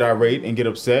want to get irate and get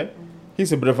upset. He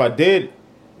said, but if I did,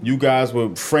 you guys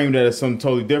would frame that as something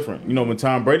totally different. You know, when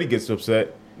Tom Brady gets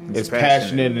upset, it's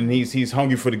passionate and he's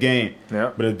hungry for the game.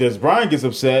 Yep. But if Des Bryant gets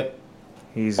upset,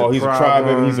 He's a problem.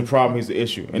 crybaby, he's a problem, he's the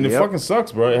issue. And it Yep. fucking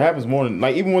sucks, bro. It happens more than,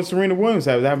 like, even when Serena Williams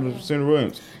happened, it happened with Serena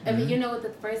Williams. I mean, you know what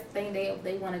the first thing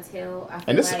they want to tell. I feel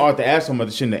And this is like, Arthur Ashe talking about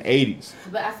the shit in the 80s.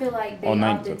 But I feel like they Or 90s,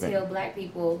 I often think. tell black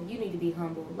people, you need to be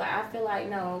humble. Like, I feel like,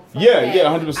 no. fuck Yeah, that. yeah,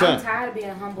 100%. I'm tired of being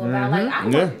humble about,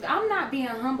 like, I'm not being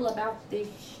humble about this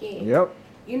shit. Yep.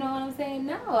 You know what I'm saying?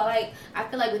 No. Like, I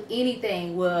feel like with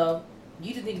anything, well,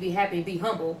 you just need to be happy and be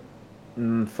humble.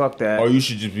 Fuck that. Or you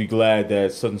should just be glad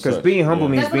that such and such. Because being humble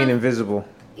Yeah. means That's being what I'm- invisible.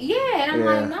 Yeah, and I'm Yeah.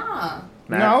 like, nah.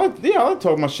 I like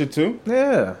talk my shit too.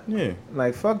 Yeah. Yeah.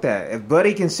 Like, fuck that. If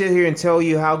Buddy can sit here and tell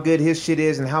you how good his shit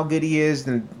is and how good he is,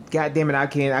 then goddamn it, I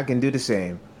can do the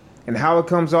same. And how it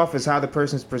comes off is how the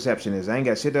person's perception is. I ain't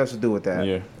got shit else to do with that.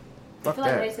 Yeah. I Fuck feel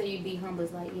like when they that. say you be humble,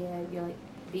 it's like, yeah, you're like,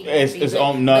 be It's happy, it's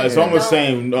but- no, it's but almost don't-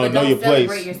 saying but know don't your celebrate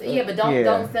place. yourself. Yeah, but don't Yeah.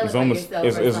 celebrate It's almost yourself.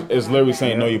 it's or it's, something it's like literally that.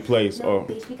 saying know your place. No, Oh,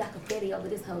 bitch, we got confetti over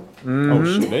this hoe. oh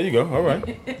shit! There you go. All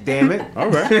right, Damn it. all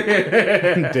right.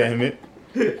 Damn it.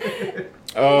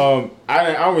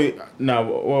 I really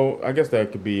no. Well, I guess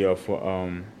that could be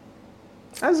for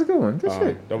That's a good one. Good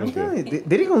shit. that was I'm telling good. you,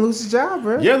 Diddy gonna lose his job,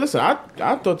 bro? Yeah, listen, I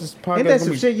thought this podcast Ain't that was some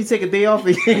gonna shit? You take a day off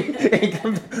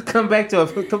and come back to a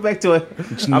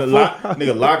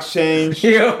nigga locks change.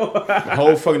 Yo. The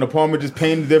whole fucking apartment just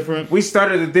painted different. We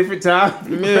started at a different time.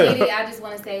 Yeah. Diddy, I just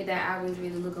want to say that I was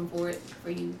really looking forward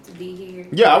for you to be here.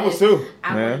 Yeah, I was too.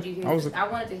 I Man. wanted you to I was- I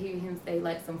wanted to hear him say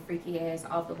like some freaky ass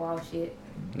off the wall shit,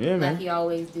 Yeah, like man. he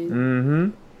always do. Mm-hmm.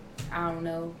 I don't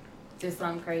know, just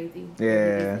something crazy.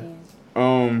 Yeah.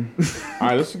 All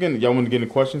right, let's get. Y'all want to get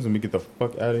into questions and we get the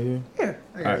fuck out of here? Yeah,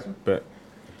 I All got right, you. bet.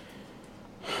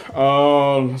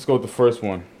 Let's go with the first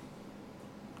one.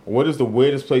 What is the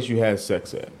weirdest place you had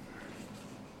sex at?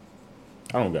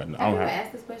 I don't got. I Have you don't ever have.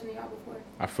 asked this question to y'all before?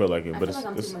 I feel like it, I but feel like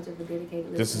I'm it's too much of a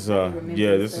dedicated this is listener. I can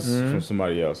remember this is stuff. from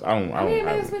somebody else. I don't. I mean, maybe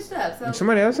I it switched up. So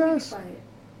Somebody else let me asked? try it.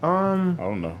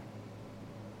 don't know.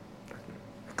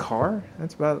 Car?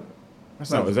 That's about.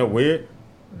 That's not. Is that weird?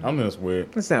 I don't think that's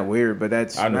weird. That's not weird, but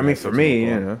that's. I I, know mean, that's for what's me, going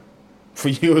you on. know. For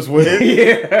you, it's weird.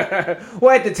 Yeah.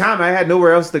 Well, at the time, I had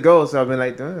nowhere else to go, so I've been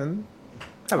like,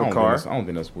 have a car. I don't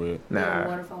think that's weird. Near a Nah.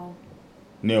 waterfall.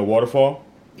 Near a waterfall?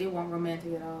 It wasn't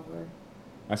romantic at all, bro.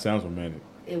 That sounds romantic.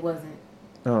 It wasn't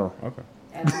Oh. Okay.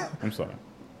 at all. I'm sorry.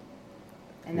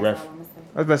 And that's all I'm gonna say.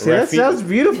 I was about to say, that sounds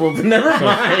beautiful, but never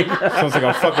mind. Sounds like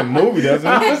a fucking movie, doesn't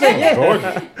it? It's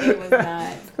gorgeous. It was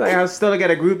not. Like, I still got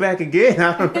to group back again.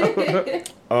 I don't know.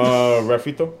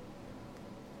 Refito?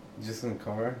 Just in the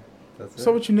car. That's it.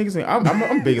 So what you niggas think?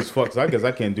 I'm big as fuck, so I guess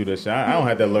I can't do that shit. I don't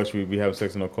have that luxury to be having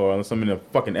sex in a car unless I'm in a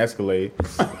fucking Escalade.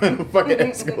 Fucking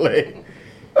Escalade.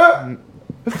 I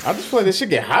just feel like this shit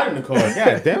get hot in the car.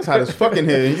 God damn, it's hot as fucking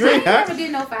here. You ain't I hot? never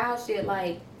did no foul shit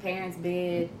like parents'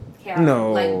 bed, couch,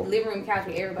 No. like living room couch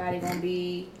where everybody gonna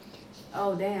be.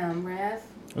 Oh damn, Ref.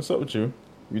 What's up with you?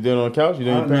 You did it on the couch? You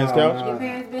did it on your parents' couch? Your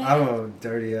parents' bed? I have a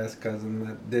dirty ass cousin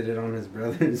that did it on his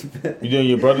brother's bed. You did it on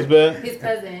your brother's bed? His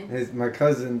cousin. My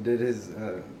cousin did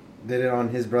it on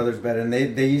his brother's bed, and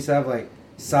they used to have like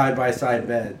side by side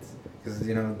beds because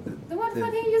you know. Then what the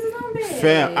fuck did he use his own bed?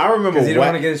 Fam, I remember Because he don't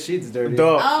want to get his sheets dirty.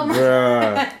 Dog, Oh my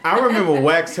bruh. I remember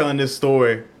Wax telling this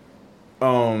story.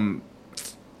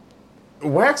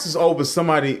 Wax is over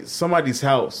somebody's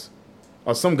house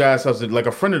or some guy's house, like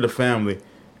a friend of the family,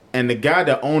 and the guy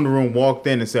that owned the room walked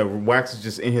in and said Wax is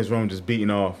just in his room just beating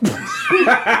off.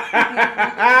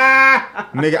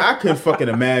 Nigga, I couldn't fucking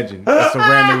imagine that some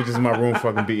random was just in my room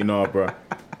fucking beating off, bro.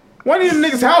 Why in the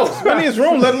nigga's house? Why in his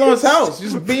room, let alone his house?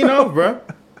 Just beating off, bro.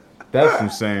 That's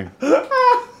insane.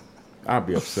 I'd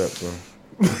be upset, bro.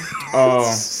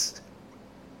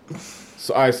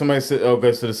 So, all right, somebody said,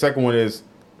 okay, so the second one is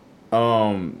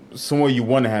somewhere you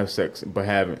want to have sex but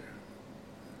haven't.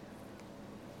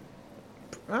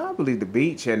 I believe the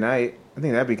beach at night. I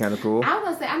think that'd be kind of cool. I was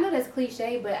gonna say, I know that's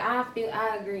cliche, but I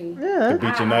agree. Yeah. The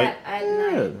beach at night? At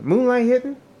Yeah. night. Moonlight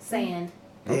hitting? Sand.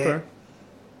 Okay.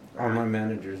 On my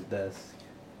manager's desk.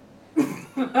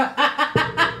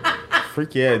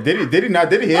 Freak yeah. Did he hit?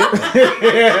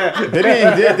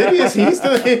 Did he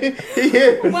still hit? He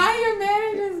hit. Why your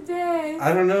manager's dead?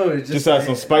 I don't know. It Just had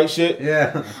some spite shit?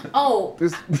 Yeah. Oh,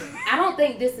 This- I don't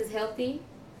think this is healthy,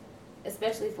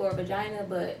 especially for a vagina,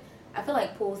 but I feel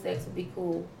like pool sex would be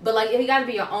cool. But like, it gotta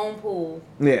be your own pool,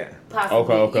 Yeah. possibly.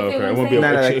 Okay. You feel what It I'm won't be saying? a-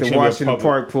 Not It like should the be a Washington public.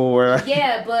 Park pool where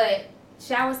Yeah, but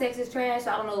shower sex is trash.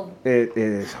 I don't know. it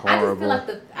is I just horrible. feel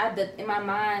like in my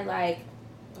mind, like,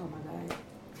 oh my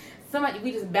god,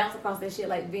 we just bounce across that shit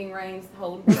like Ving Rhames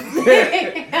holding. Just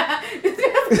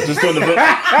doing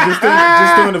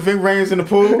the Ving Rhames in the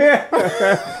pool?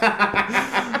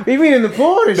 You mean in the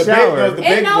pool or the shower? The And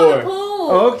big no, boy. the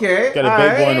pool. Okay. Got a all big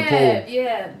right. boy in the pool.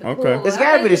 Yeah, the Okay. pool. It's I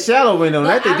gotta be think the shallow window, but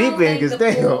not the I deep don't end, think because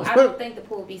the pool- I damn. don't think the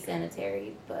pool be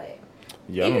sanitary, but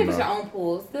Yeah, I even don't if it's your know. own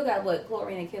pool, it's still got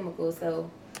chlorine and chemicals, so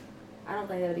I don't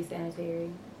think that'll be sanitary.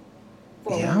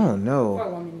 For a Yeah, I woman. don't know. For a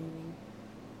woman, you mean.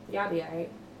 Y'all be alright.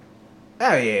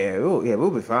 Oh yeah,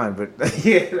 we'll be fine. But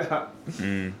yeah,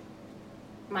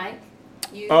 Mike,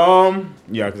 you.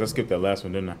 Yeah, because I skipped that last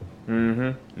one, didn't I?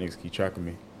 mm-hmm. Niggas keep track of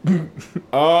me.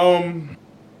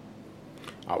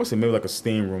 I would say maybe like a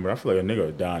steam room, but I feel like a nigga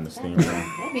would die in the steam room.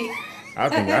 That'd be- I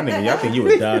think you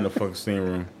would die in the fucking steam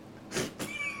room.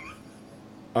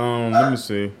 Let me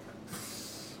see.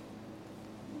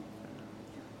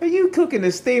 Are you cooking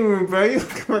the steam room, bro? You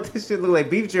come out, this shit look like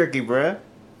beef jerky, bro.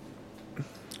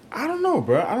 I don't know,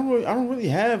 bro. I don't really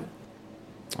have.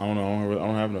 I don't know. I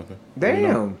don't have nothing. Damn, You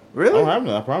know? I really? don't have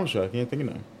nothing. I promise you. I can't think of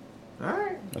nothing. All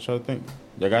right. I try to think.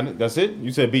 Y'all got it? That's it?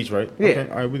 You said beach, right? Yeah. Okay.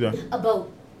 All right, we done. a boat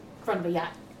in front of a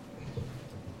yacht.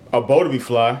 A boat to be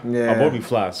fly. Yeah. A boat to be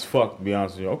fly as fuck, to be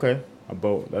honest with you. Okay. A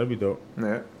boat. That'd be dope.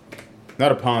 Yeah.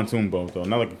 Not a pontoon boat, though.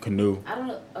 Not like a canoe. I don't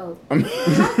know. Oh. Not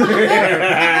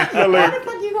Why like, the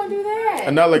fuck you gonna do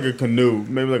that? not like a canoe.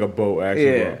 Maybe like a boat,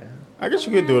 actually. Yeah. Bro. I guess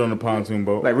you could do it on a pontoon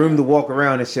boat. Like room to walk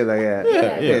around and shit like that.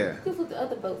 Yeah. You can flip the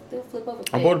other boat. They'll flip over.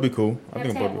 A boat would be cool. I Have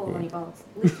a think a boat tadpole on would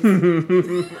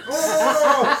your be balls.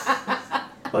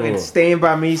 Fucking Oh. Stand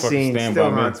By Me Fucking scene Stand still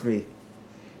By Me. haunts me.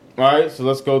 cool. All right, so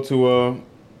let's go to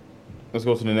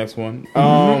the next one.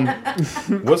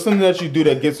 What's something that you do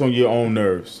that gets on your own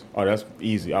nerves? Oh, that's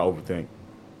easy. I overthink.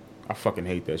 I fucking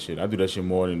hate that shit. I do that shit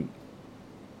more than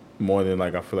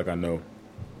like I feel like I know.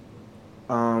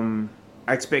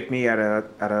 I expect me out of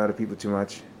other people too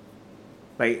much.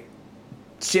 Like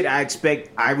shit I expect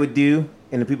I would do,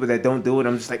 and the people that don't do it,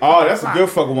 I'm just like, Oh, that's a good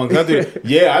fucking one. 'Cause I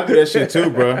do that shit too,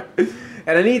 bro.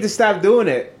 and I need to stop doing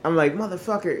it. I'm like,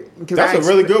 motherfucker. 'Cause That's I a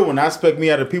really good one. I expect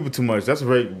me out of people too much. That's a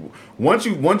very once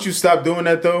you stop doing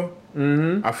that though,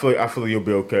 Mm-hmm. I feel like you'll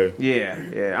be okay.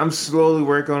 Yeah. I'm slowly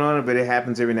working on it, but it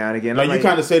happens every now and again. Like, I'm you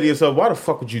kind of say to yourself, why the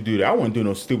fuck would you do that? I wouldn't do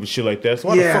no stupid shit like that. So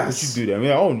why the fuck would you do that? I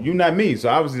mean, oh, you're not me. So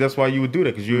obviously that's why you would do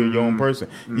that, because you're your own person.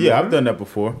 Yeah, I've done that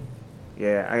before.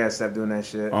 Yeah, I gotta stop doing that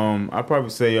shit. I'd probably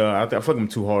say I feel like I'm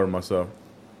too hard on myself.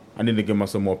 I need to give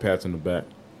myself more pats on the back.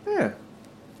 Yeah.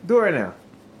 Do it right now.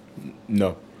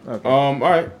 No. Okay. All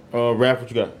right. Raph, what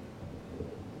you got?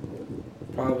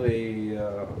 Probably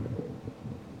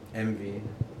envy.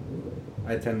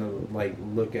 I tend to like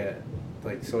look at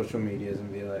like social medias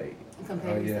and be like,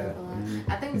 Compare yourself a lot.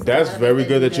 I think That's very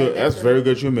good that you. That's a- very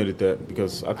good you admitted that,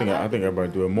 because I think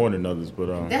everybody do it more than others.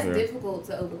 But That's yeah. difficult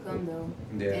to overcome though.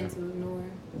 Yeah. And to ignore.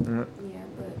 Mhm. Yeah,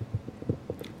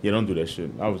 but Yeah, don't do that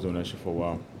shit. I was doing that shit for a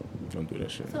while. Don't do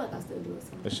that shit. I feel like I still do it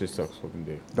sometimes. That shit sucks fucking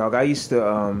dick. Dog, I used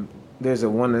to. There's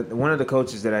one of the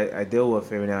coaches that I deal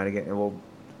with every now and again. Well,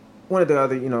 one of the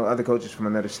other coaches from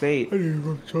another state.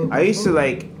 I used to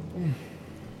like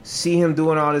see him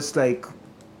doing all this like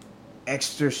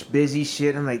extra busy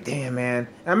shit. I'm like, damn, man.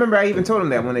 And I remember I even told him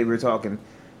that when they were talking,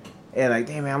 and like,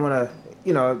 damn, man, I want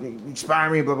to, inspire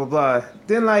me, blah blah blah.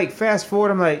 Then like fast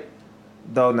forward, I'm like,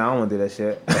 dog, no, I don't want to do that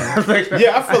shit.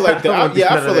 Yeah, I feel like that.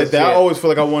 I feel like that. I shit. always feel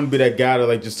like I want to be that guy that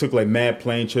like just took like mad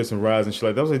plane trips and rides and shit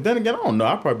like that. I was like, then again, I don't know.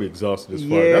 I'd probably be exhausted as fuck.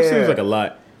 That Yeah. seems like a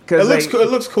lot. It 'Cause, looks like- cool, it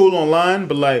looks cool online,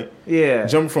 but like Yeah,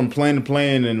 jumping from plane to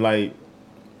plane and like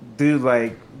dude,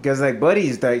 like, cause like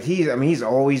Buddy's like he's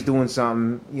always doing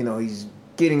something. He's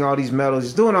getting all these medals.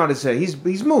 He's doing all this shit.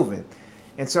 He's moving.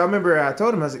 And so I remember I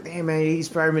told him, I was like, damn, man, he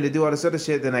inspired me to do all this other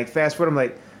shit. Then like fast forward, I'm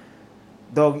like,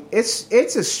 dog, it's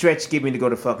a stretch to get me to go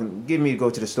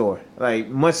to the store. Like,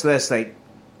 much less like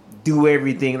do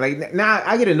everything. Like, now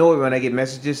I get annoyed when I get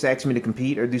messages asking me to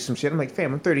compete or do some shit. I'm like,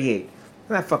 fam, I'm 38.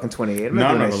 I'm not fucking 28. I'm no,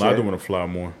 not I'm doing not that gonna lie, I shit. do want to fly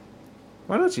more.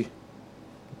 Why don't you?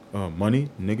 Money,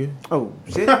 nigga. Oh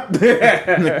shit.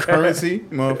 The currency,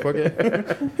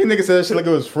 motherfucker. He nigga said that shit like it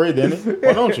was free, didn't he?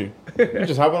 Why don't you? You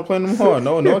just hop on a plane tomorrow.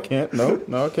 No, I can't.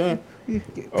 No, I can't.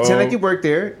 Pretend like you work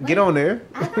there. Get on there.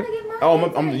 I gotta get my.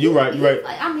 Oh, you're right. Like,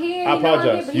 I'm here. I apologize.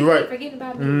 I'm here, but You're you right. keep forgetting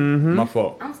about me. Mm-hmm. My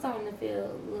fault. I'm starting to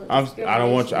feel. I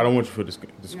don't want you to feel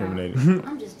discriminated.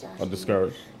 I'm just joshing. I'm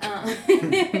discouraged.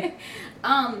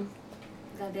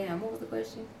 Goddamn, what was the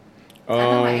question? I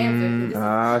know my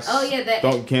answer. Oh yeah,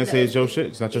 that. Can't say it's your shit.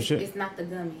 It's not your shit. It's not the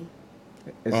gummy.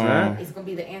 It's not. It's gonna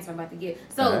be the answer I'm about to give.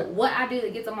 So what I do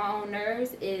that gets on my own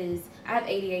nerves is I have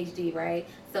ADHD, right?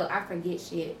 So I forget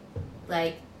shit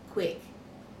like quick.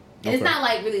 And it's not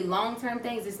like really long-term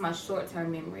things. It's my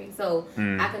short-term memory. So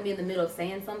I can be in the middle of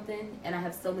saying something, and I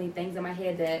have so many things in my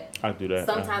head that I do that.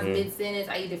 sometimes mid-sentence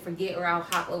I either forget or I'll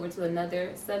hop over to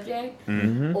another subject.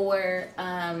 Or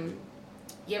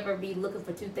you ever be looking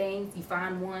for two things, you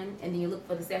find one, and then you look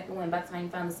for the second one. By the time you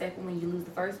find the second one, you lose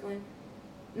the first one.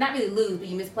 Not really lose, but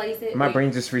you misplace it. My brain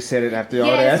just reset it after all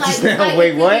Yeah, that. it's like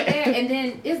Wait, what? And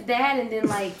then it's that, and then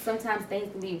like sometimes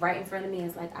things can be right in front of me. And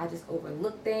it's like I just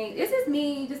overlook things. This is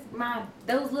me, just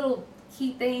those little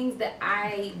key things that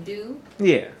I do.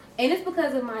 Yeah. And it's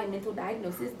because of my mental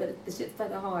diagnosis, but the shit's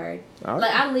fucking hard. Okay.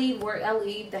 Like I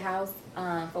leave the house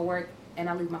for work, and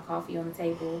I leave my coffee on the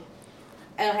table.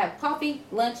 I'll have coffee,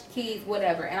 lunch, keys,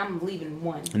 whatever, and I'm leaving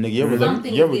one. And nigga, you ever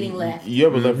Something's getting left. You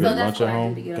ever left your So that's lunch at what I do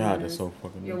home? to get on God, my that's nerves. so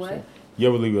fucking. Your what? You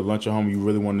ever leave your lunch at home? You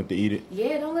really wanted to eat it?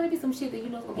 Yeah, don't let it be some shit that you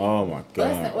know is gonna be. Oh my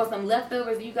god. Or some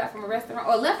leftovers that you got from a restaurant,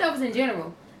 or leftovers in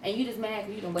general, and you just mad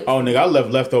because you don't waste. Oh, nigga, I left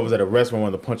leftovers at a restaurant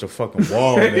wanted to punch a fucking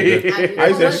wall, nigga. I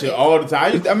used to do that shit all the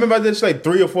time. I remember I did shit like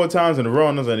 3 or 4 times in a row,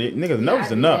 and I was like, nigga, enough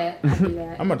is enough. I do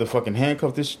that. I'm about to fucking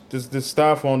handcuff this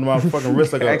styrofoam to my fucking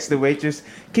wrist like Ask the waitress,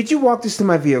 could you walk this to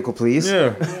my vehicle, please?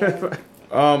 Yeah. Yeah.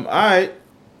 Alright.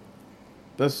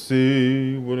 Let's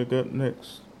see what I got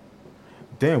next.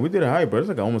 Damn, we did it high, bro. It's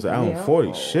like almost an hour and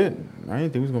 40. Shit. I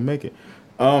didn't think we was gonna make it.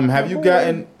 Have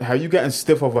you gotten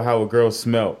stiff over how a girl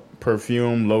smelled?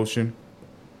 Perfume, lotion?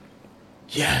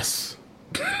 Yes.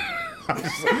 Oh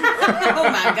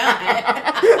my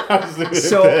god.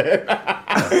 So,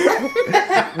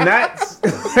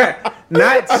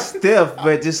 not stiff,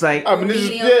 but just like I mean, this is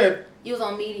Medium. yeah. You was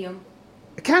on medium.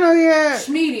 kind of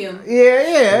Medium.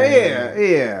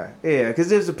 yeah. Because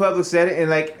there's a public setting, and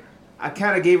like I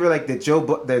kind of gave her like the Joe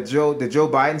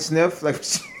Biden sniff, like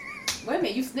Wait a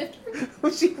minute, you sniffed her?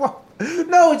 when she walked.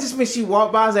 No, just when she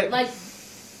walked by, I was like, Like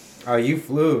Oh, you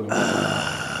flew.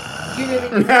 you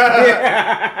really?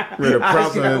 Read a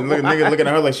prompt and nigga looking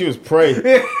at her like she was prey.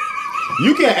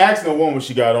 You can't ask no woman what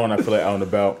she got on. I feel like out and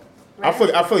about. I feel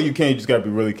like you can't. You just gotta be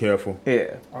really careful.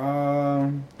 yeah.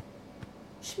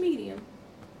 Medium.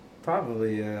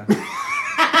 Probably, yeah.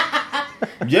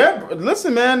 Yeah,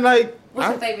 listen, man. Like, What's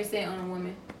your favorite scent on a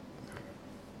woman?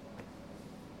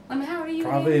 I mean, how are you?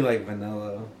 Probably again? like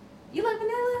vanilla. You like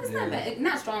vanilla? It's not Yeah. bad.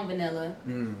 Not strong vanilla.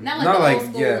 Mm. Not like Not the like- old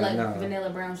school yeah, like no. vanilla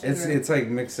brown sugar. It's like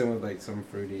mixing with like some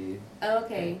fruity. Oh,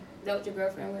 okay. Is that what your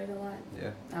girlfriend wears a lot?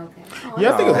 Yeah. Okay.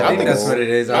 Yeah, I think I think that's what it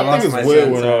is. I I lost think my it's weird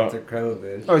sense when, after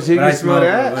COVID. Oh, so you But I can smell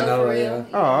that? Oh, for vanilla, real?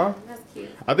 yeah. Aw. That's cute.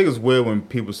 I think it's weird when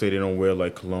people say they don't wear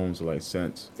like colognes or like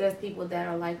scents. There's people that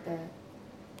are like that.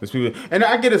 There's people, and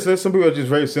I get it. So some people are just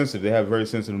very sensitive. They have very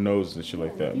sensitive noses and shit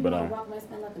like If that. you But want to walk around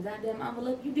smell like a goddamn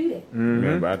envelope, you do that.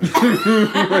 yeah,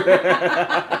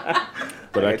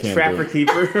 but I can't Trapper do it.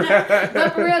 keeper.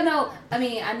 But for real, no. I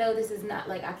mean, I know this is not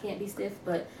like I can't be stiff,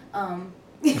 but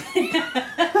We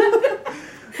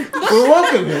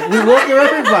welcome it. We welcome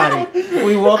everybody.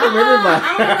 We welcome everybody.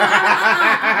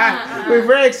 We're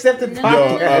very accepted No. Yo,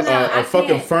 podcast. I a fucking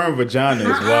can't. firm vagina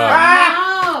is wild.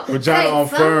 No. Vagina on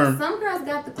some, firm. Some girls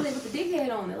got the clip with the dick head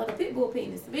on it, like a pit bull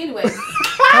penis. But anyway,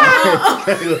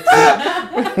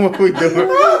 What we doing?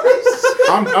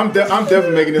 I'm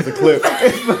definitely making this a clip.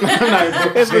 I'm not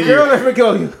even If a bullshitting girl you. ever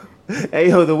go, hey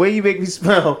yo, the way you make me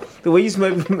smell, the way you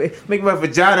smell, make my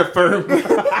vagina firm.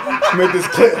 Make this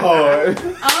clip hard.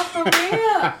 oh for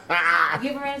real. You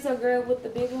ever ran into a girl with the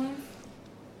big ones?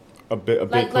 A bit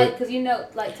Like, clip. cause you know,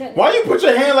 like technically. Why you put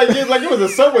your hand like this, like it was a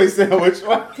Subway sandwich?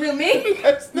 Why? To me?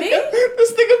 This Me?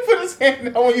 nigga put his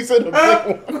hand down when you said the big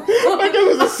one. Like it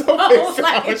was a Subway Oh,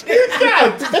 like- sandwich.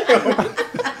 God damn.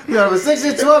 You have a 6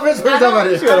 inch, 12 inch. What are you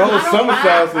talking about She got a whole summer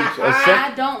sausage.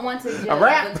 I don't want to A judge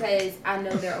wrap? because I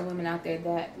know there are women out there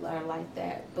that are like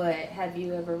that. But have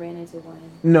you ever ran into one?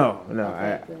 No.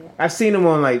 Okay, good. I've seen them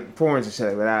on like porns and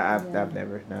shit, but I've Yeah.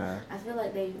 never. Nah. I feel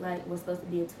like they like were supposed to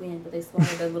be a twin, but they swallowed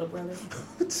their little brother.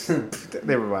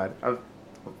 Never mind.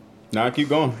 Nah, keep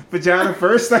going. Vagina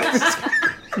first, like this.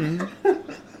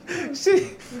 Shit.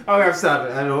 Okay, I'm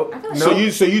stopping. I know. I feel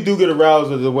like So you do get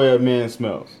aroused at the way a man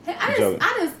smells. Hey, Jelly.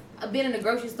 I just been in the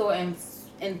grocery store and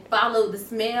followed the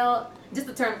smell just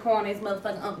to turn the corner. It's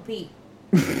motherfucking Uncle Pete.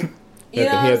 You He know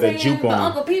what I'm had that saying? juke But on.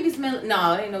 Uncle Pete be smelling.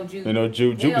 No, it ain't no juke. You know,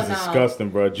 Juke Hell is no. disgusting,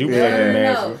 bro. Juke is Yeah. fucking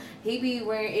nasty. No, he be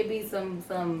wearing it be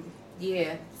some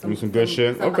yeah. Some good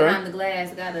shit? Some Okay. behind the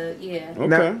glass gotta Okay.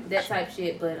 Now- that type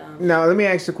shit. But Now let me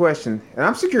ask you a question, and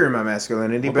I'm securing my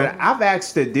masculinity, but Okay. I've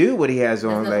asked the dude what he has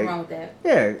there's on, nothing like, wrong with that.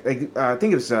 yeah, like I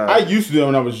think it was. I used to do it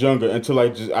when I was younger until I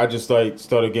just like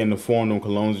started getting the foreign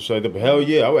colognes and shit like that. But hell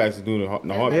yeah, I would actually do it in the There's heart.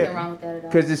 nothing Yeah. wrong with that at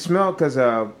all. Cause it smelled. Cause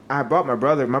I bought my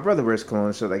brother wears cologne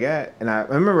and stuff like that, and I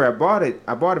remember I bought it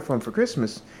from him for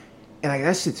Christmas, and like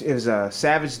that shit, it was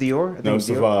Savage Dior. I think No, it was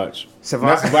Dior. Savage.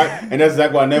 Savage. That's why, and that's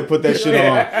exactly why I never put that shit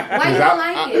on. Why you don't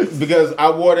like it? Because I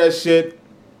wore that shit.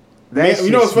 That Man, shit you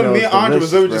know what's funny? Me and smells Andre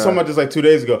was delicious, just bro. talking about this like 2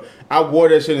 days ago. I wore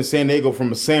that shit in San Diego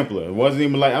from a sampler. It wasn't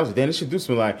even like I was like, damn, this shit do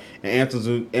smell like. And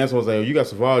Anton was like, oh, you got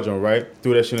Savage on, right?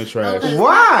 Threw that shit in the trash.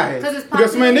 Why? Because it's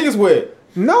Because so many niggas wear it.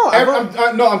 No,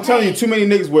 I'm telling you, too many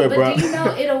niggas wear it, But bro. do you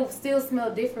know it'll still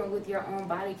smell different with your own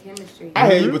body chemistry? I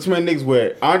hate you, but too many niggas wear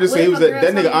it. Andre said he was at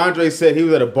that nigga. Andre said he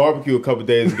was at a barbecue a couple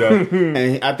days ago,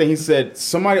 and I think he said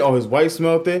somebody or his wife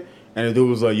smelled it, and the dude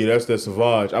was like, "Yeah, that's that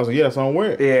Savage." I was like, "Yeah, that's on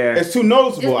wear it." Yeah. It's too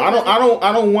noticeable. Just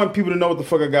I don't want people to know what the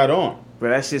fuck I got on. but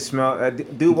that shit smell.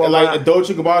 Dude, Like a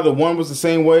Dolce & Gabbana, the one was the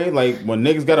same way. Like when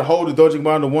niggas got a hold of Dolce &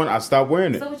 Gabbana, the one, I stopped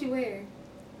wearing it. So what you wear?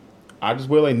 I just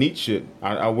wear like neat shit.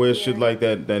 I wear shit like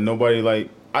that nobody like.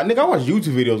 I watch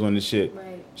YouTube videos on this shit.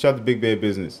 Right. Shout out to Big Bad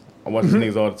Business. I watch these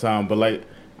niggas all the time, but like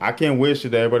I can't wear shit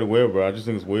that everybody wear, bro. I just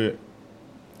think it's weird.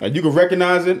 Like you can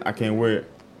recognize it, I can't wear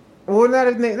it. Well, not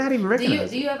even Do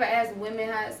recognize. you ever ask women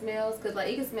how it smells? Because like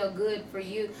it can smell good for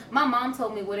you. My mom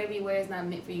told me whatever you wear is not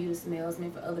meant for you to smell. It's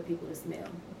meant for other people to smell.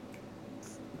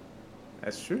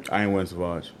 That's true. I ain't wearing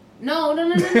Savage. No.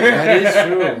 That is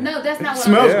true. No, that's not what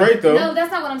Smells I'm great though. No,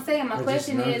 that's not what I'm saying. My I just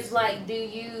question noticed is like, do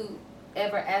you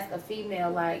ever ask a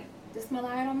female like, "Does it smell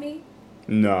alright on me?"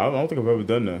 No, I don't think I've ever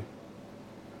done that.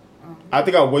 Oh. I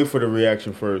think I'll wait for the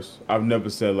reaction first. I've never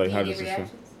said like Do how you does get it smell.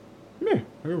 reactions? Yeah,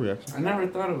 I get a reaction. I never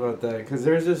thought about that because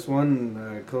there's this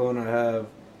one cologne I have.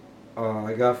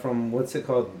 I got from what's it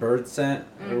called, Bird Scent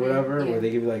or Mhm, whatever, yeah. where they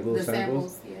give you like little The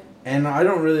samples. samples, yeah. And I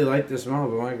don't really like the smell,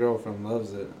 but my girlfriend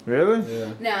loves it. Really?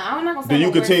 Yeah. Now I'm not gonna say Do you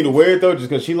I'm gonna continue to wear it though, just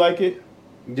because she like it?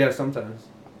 Yeah, sometimes.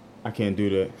 I can't do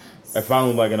that. If I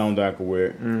don't like it, I don't think I can wear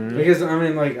it. Mm-hmm. Because I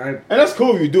mean, like And that's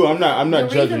cool if you do. I'm not The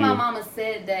judging reason my you. mama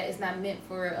said that it's not meant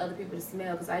for other people to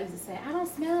smell, because I used to say, I don't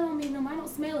smell it on me no more. I don't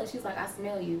smell it. She's like, I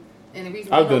smell you. And the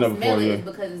reason I've you done don't that smell before, it yeah. is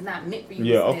because it's not meant for you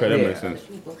Yeah, to smell okay, that it makes for other sense.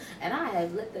 people. And I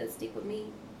have let that stick with me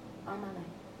all my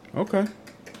life. Okay.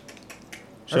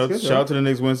 Shout good, out to the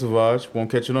niggas win Savage. Won't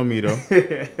catch it on me though.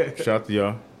 Shout out to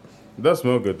y'all. It does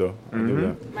smell good though. I do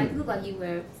that. Like, you look like you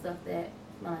wear stuff that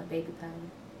smell like baby powder.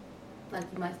 Like,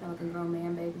 you might smell like a grown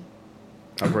man, baby.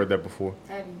 I've heard that before.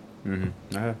 Have you?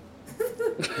 Mm-hmm. I have.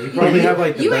 You probably have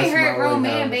like the You best ain't heard smile grown in the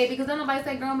man house. baby because don't nobody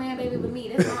say grown man baby with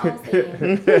me. That's my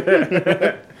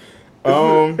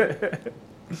own saying.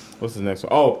 What's the next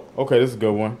one? Oh, okay, this is a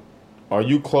good one. Are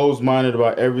you closed-minded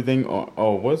about everything?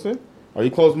 What's it? Are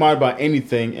you closed-minded about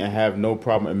anything and have no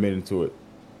problem admitting to it?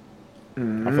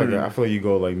 I feel like you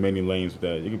go like many lanes with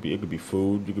that. It could be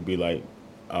food. You could be like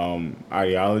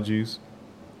ideologies.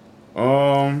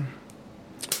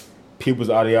 People's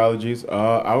ideologies.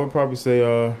 I would probably say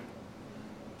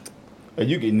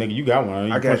you got one.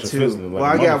 You I got punch your fist two. like Well,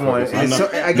 I got one. I know.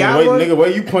 I got one. Nigga,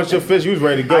 way you punch your fist, you was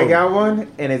ready to go. I got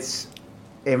one, and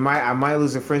I might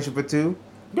lose a friendship or two.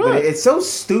 Good. But it's so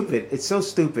stupid. It's so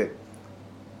stupid.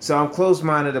 So I'm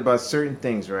closed-minded about certain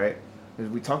things, right?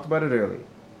 We talked about it earlier.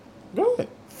 Good.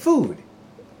 Food.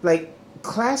 Like,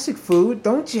 classic food.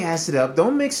 Don't jazz it up.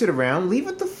 Don't mix it around. Leave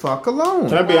it the fuck alone.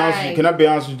 Can I be honest with you? Can I be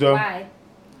honest with you, though? Why?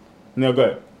 No, go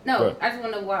ahead. No, Go ahead. I just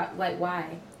want to know why. Like why?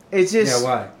 It's just... Yeah,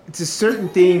 why? It's just certain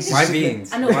things... Why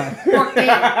beans? I know.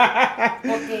 Why?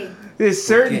 Okay. There's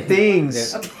certain Okay.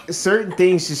 things... Yeah. Certain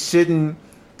things just shouldn't...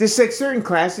 There's like certain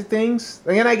classic things.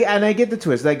 Like, and I get the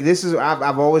twist. Like, this is...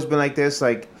 I've always been like this.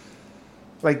 Like...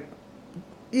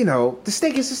 You know, the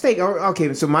steak is the steak.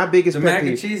 Okay, so my biggest The pet mac and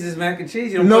peeve- cheese is mac and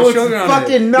cheese. You don't No, put it's sugar on it.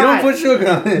 fucking not. You don't put sugar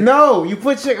on it. No, you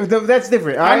put sugar. That's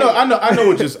different. All I right? know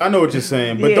what you're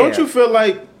saying, but Yeah. don't you feel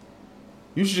like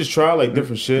you should just try like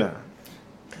different shit? Nah.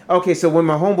 Okay, so when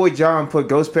my homeboy John put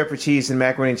ghost pepper cheese and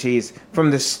macaroni and cheese from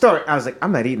the start, I was like,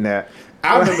 I'm not eating that.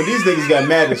 I remember these niggas got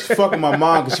mad as fuck at my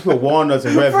mom because she put walnuts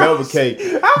in red velvet cake.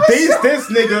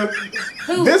 This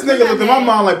nigga looked at my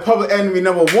mom like public enemy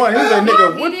number one. He was like,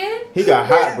 nigga, He what? did? He got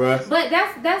hot, bruh. But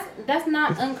that's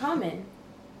not uncommon.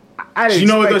 I didn't You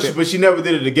know what though? expect it. But she never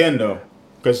did it again though.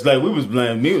 Cause like we was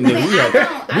blaming me, nigga. We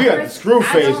I had the screw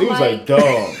face. It was like,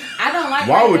 dog. I don't like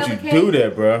Why red would you velvet do cake,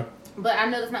 that, bruh? But I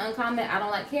know that's not uncommon. I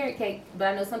don't like carrot cake, but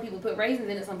I know some people put raisins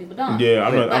in it, some people don't. Yeah,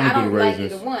 I'm But I gonna do don't the like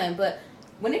raisins. either one. But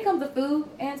when it comes to food,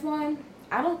 Antoine,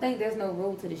 I don't think there's no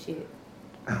rule to the shit.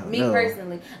 Me know.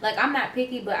 personally, like I'm not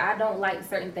picky, but I don't like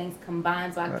certain things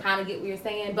combined. So I kind of get what you're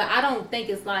saying, but I don't think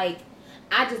it's like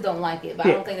I just don't like it. But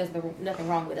I don't think there's nothing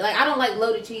wrong with it. Like I don't like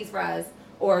loaded cheese fries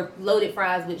or loaded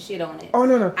fries with shit on it. Oh,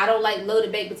 no. I don't like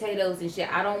loaded baked potatoes and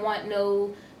shit. I don't want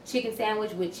no chicken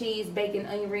sandwich with cheese, bacon,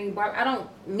 onion ring, personally, I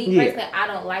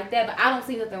don't like that, but I don't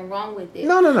see nothing wrong with it.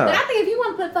 No. But I think if you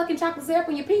want to put fucking chocolate syrup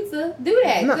on your pizza, do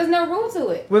that. No. There's no rule to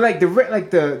it. But like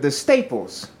the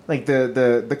staples, like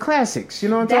the classics. You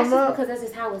know what I'm That's talking just about? because that's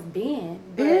just how it's been.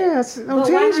 But, Yeah, don't but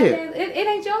change why not it. It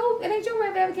ain't your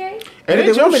red velvet cake. And But it's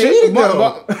the your women shit, eat it,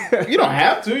 but you don't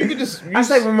have to. You can just. I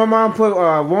like when my mom put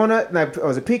walnut,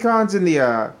 was it pecans in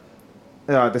the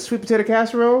sweet potato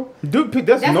casserole? Dude,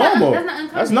 that's normal. That's not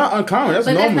uncommon. That's not uncommon. That's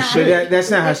But that's normal not shit. But that's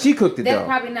not how she cooked it That's though.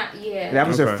 probably not. Yeah. That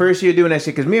was her Okay. first year doing that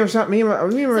shit. Cause me and So how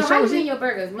Rashawn you eat your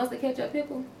burgers? Mustard, ketchup,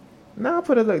 pickle. No, I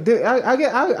put it like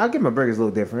I get my burgers a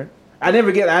little different. I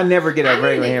never get a I regular need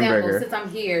an example hamburger. since I'm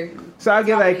here. So I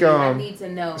get talking like to you, I need to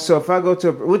know. So if I go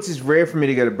to which is rare for me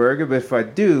to get a burger, but if I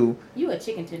do, You a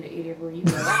chicken tender eater, bro. You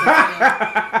know.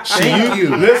 Thank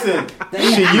you. Listen,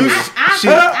 she used. I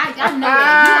know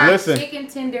that. You are Listen, chicken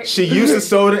tender. She used the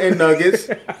soda and nuggets.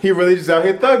 He really just out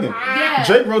here thugging. Yeah.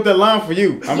 Drake wrote that line for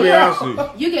you. I'm being honest with you.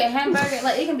 You get hamburger,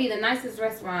 like it can be the nicest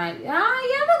restaurant. Yeah,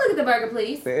 but look at the burger,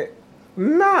 please.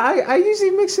 nah, I usually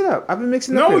mix it up. I've been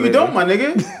mixing it up. No, you lately. don't, my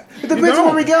nigga. It depends on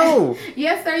where we go.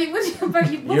 Yes, sir. What's your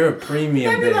burger? You're a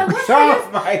premium They be like, bitch. what's for your, Oh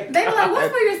my they be like,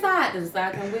 what's for your side? Does the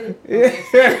side come with it?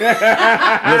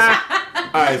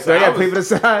 All right, So I gotta was- pay for the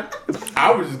side.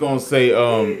 I was just gonna say,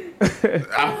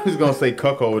 I was gonna say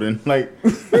cuckolding. Like,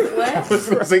 I was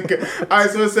gonna say, all right.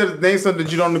 So it said name something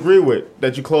that you don't agree with,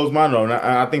 that you close minded on.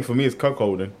 I think for me, it's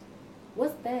cuckolding.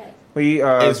 What's that?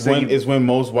 It's when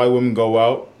most white women go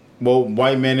out. Well,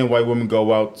 white men and white women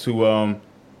go out to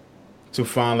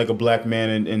find like a black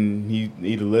man, and he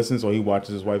either listens or he watches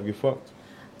his wife get fucked.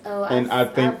 Oh, And I've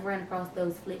I think- run across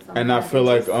those flicks. On And my I feel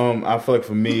like bitches.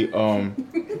 for me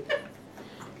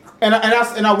and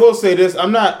I will say this,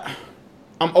 I'm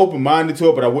open minded to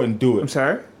it, but I wouldn't do it. I'm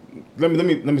sorry. Let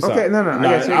me stop. Okay, no, I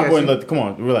got you, I got wouldn't you. come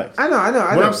on, relax. I know.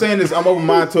 What I'm saying is I'm open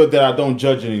minded to it that I don't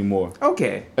judge it anymore.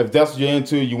 Okay. If that's what you're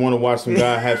into, you want to watch some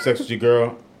guy have sex with your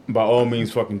girl, by all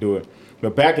means fucking do it.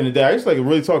 But back in the day, I used to like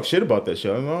really talk shit about that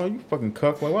shit. I'm like, oh, you fucking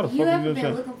cuck. Like, why the You fuck ever you been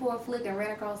doing shit? looking for a flick and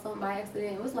ran across something by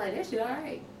accident? It was like, that shit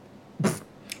alright.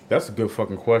 That's a good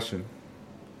fucking question.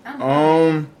 I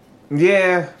don't know.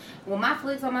 Yeah. When my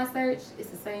flicks on my search, it's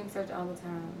the same search all the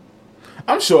time.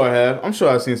 I'm sure I have. I'm sure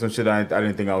I've seen some shit I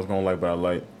didn't think I was gonna like, but I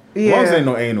like. As long as it ain't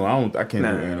no anal, I can't do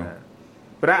anal. Nah.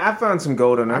 But I found some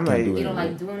gold on it. I'm can't like, do You don't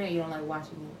like doing it, you don't like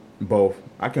watching it. Both.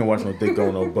 I can't watch no dick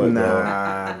going no butt.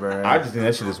 nah, bro. I just think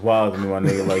that shit is wild to me, my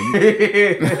nigga.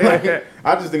 Like, like,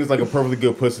 I just think it's like a perfectly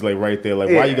good pussy, like right there. Like,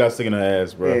 why you got stick in her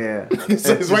ass, bro? Yeah.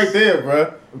 it's right there,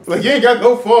 bro. Like, you ain't got to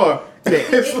go far.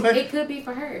 It could be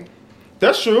for her.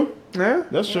 That's true. Yeah.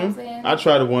 That's You know true. what I'm saying? I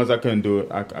tried it once. I couldn't do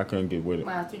it. I couldn't get with it.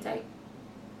 Wow, it's too tight.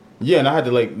 Yeah, and I had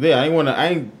to like. Yeah, I ain't want to.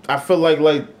 I feel like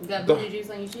You got booty juice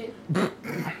on your shit?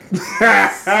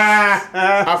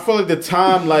 I feel like the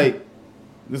time like.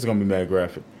 This is gonna be mad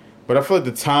graphic, but I feel like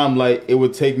the time like it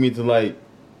would take me to like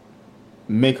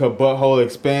make her butthole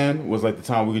expand was like the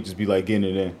time we could just be like getting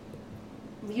it in.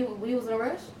 You was in a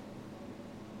rush?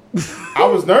 I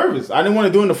was nervous. I didn't want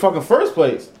to do it in the fucking first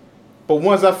place. But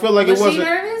once I feel like Was it wasn't. she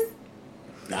nervous?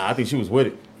 Nah, I think she was with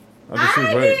it. I think she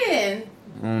was ready. did.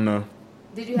 I don't know.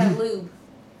 Did you have lube?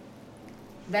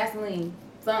 Vaseline?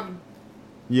 Something?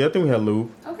 Yeah, I think we had lube.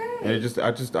 Okay. And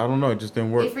I don't know. It just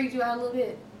didn't work. It freaked you out a little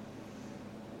bit?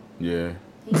 Yeah.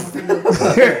 He don't see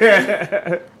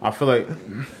no I feel like.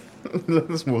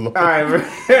 Let's move on. All right, bro.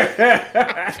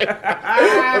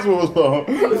 Let's move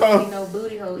on. You don't see no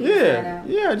booty hole. Yeah.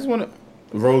 Yeah, I just want to.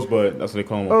 Rosebud. That's what they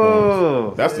call them.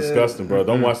 Oh. That's disgusting, bro.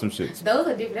 Don't watch them shits. Those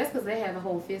are different. That's because they have a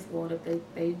whole fist going up.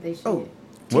 They shit. Oh.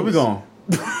 Where we going?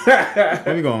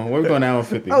 Where we going? Where we going now on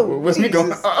 50? Oh, Where's we going?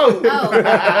 Jesus. Oh,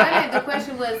 the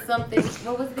question was something.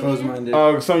 What was it?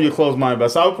 Close-minded. Some of you close minded, but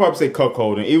so I would probably say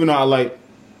cuckolding. Even though I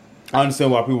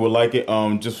understand why people would like it.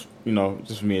 Just for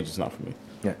me, it's just not for me.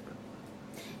 Yeah.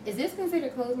 Is this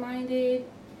considered closed-minded?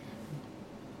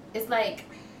 It's like,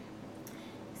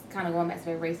 it's kind of going back to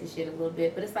that racist shit a little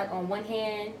bit, but it's like on one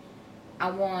hand, I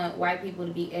want white people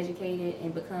to be educated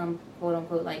and become quote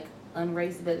unquote like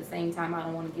unracist, but at the same time, I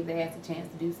don't want to give their ass a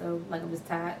chance to do so. Like I'm just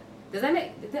tired. Does that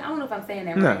make? I don't know if I'm saying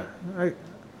that right. No.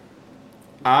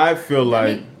 I feel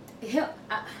like.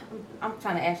 I'm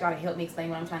trying to ask y'all to help me explain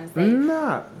what I'm trying to say.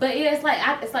 Nah. But yeah, it's like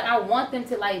I want them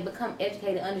to like become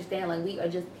educated, understand like we are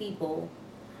just people.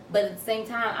 But at the same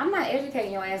time, I'm not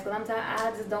educating your ass because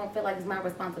I just don't feel like it's my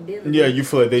responsibility. Yeah, you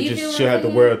feel like they You just feel should what have the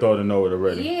I'm wherewithal to know it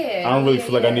already. Yeah, I don't really yeah,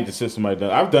 feel like I yeah. need to sit somebody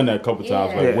down. I've done that a couple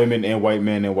times, Yeah. like Yeah. women and white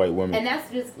men and white women. And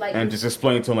that's just like And just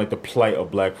explain to them like the plight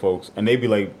of black folks, and they be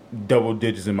like double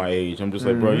digits in my age. I'm just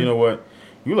like, bro, you know what?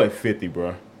 You like 50,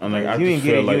 bro. I'm like, I You ain't just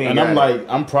get feel it, like, you ain't and I'm got like,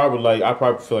 I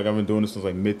probably feel like I've been doing this since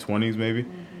like mid 20s maybe,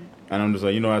 and I'm just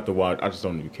like, you know, after a while, I just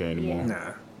don't even care anymore.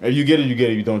 Nah. If you get it, you get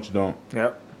it. If you don't, you don't.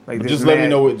 Yep. Like But this just let me mad-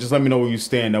 know. Just let me know where you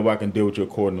stand. That way I can deal with you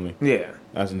accordingly. Yeah.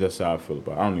 That's how I feel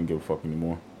about it. I don't even give a fuck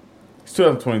anymore. It's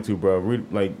 2022, bro.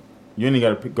 You ain't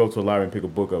got to go to a library and pick a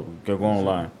book up. Go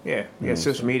online. Yeah. You got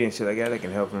social media and shit like that that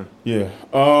can help him. Yeah.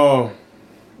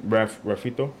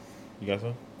 Rafito, you got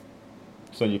something?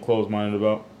 Something you're closed-minded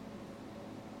about?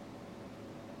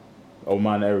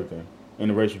 Open-minded everything.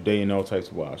 Interracial dating and all types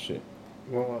of wild shit.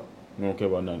 Well, You don't care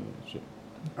about none of that shit.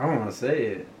 I don't want to say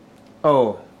it.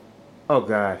 Oh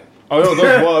God. Oh, no,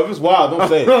 that's wild. If it's wild, don't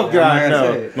say it. Oh I'm God, not gonna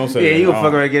no. say it. Don't say Yeah, it. you gonna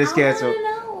fuck around and get us I canceled.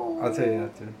 wanna know. I'll tell you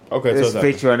after. Okay, This tell us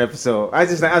after. Patreon episode. I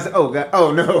was like, oh God,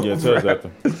 oh no. Yeah, tell us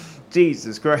after.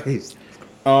 Jesus Christ.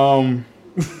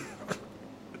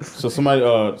 So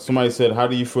somebody said, how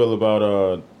do you feel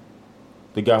about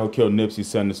the guy who killed Nipsey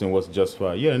sentencing was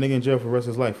justified? Yeah, the nigga in jail for the rest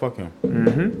of his life. Fuck him.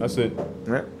 Mm-hmm. That's it.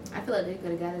 Yeah. I feel like they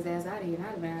could have got his ass out of here. And I'd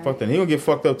have been Fuck that. He gonna get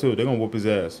fucked up too. They gonna whoop his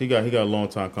ass. He got a long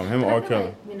time coming. Him and I R. feel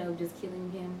Kelly. like, just killing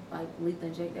him like lethal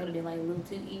injection, that would have been like a little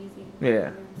too easy. Yeah. You know what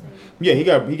I'm saying?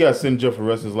 Yeah, he got sent in jail for the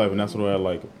rest of his life, and that's the way I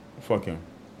like it. Fuck him.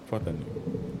 Fuck that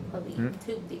nigga. Probably 2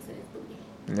 dicks in his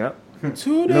booty. Yep.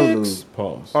 Two No dicks. lube.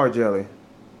 Pause. Or jelly.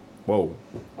 Whoa.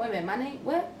 Wait a minute, my name?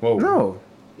 What? Whoa. No.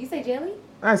 You say jelly?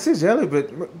 I said jelly, but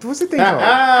what's the thing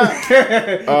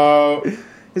called?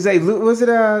 Is that was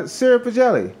it syrup or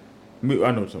jelly? I know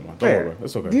what you're talking about. Don't Yeah. worry.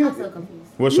 That's okay. You- I'm so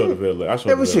confused. We'll show the video later. I'll show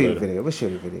Yeah, the we'll show you video the later. video. We'll show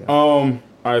you the video. All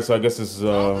right, so I guess this is I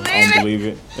don't believe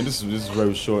it, and this is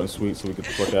very short and sweet, so we get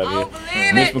the fuck out of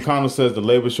here. Mitch McConnell says the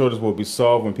labor shortage will be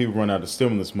solved when people run out of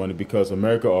stimulus money because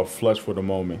America are flush for the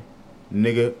moment.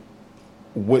 Nigga,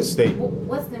 what state?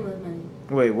 What's stimulus money?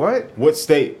 Wait, what? What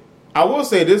state? I will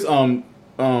say this.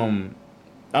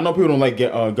 I know people don't like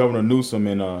Governor Newsom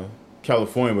in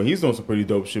California, but he's doing some pretty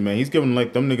dope shit, man. He's giving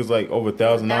like them niggas like over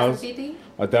 $1,000, 1,050?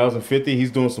 $1,050.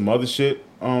 He's doing some other shit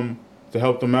to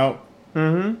help them out.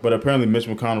 Mm-hmm. But apparently, Mitch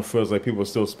McConnell feels like people are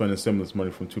still spending stimulus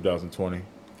money from 2020.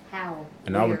 How?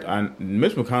 And Where?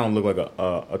 Mitch McConnell looked like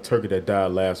a turkey that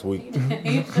died last week.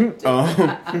 And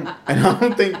I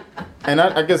don't think, and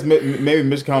I guess maybe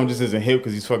Mitch McConnell just isn't hip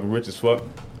because he's fucking rich as fuck.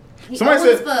 He Somebody old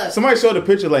as said fuck. somebody showed a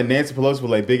picture of, like Nancy Pelosi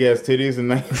with like big ass titties and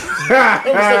like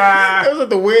it was like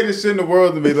the weirdest shit in the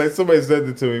world to me. Like somebody said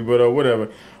it to me, but whatever.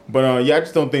 But yeah, I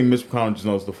just don't think Mitch McConnell just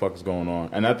knows what the fuck is going on,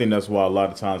 and I think that's why a lot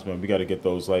of times, man, we got to get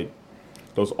those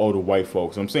older white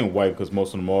folks. I'm saying white because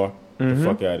most of them are the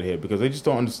fuck out of here because they just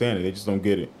don't understand it. They just don't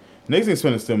get it. Niggas ain't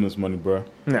spending stimulus money, bruh.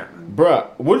 Nah. Bruh,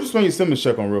 what did you spend your stimulus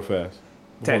check on real fast?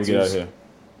 Before Tattoos. we get out of here.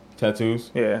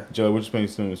 Tattoos? Yeah. Jelly, what did you spend your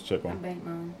stimulus check I on? bank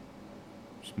mine.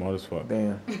 Smart as fuck.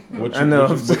 Damn. What I know.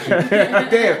 what you-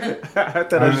 Damn. I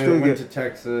thought I was I doing went good. to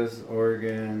Texas,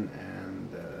 Oregon,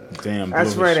 and Damn.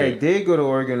 That's blew his right. I shit. did go to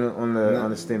Oregon on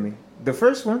the stimmy. The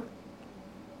first one.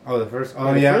 the first.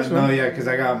 Yeah, the first one. Because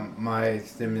I got my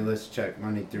stimulus check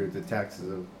money through the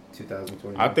taxes of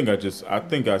 2020. I think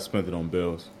I spent it on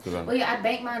bills. Well, yeah, I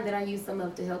banked mine, then I used some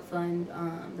of it to help fund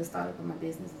the startup of my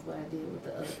business is what I did with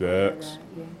the other part Facts.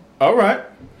 that yeah. All right.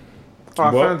 Oh,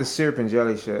 I Well- found the syrup and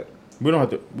jelly shit. We don't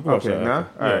have to. We can watch Okay, that. nah?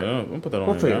 after. All Yeah, right. no, we'll put that on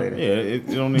We'll there. play now. later. Yeah, it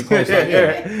don't need close.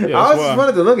 Yeah, I just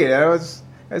wanted to look at it. I just.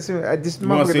 You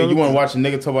want to see? You want to watch a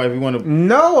nigga talk about if you want to?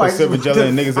 No, I Put syrup and just jelly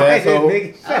in niggas' find it, asshole?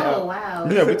 nigga. Oh wow.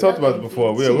 Yeah, we talked about it Okay.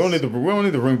 before. We don't need to. We don't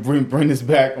need to bring this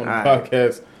back on the All right.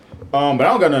 podcast. But I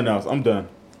don't got nothing else. I'm done.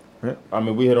 Yeah. I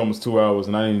mean, we hit almost 2 hours,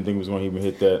 and I didn't even think we was going to even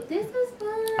hit that. This was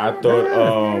fun. I thought,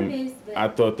 was nervous, but I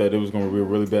thought that it was going to be a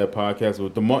really bad podcast.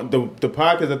 But the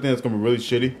podcast I think that's going to be really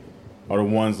shitty are the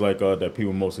ones like that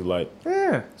people mostly like.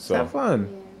 Yeah, So. have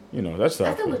fun. You know, that's I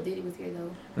stuff. still wish Diddy was here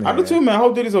though. I do too, man. I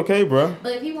hope Diddy's okay, bro.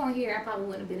 But if he weren't here, I probably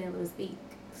wouldn't have been able to speak.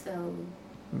 So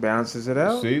Balances it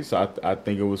out. See, so I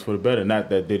think it was for the better. Not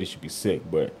that Diddy should be sick,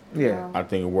 but Yeah. I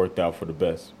think it worked out for the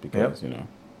best because you know.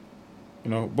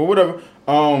 But whatever.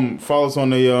 Follow us on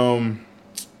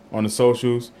the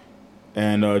socials.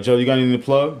 And Jelly, you got anything to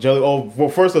plug? Jelly, well,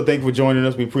 first of all, thank you for joining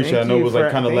us. We appreciate it. I Thank know it you was like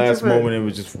for- kind of thank you last for- moment. It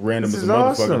was just random This as is a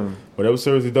motherfucker. awesome. But that was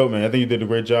seriously dope, man. I think you did a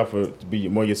great job for to be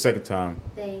more your second time.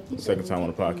 thank you. Second time on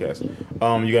the thank you, podcast.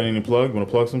 thank you. You got anything to plug? You want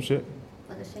to plug some shit?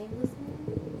 Like a shameless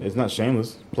one? It's not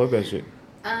shameless. Plug that shit.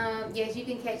 Yes, you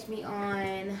can catch me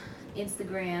on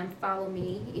Instagram. Follow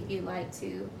me if you'd like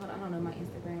to. Hold on, I don't know my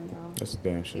Instagram, y'all. That's the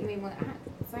damn Give shit. me one,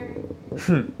 sir.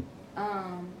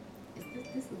 Is this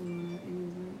is the one I'm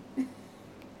using?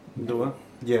 The what?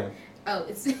 Yeah. Oh,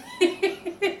 it's. I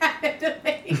had to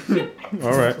make sure.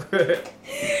 All right.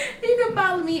 You can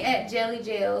follow me at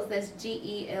GellyGelz. That's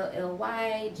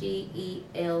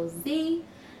GellyGelz.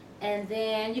 And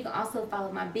then you can also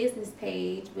follow my business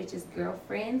page, which is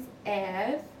Girlfriends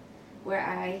Ave, where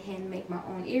I hand make my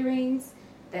own earrings.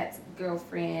 That's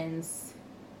Girlfriends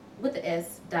with the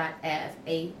S dot Ave,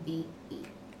 AVE.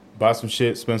 Buy some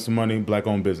shit, spend some money, black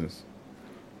owned business.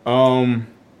 Y'all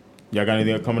got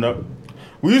anything coming up?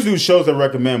 We usually do shows I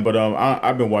recommend, but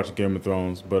I've been watching Game of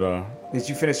Thrones, but Did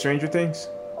you finish Stranger Things?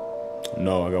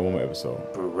 no, I got one more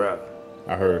episode. Bruh.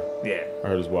 I heard Yeah.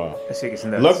 it's wild. That shit gets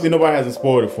nuts. Luckily, nobody hasn't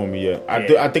spoiled it for me yet.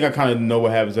 Yeah. I think I kind of know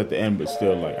what happens at the end, but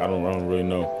still, like I don't really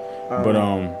know. But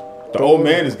the old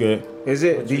man is good. Is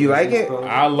it? Do you like it?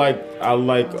 I like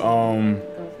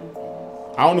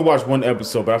I only watched one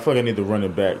episode, but I feel like I need to run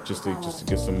it back just to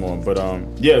get some more. But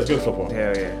yeah, it's good so far.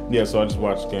 Hell yeah. Yeah, so I just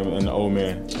watched Game and the old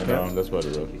man, and Yeah. that's about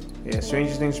it. Really. Yeah,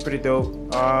 Stranger Things is pretty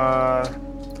dope.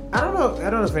 I don't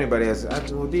know if anybody has.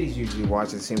 Well, Diddy's usually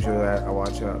watches the same show that I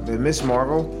watch. The Miss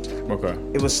Marvel. Okay.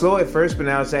 It was slow at first, but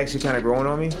now it's actually kind of growing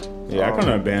on me. Yeah, I kind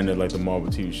of abandoned like the Marvel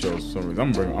TV shows for some reason.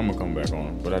 I'm gonna come back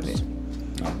on, but I just.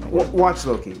 Watch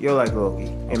Loki. You'll like Loki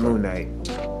and Moon Knight.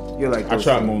 You'll like. I those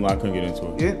tried two. Moonlight, I couldn't get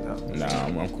into it. Yeah. Nah,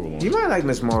 I'm cool on You it. might like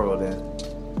Miss Marvel then.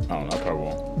 I don't know. I probably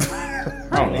won't. I Did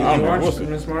don't know. you I don't know. watch We'll see.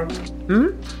 Miss Marvel?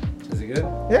 Hmm. Is it good?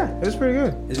 Yeah, it was pretty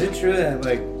good. Is it true that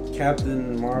like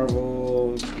Captain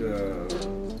Marvel,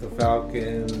 the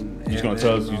Falcon? You just gonna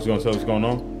tell us? You just gonna tell us what's going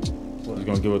on? You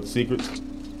gonna give us the secrets?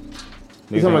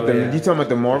 You talking about yeah. you talking about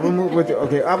the Marvel movie?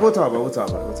 Okay, we'll talk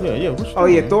about. it. Yeah, yeah. What's Oh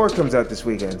yeah, going on? Thor comes out this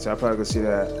weekend, so I'll probably go see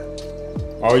that.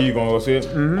 Are you gonna go see it?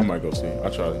 Mhm. I might go see it.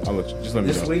 I'll try it. I'll let you. Just let me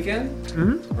This know. weekend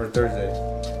Mm-hmm. or Thursday?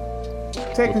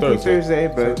 Technically Well, Thursday. Thursday,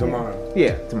 but So tomorrow.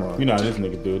 Yeah, tomorrow. You know how this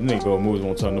nigga do. This nigga go to movies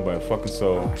won't tell nobody a fucking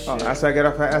soul. Oh, after I get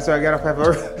off half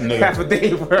Nigga. half a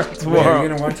day for Wait, tomorrow. are you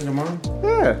gonna watch it tomorrow?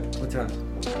 Yeah, What time?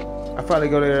 I probably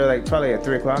go there like probably at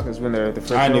 3:00 is when they're the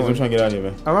first. Alright, niggas, I'm showing. trying to get out of here,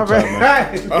 man. Oh, my Sorry,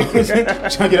 bad.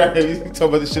 man. Trying to get out of here. You can talk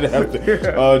about this shit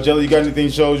after. Jelly, you got anything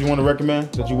shows you want to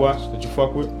recommend that you watch, that you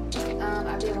fuck with?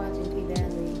 I've been watching P.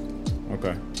 Badly.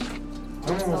 Okay.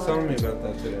 Someone was telling me about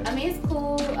that today. I mean, it's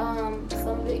cool.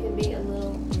 Some of it can be a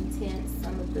little intense,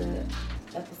 some of the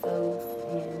episodes,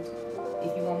 and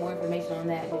if you want more information on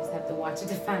that, you just have to watch it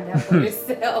to find out for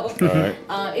yourself. All right.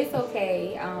 It's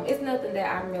okay. It's nothing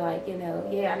that I'm like, I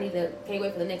can't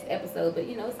wait for the next episode, but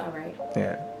it's all right.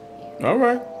 Yeah. All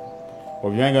right.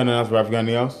 Well, if you ain't got nothing else, Raph, you got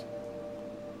anything else?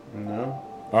 No.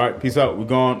 All right, peace out. We're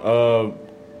gone.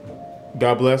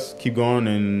 God bless. Keep going,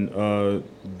 and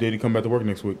Diddy come back to work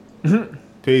next week.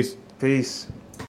 Peace. Peace.